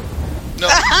drag. No.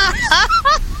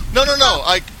 No.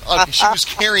 She was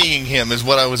carrying him is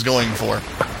what I was going for.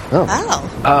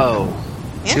 Oh.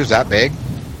 Yeah. She was that big?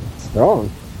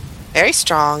 Strong. Very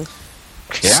strong.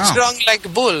 Yeah. Strong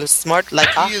like bull, smart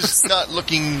like ox. He is not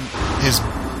looking his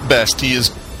best. He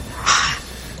is...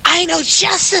 I know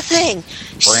just the thing.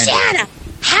 Brandon. Santa,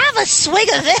 have a swig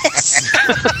of this.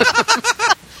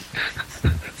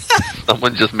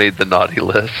 Someone just made the naughty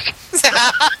list.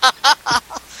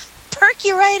 Perk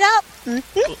you right up.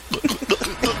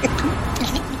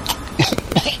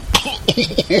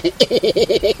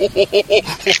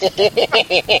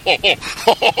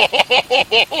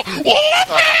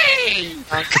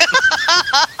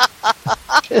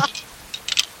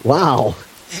 Wow.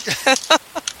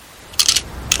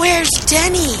 Where's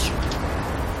Denny?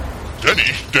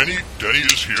 Denny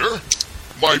is here?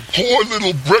 My poor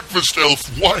little breakfast elf.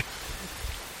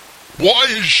 Why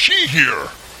is she here?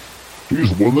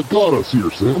 She's the one that got us here,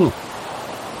 Santa.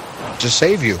 To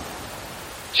save you.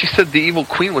 She said the evil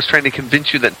queen was trying to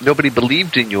convince you that nobody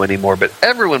believed in you anymore, but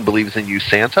everyone believes in you,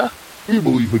 Santa. We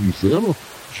believe in you, Santa.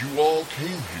 You all came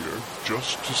here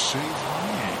just to save me.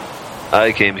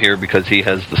 I came here because he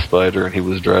has the spider and he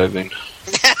was driving.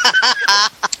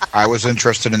 I was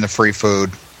interested in the free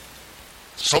food.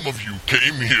 Some of you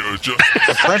came here just...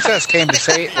 The princess came to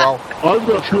say, well... I've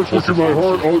got Christmas in my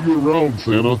heart all year round,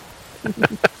 Santa.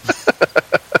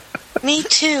 Me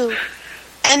too.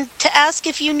 And to ask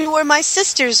if you knew where my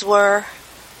sisters were.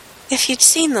 If you'd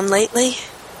seen them lately.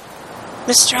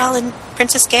 Mistral and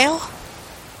Princess Gale?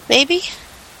 Maybe?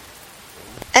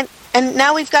 And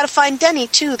now we've got to find Denny,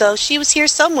 too, though. She was here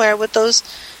somewhere with those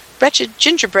wretched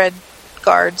gingerbread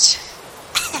guards.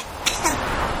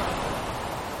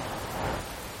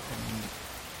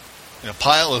 In a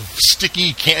pile of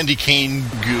sticky candy cane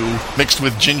goo mixed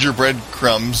with gingerbread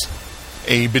crumbs,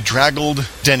 a bedraggled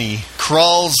Denny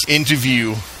crawls into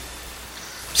view.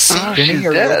 See, Oh, Denny, she's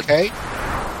are you dead. okay?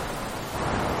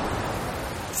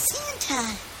 Santa.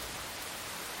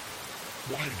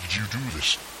 Why did you do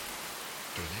this,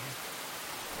 Denny?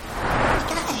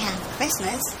 Gotta have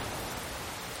Christmas.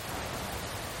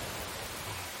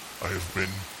 I have been...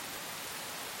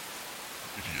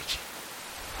 idiot.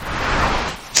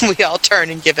 We all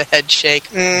turn and give a head shake.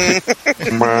 That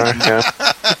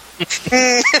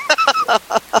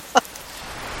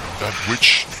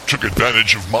witch took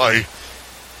advantage of my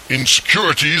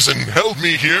insecurities and held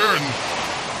me here and...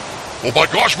 Oh my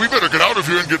gosh, we better get out of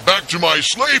here and get back to my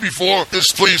sleigh before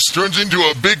this place turns into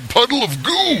a big puddle of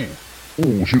goo.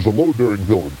 Ooh, she's a load-bearing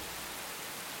villain.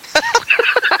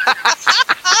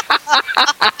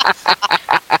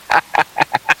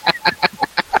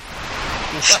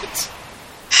 What?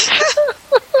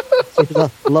 She's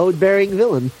a load-bearing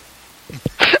villain.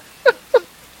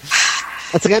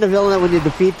 That's the kind of villain that when you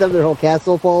defeat them, their whole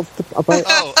castle falls apart.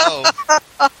 Oh.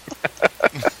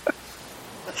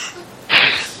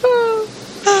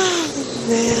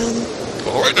 Man.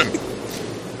 All right, then.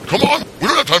 Come on. We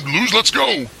don't have time to lose. Let's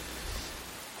go.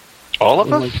 All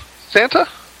of us? Santa?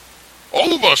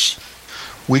 All of us.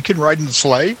 We can ride in the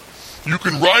sleigh? You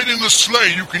can ride in the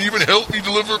sleigh. You can even help me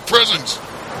deliver presents.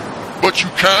 But you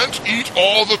can't eat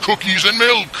all the cookies and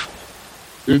milk.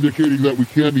 Indicating that we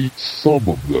can't eat some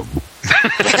of them.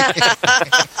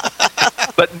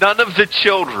 But none of the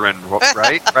children,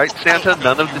 right? Right, Santa?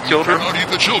 None of the children? Cannot eat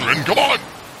the children. Come on.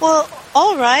 Well,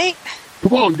 all right.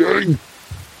 Come on, gang.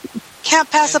 Can't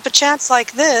pass up a chance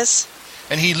like this.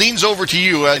 And he leans over to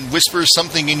you and whispers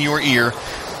something in your ear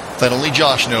that only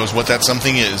Josh knows what that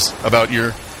something is about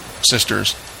your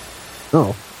sisters.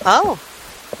 Oh. Oh.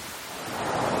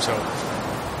 So.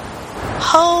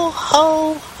 Ho,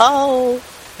 ho, ho.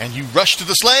 And you rush to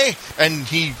the sleigh, and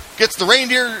he gets the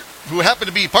reindeer who happen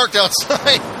to be parked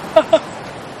outside.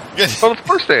 Well, of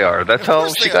course they are. That's how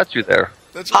she got you there.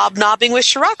 That's right. Hobnobbing with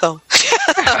Scirocco.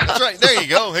 That's right. There you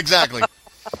go. Exactly.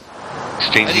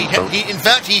 Exchanging And in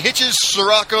fact, he hitches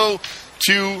Scirocco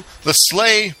to the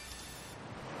sleigh,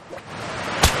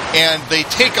 and they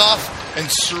take off, and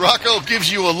Scirocco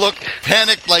gives you a look,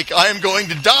 panicked, like, I am going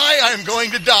to die, I am going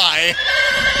to die.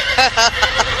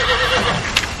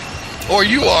 or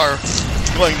you are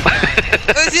going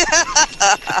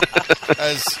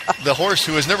as the horse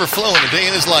who has never flown a day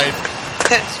in his life.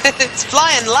 It's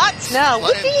flying lots now.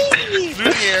 Flying through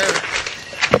the air,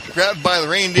 grabbed by the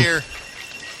reindeer,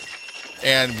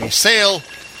 and we sail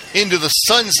into the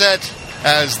sunset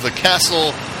as the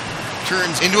castle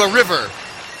turns into a river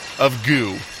of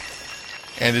goo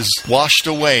and is washed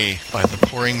away by the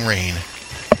pouring rain.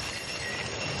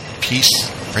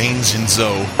 Peace reigns in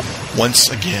Zoe once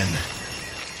again.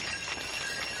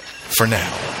 For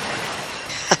now.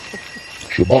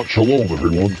 Shabbat shalom,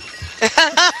 everyone.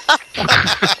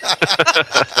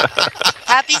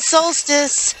 Happy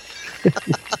solstice.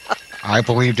 I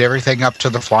believed everything up to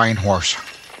the flying horse.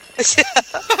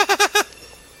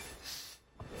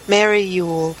 Merry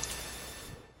Yule.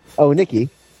 Oh, Nikki.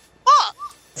 What?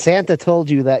 Santa told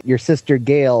you that your sister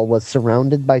Gail was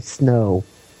surrounded by snow.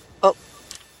 Oh,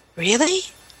 really?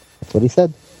 That's what he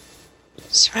said.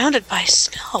 Surrounded by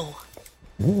snow.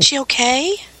 Is she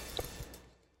okay?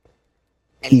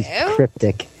 He's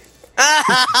cryptic. No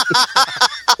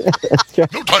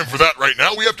time for that right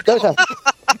now. We have to go.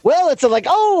 Well, it's like,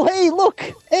 oh, hey, look,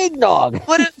 eggnog.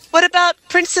 What about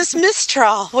Princess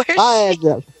Mistral? Where's she?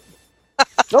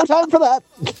 No time for that.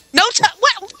 No time.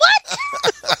 What?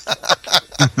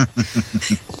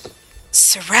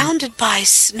 Surrounded by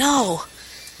snow.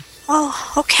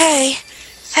 Oh, okay.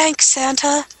 Thanks,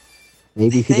 Santa.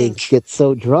 Maybe if he didn't get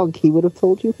so drunk, he would have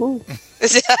told you more.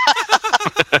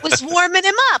 Was warming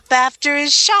him up after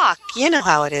his shock. You know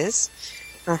how it is.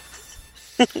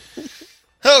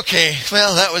 Okay,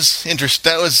 well, that was interesting.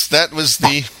 That was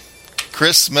the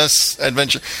Christmas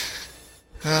adventure.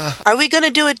 Are we going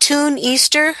to do a Toon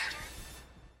Easter?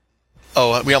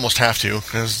 Oh, we almost have to,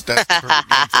 because that's the perfect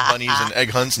game for bunnies and egg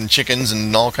hunts and chickens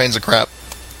and all kinds of crap.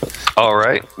 All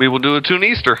right, we will do a Toon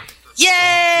Easter.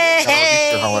 Yay!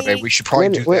 Easter holiday. We should probably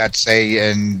do that, say,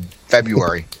 in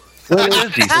February. When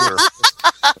is Easter?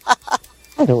 I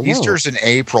don't know. Easter's in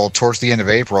April, towards the end of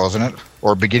April, isn't it?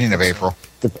 Or beginning of April.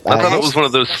 I thought it was one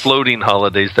of those floating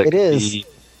holidays that it is.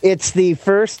 It's the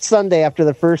first Sunday after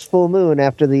the first full moon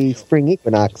after the spring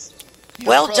equinox.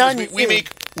 Well done. We make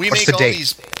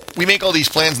all these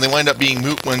plans and they wind up being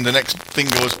moot when the next thing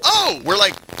goes, oh, we're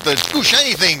like the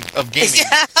shiny thing of gaming.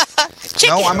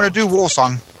 No, I'm going to do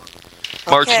Woolsong.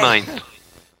 March 9th.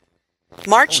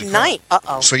 March 9th.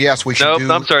 Uh-oh. So, yes, we should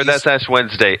do... I'm sorry, that's Ash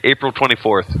Wednesday, April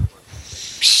 24th.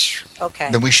 Okay.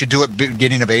 Then we should do it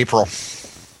beginning of April.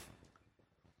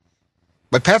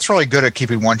 But Pat's really good at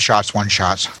keeping one-shots.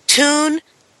 Toon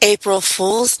April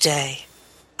Fool's Day.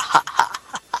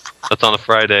 That's on a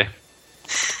Friday.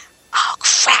 Oh,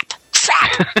 crap.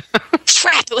 Crap.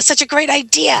 It was such a great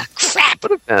idea. Crap.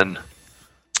 Would have been.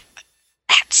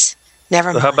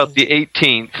 Never mind. So how about the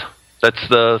 18th? That's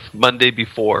the Monday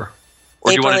before.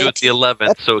 Or do you want to do it the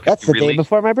 11th so it can That's be the day released?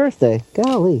 before my birthday.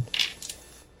 Golly.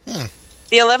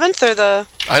 The 11th or the...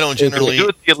 I don't generally... If you do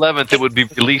it the 11th, it would be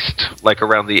released like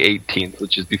around the 18th,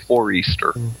 which is before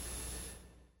Easter.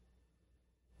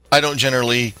 I don't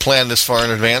generally plan this far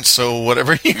in advance, so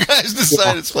whatever you guys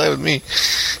decide, it's fine with me.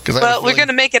 Well, we're going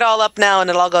to make it all up now, and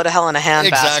it'll all go to hell in a handbasket.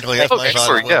 Exactly. That's my thought.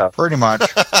 Sure, yeah. Pretty much.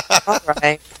 All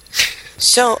right.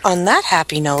 So, on that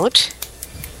happy note,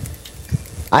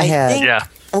 I think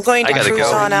I'm going to cruise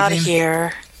on out of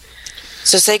here.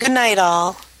 So, say goodnight,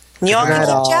 all. And you all can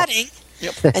keep chatting.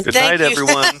 Yep. And Good thank night, you.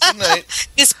 everyone. Good night.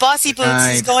 This Bossy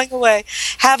Boots is going away.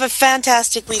 Have a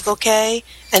fantastic week, okay?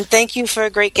 And thank you for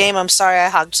a great game. I'm sorry I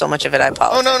hogged so much of it. I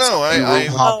apologize. Oh, no.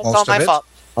 It's all my fault.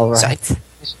 All right.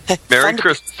 Merry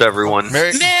Christmas, everyone.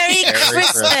 Merry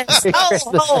Christmas.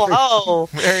 Oh.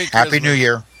 Merry Christmas. Happy New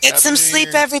Year. Get some sleep,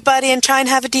 everybody, and try and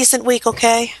have a decent week,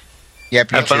 okay? Yep,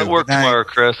 Have fun at work tomorrow,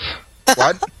 Chris.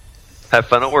 What? Have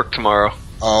fun at work tomorrow.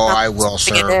 Oh, I will,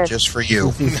 sir. Just for you.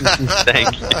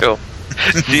 Thank you.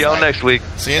 See y'all next week.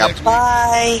 See you next week.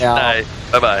 Bye. Bye.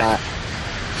 Bye-bye.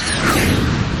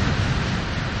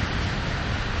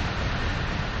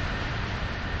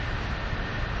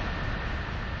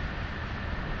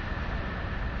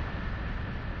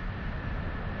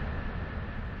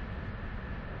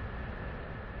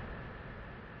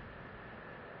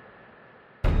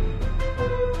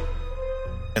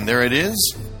 And there it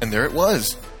is, and there it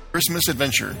was. Christmas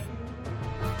Adventure.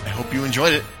 I hope you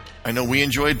enjoyed it. I know we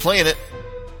enjoyed playing it.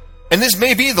 And this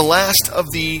may be the last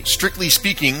of the, strictly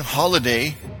speaking,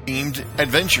 holiday-themed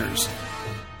adventures.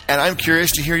 And I'm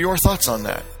curious to hear your thoughts on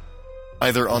that.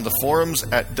 Either on the forums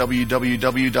at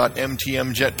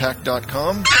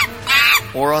www.mtmjetpack.com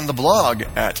or on the blog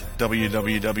at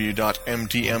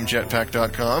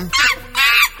www.mtmjetpack.com.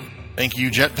 Thank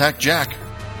you, Jetpack Jack.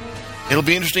 it'll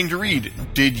be interesting to read.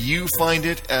 Did you find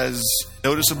it as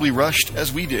noticeably rushed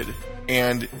as we did?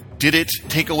 And did it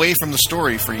take away from the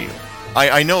story for you?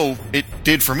 I know it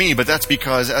did for me, but that's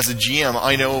because as a GM,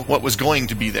 I know what was going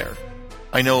to be there.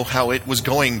 I know how it was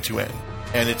going to end,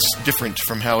 and it's different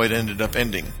from how it ended up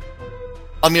ending.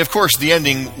 I mean, of course, the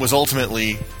ending was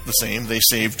ultimately the same. They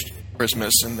saved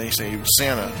Christmas and they saved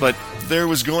Santa, but there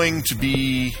was going to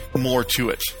be more to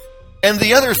it. And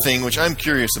the other thing, which I'm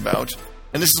curious about,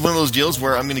 and this is one of those deals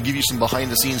where I'm going to give you some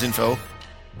behind-the-scenes info,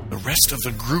 the rest of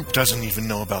the group doesn't even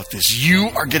know about this. You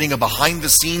are getting a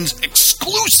behind-the-scenes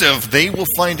exclusive. They will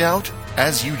find out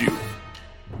as you do.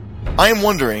 I am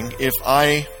wondering if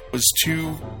I was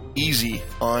too easy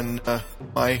on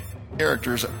my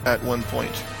characters at one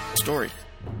point in the story.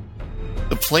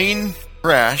 The plane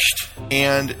crashed,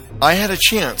 and I had a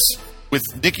chance with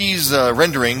Nikki's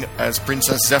rendering as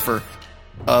Princess Zephyr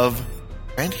of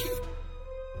Brandy.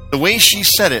 The way she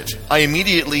said it, I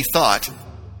immediately thought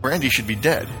Brandy should be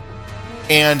dead.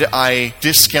 And I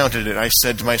discounted it. I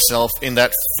said to myself, in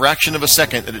that fraction of a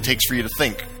second that it takes for you to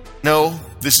think, no,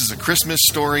 this is a Christmas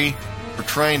story. We're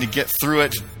trying to get through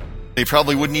it. They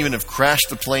probably wouldn't even have crashed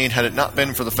the plane had it not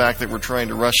been for the fact that we're trying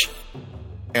to rush.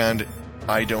 And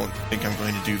I don't think I'm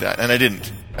going to do that. And I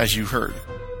didn't, as you heard.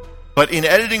 But in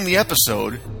editing the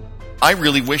episode, I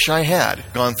really wish I had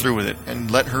gone through with it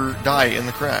and let her die in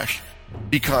the crash.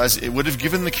 Because it would have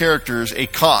given the characters a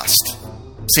cost.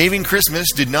 Saving Christmas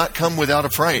did not come without a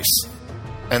price.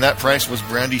 And that price was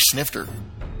Brandy Snifter.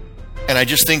 And I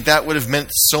just think that would have meant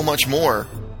so much more,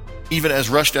 even as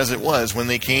rushed as it was, when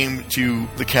they came to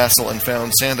the castle and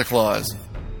found Santa Claus.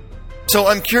 So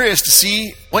I'm curious to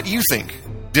see what you think.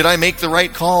 Did I make the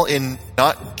right call in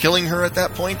not killing her at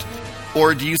that point?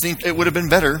 Or do you think it would have been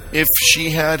better if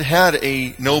she had had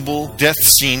a noble death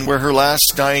scene where her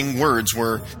last dying words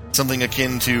were something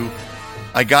akin to,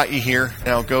 I got you here,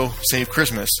 now go save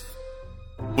Christmas?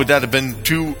 Would that have been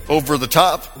too over the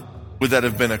top? Would that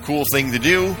have been a cool thing to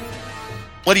do?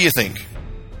 What do you think?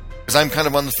 Because I'm kind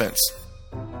of on the fence.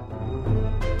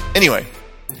 Anyway,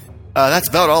 that's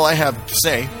about all I have to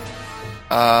say.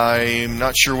 I'm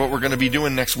not sure what we're going to be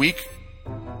doing next week.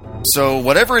 So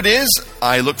whatever it is,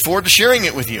 I look forward to sharing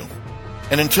it with you.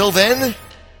 And until then,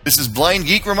 this is Blind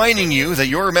Geek reminding you that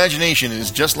your imagination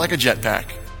is just like a jetpack.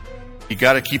 You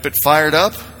gotta keep it fired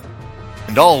up,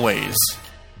 and always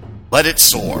let it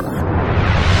soar.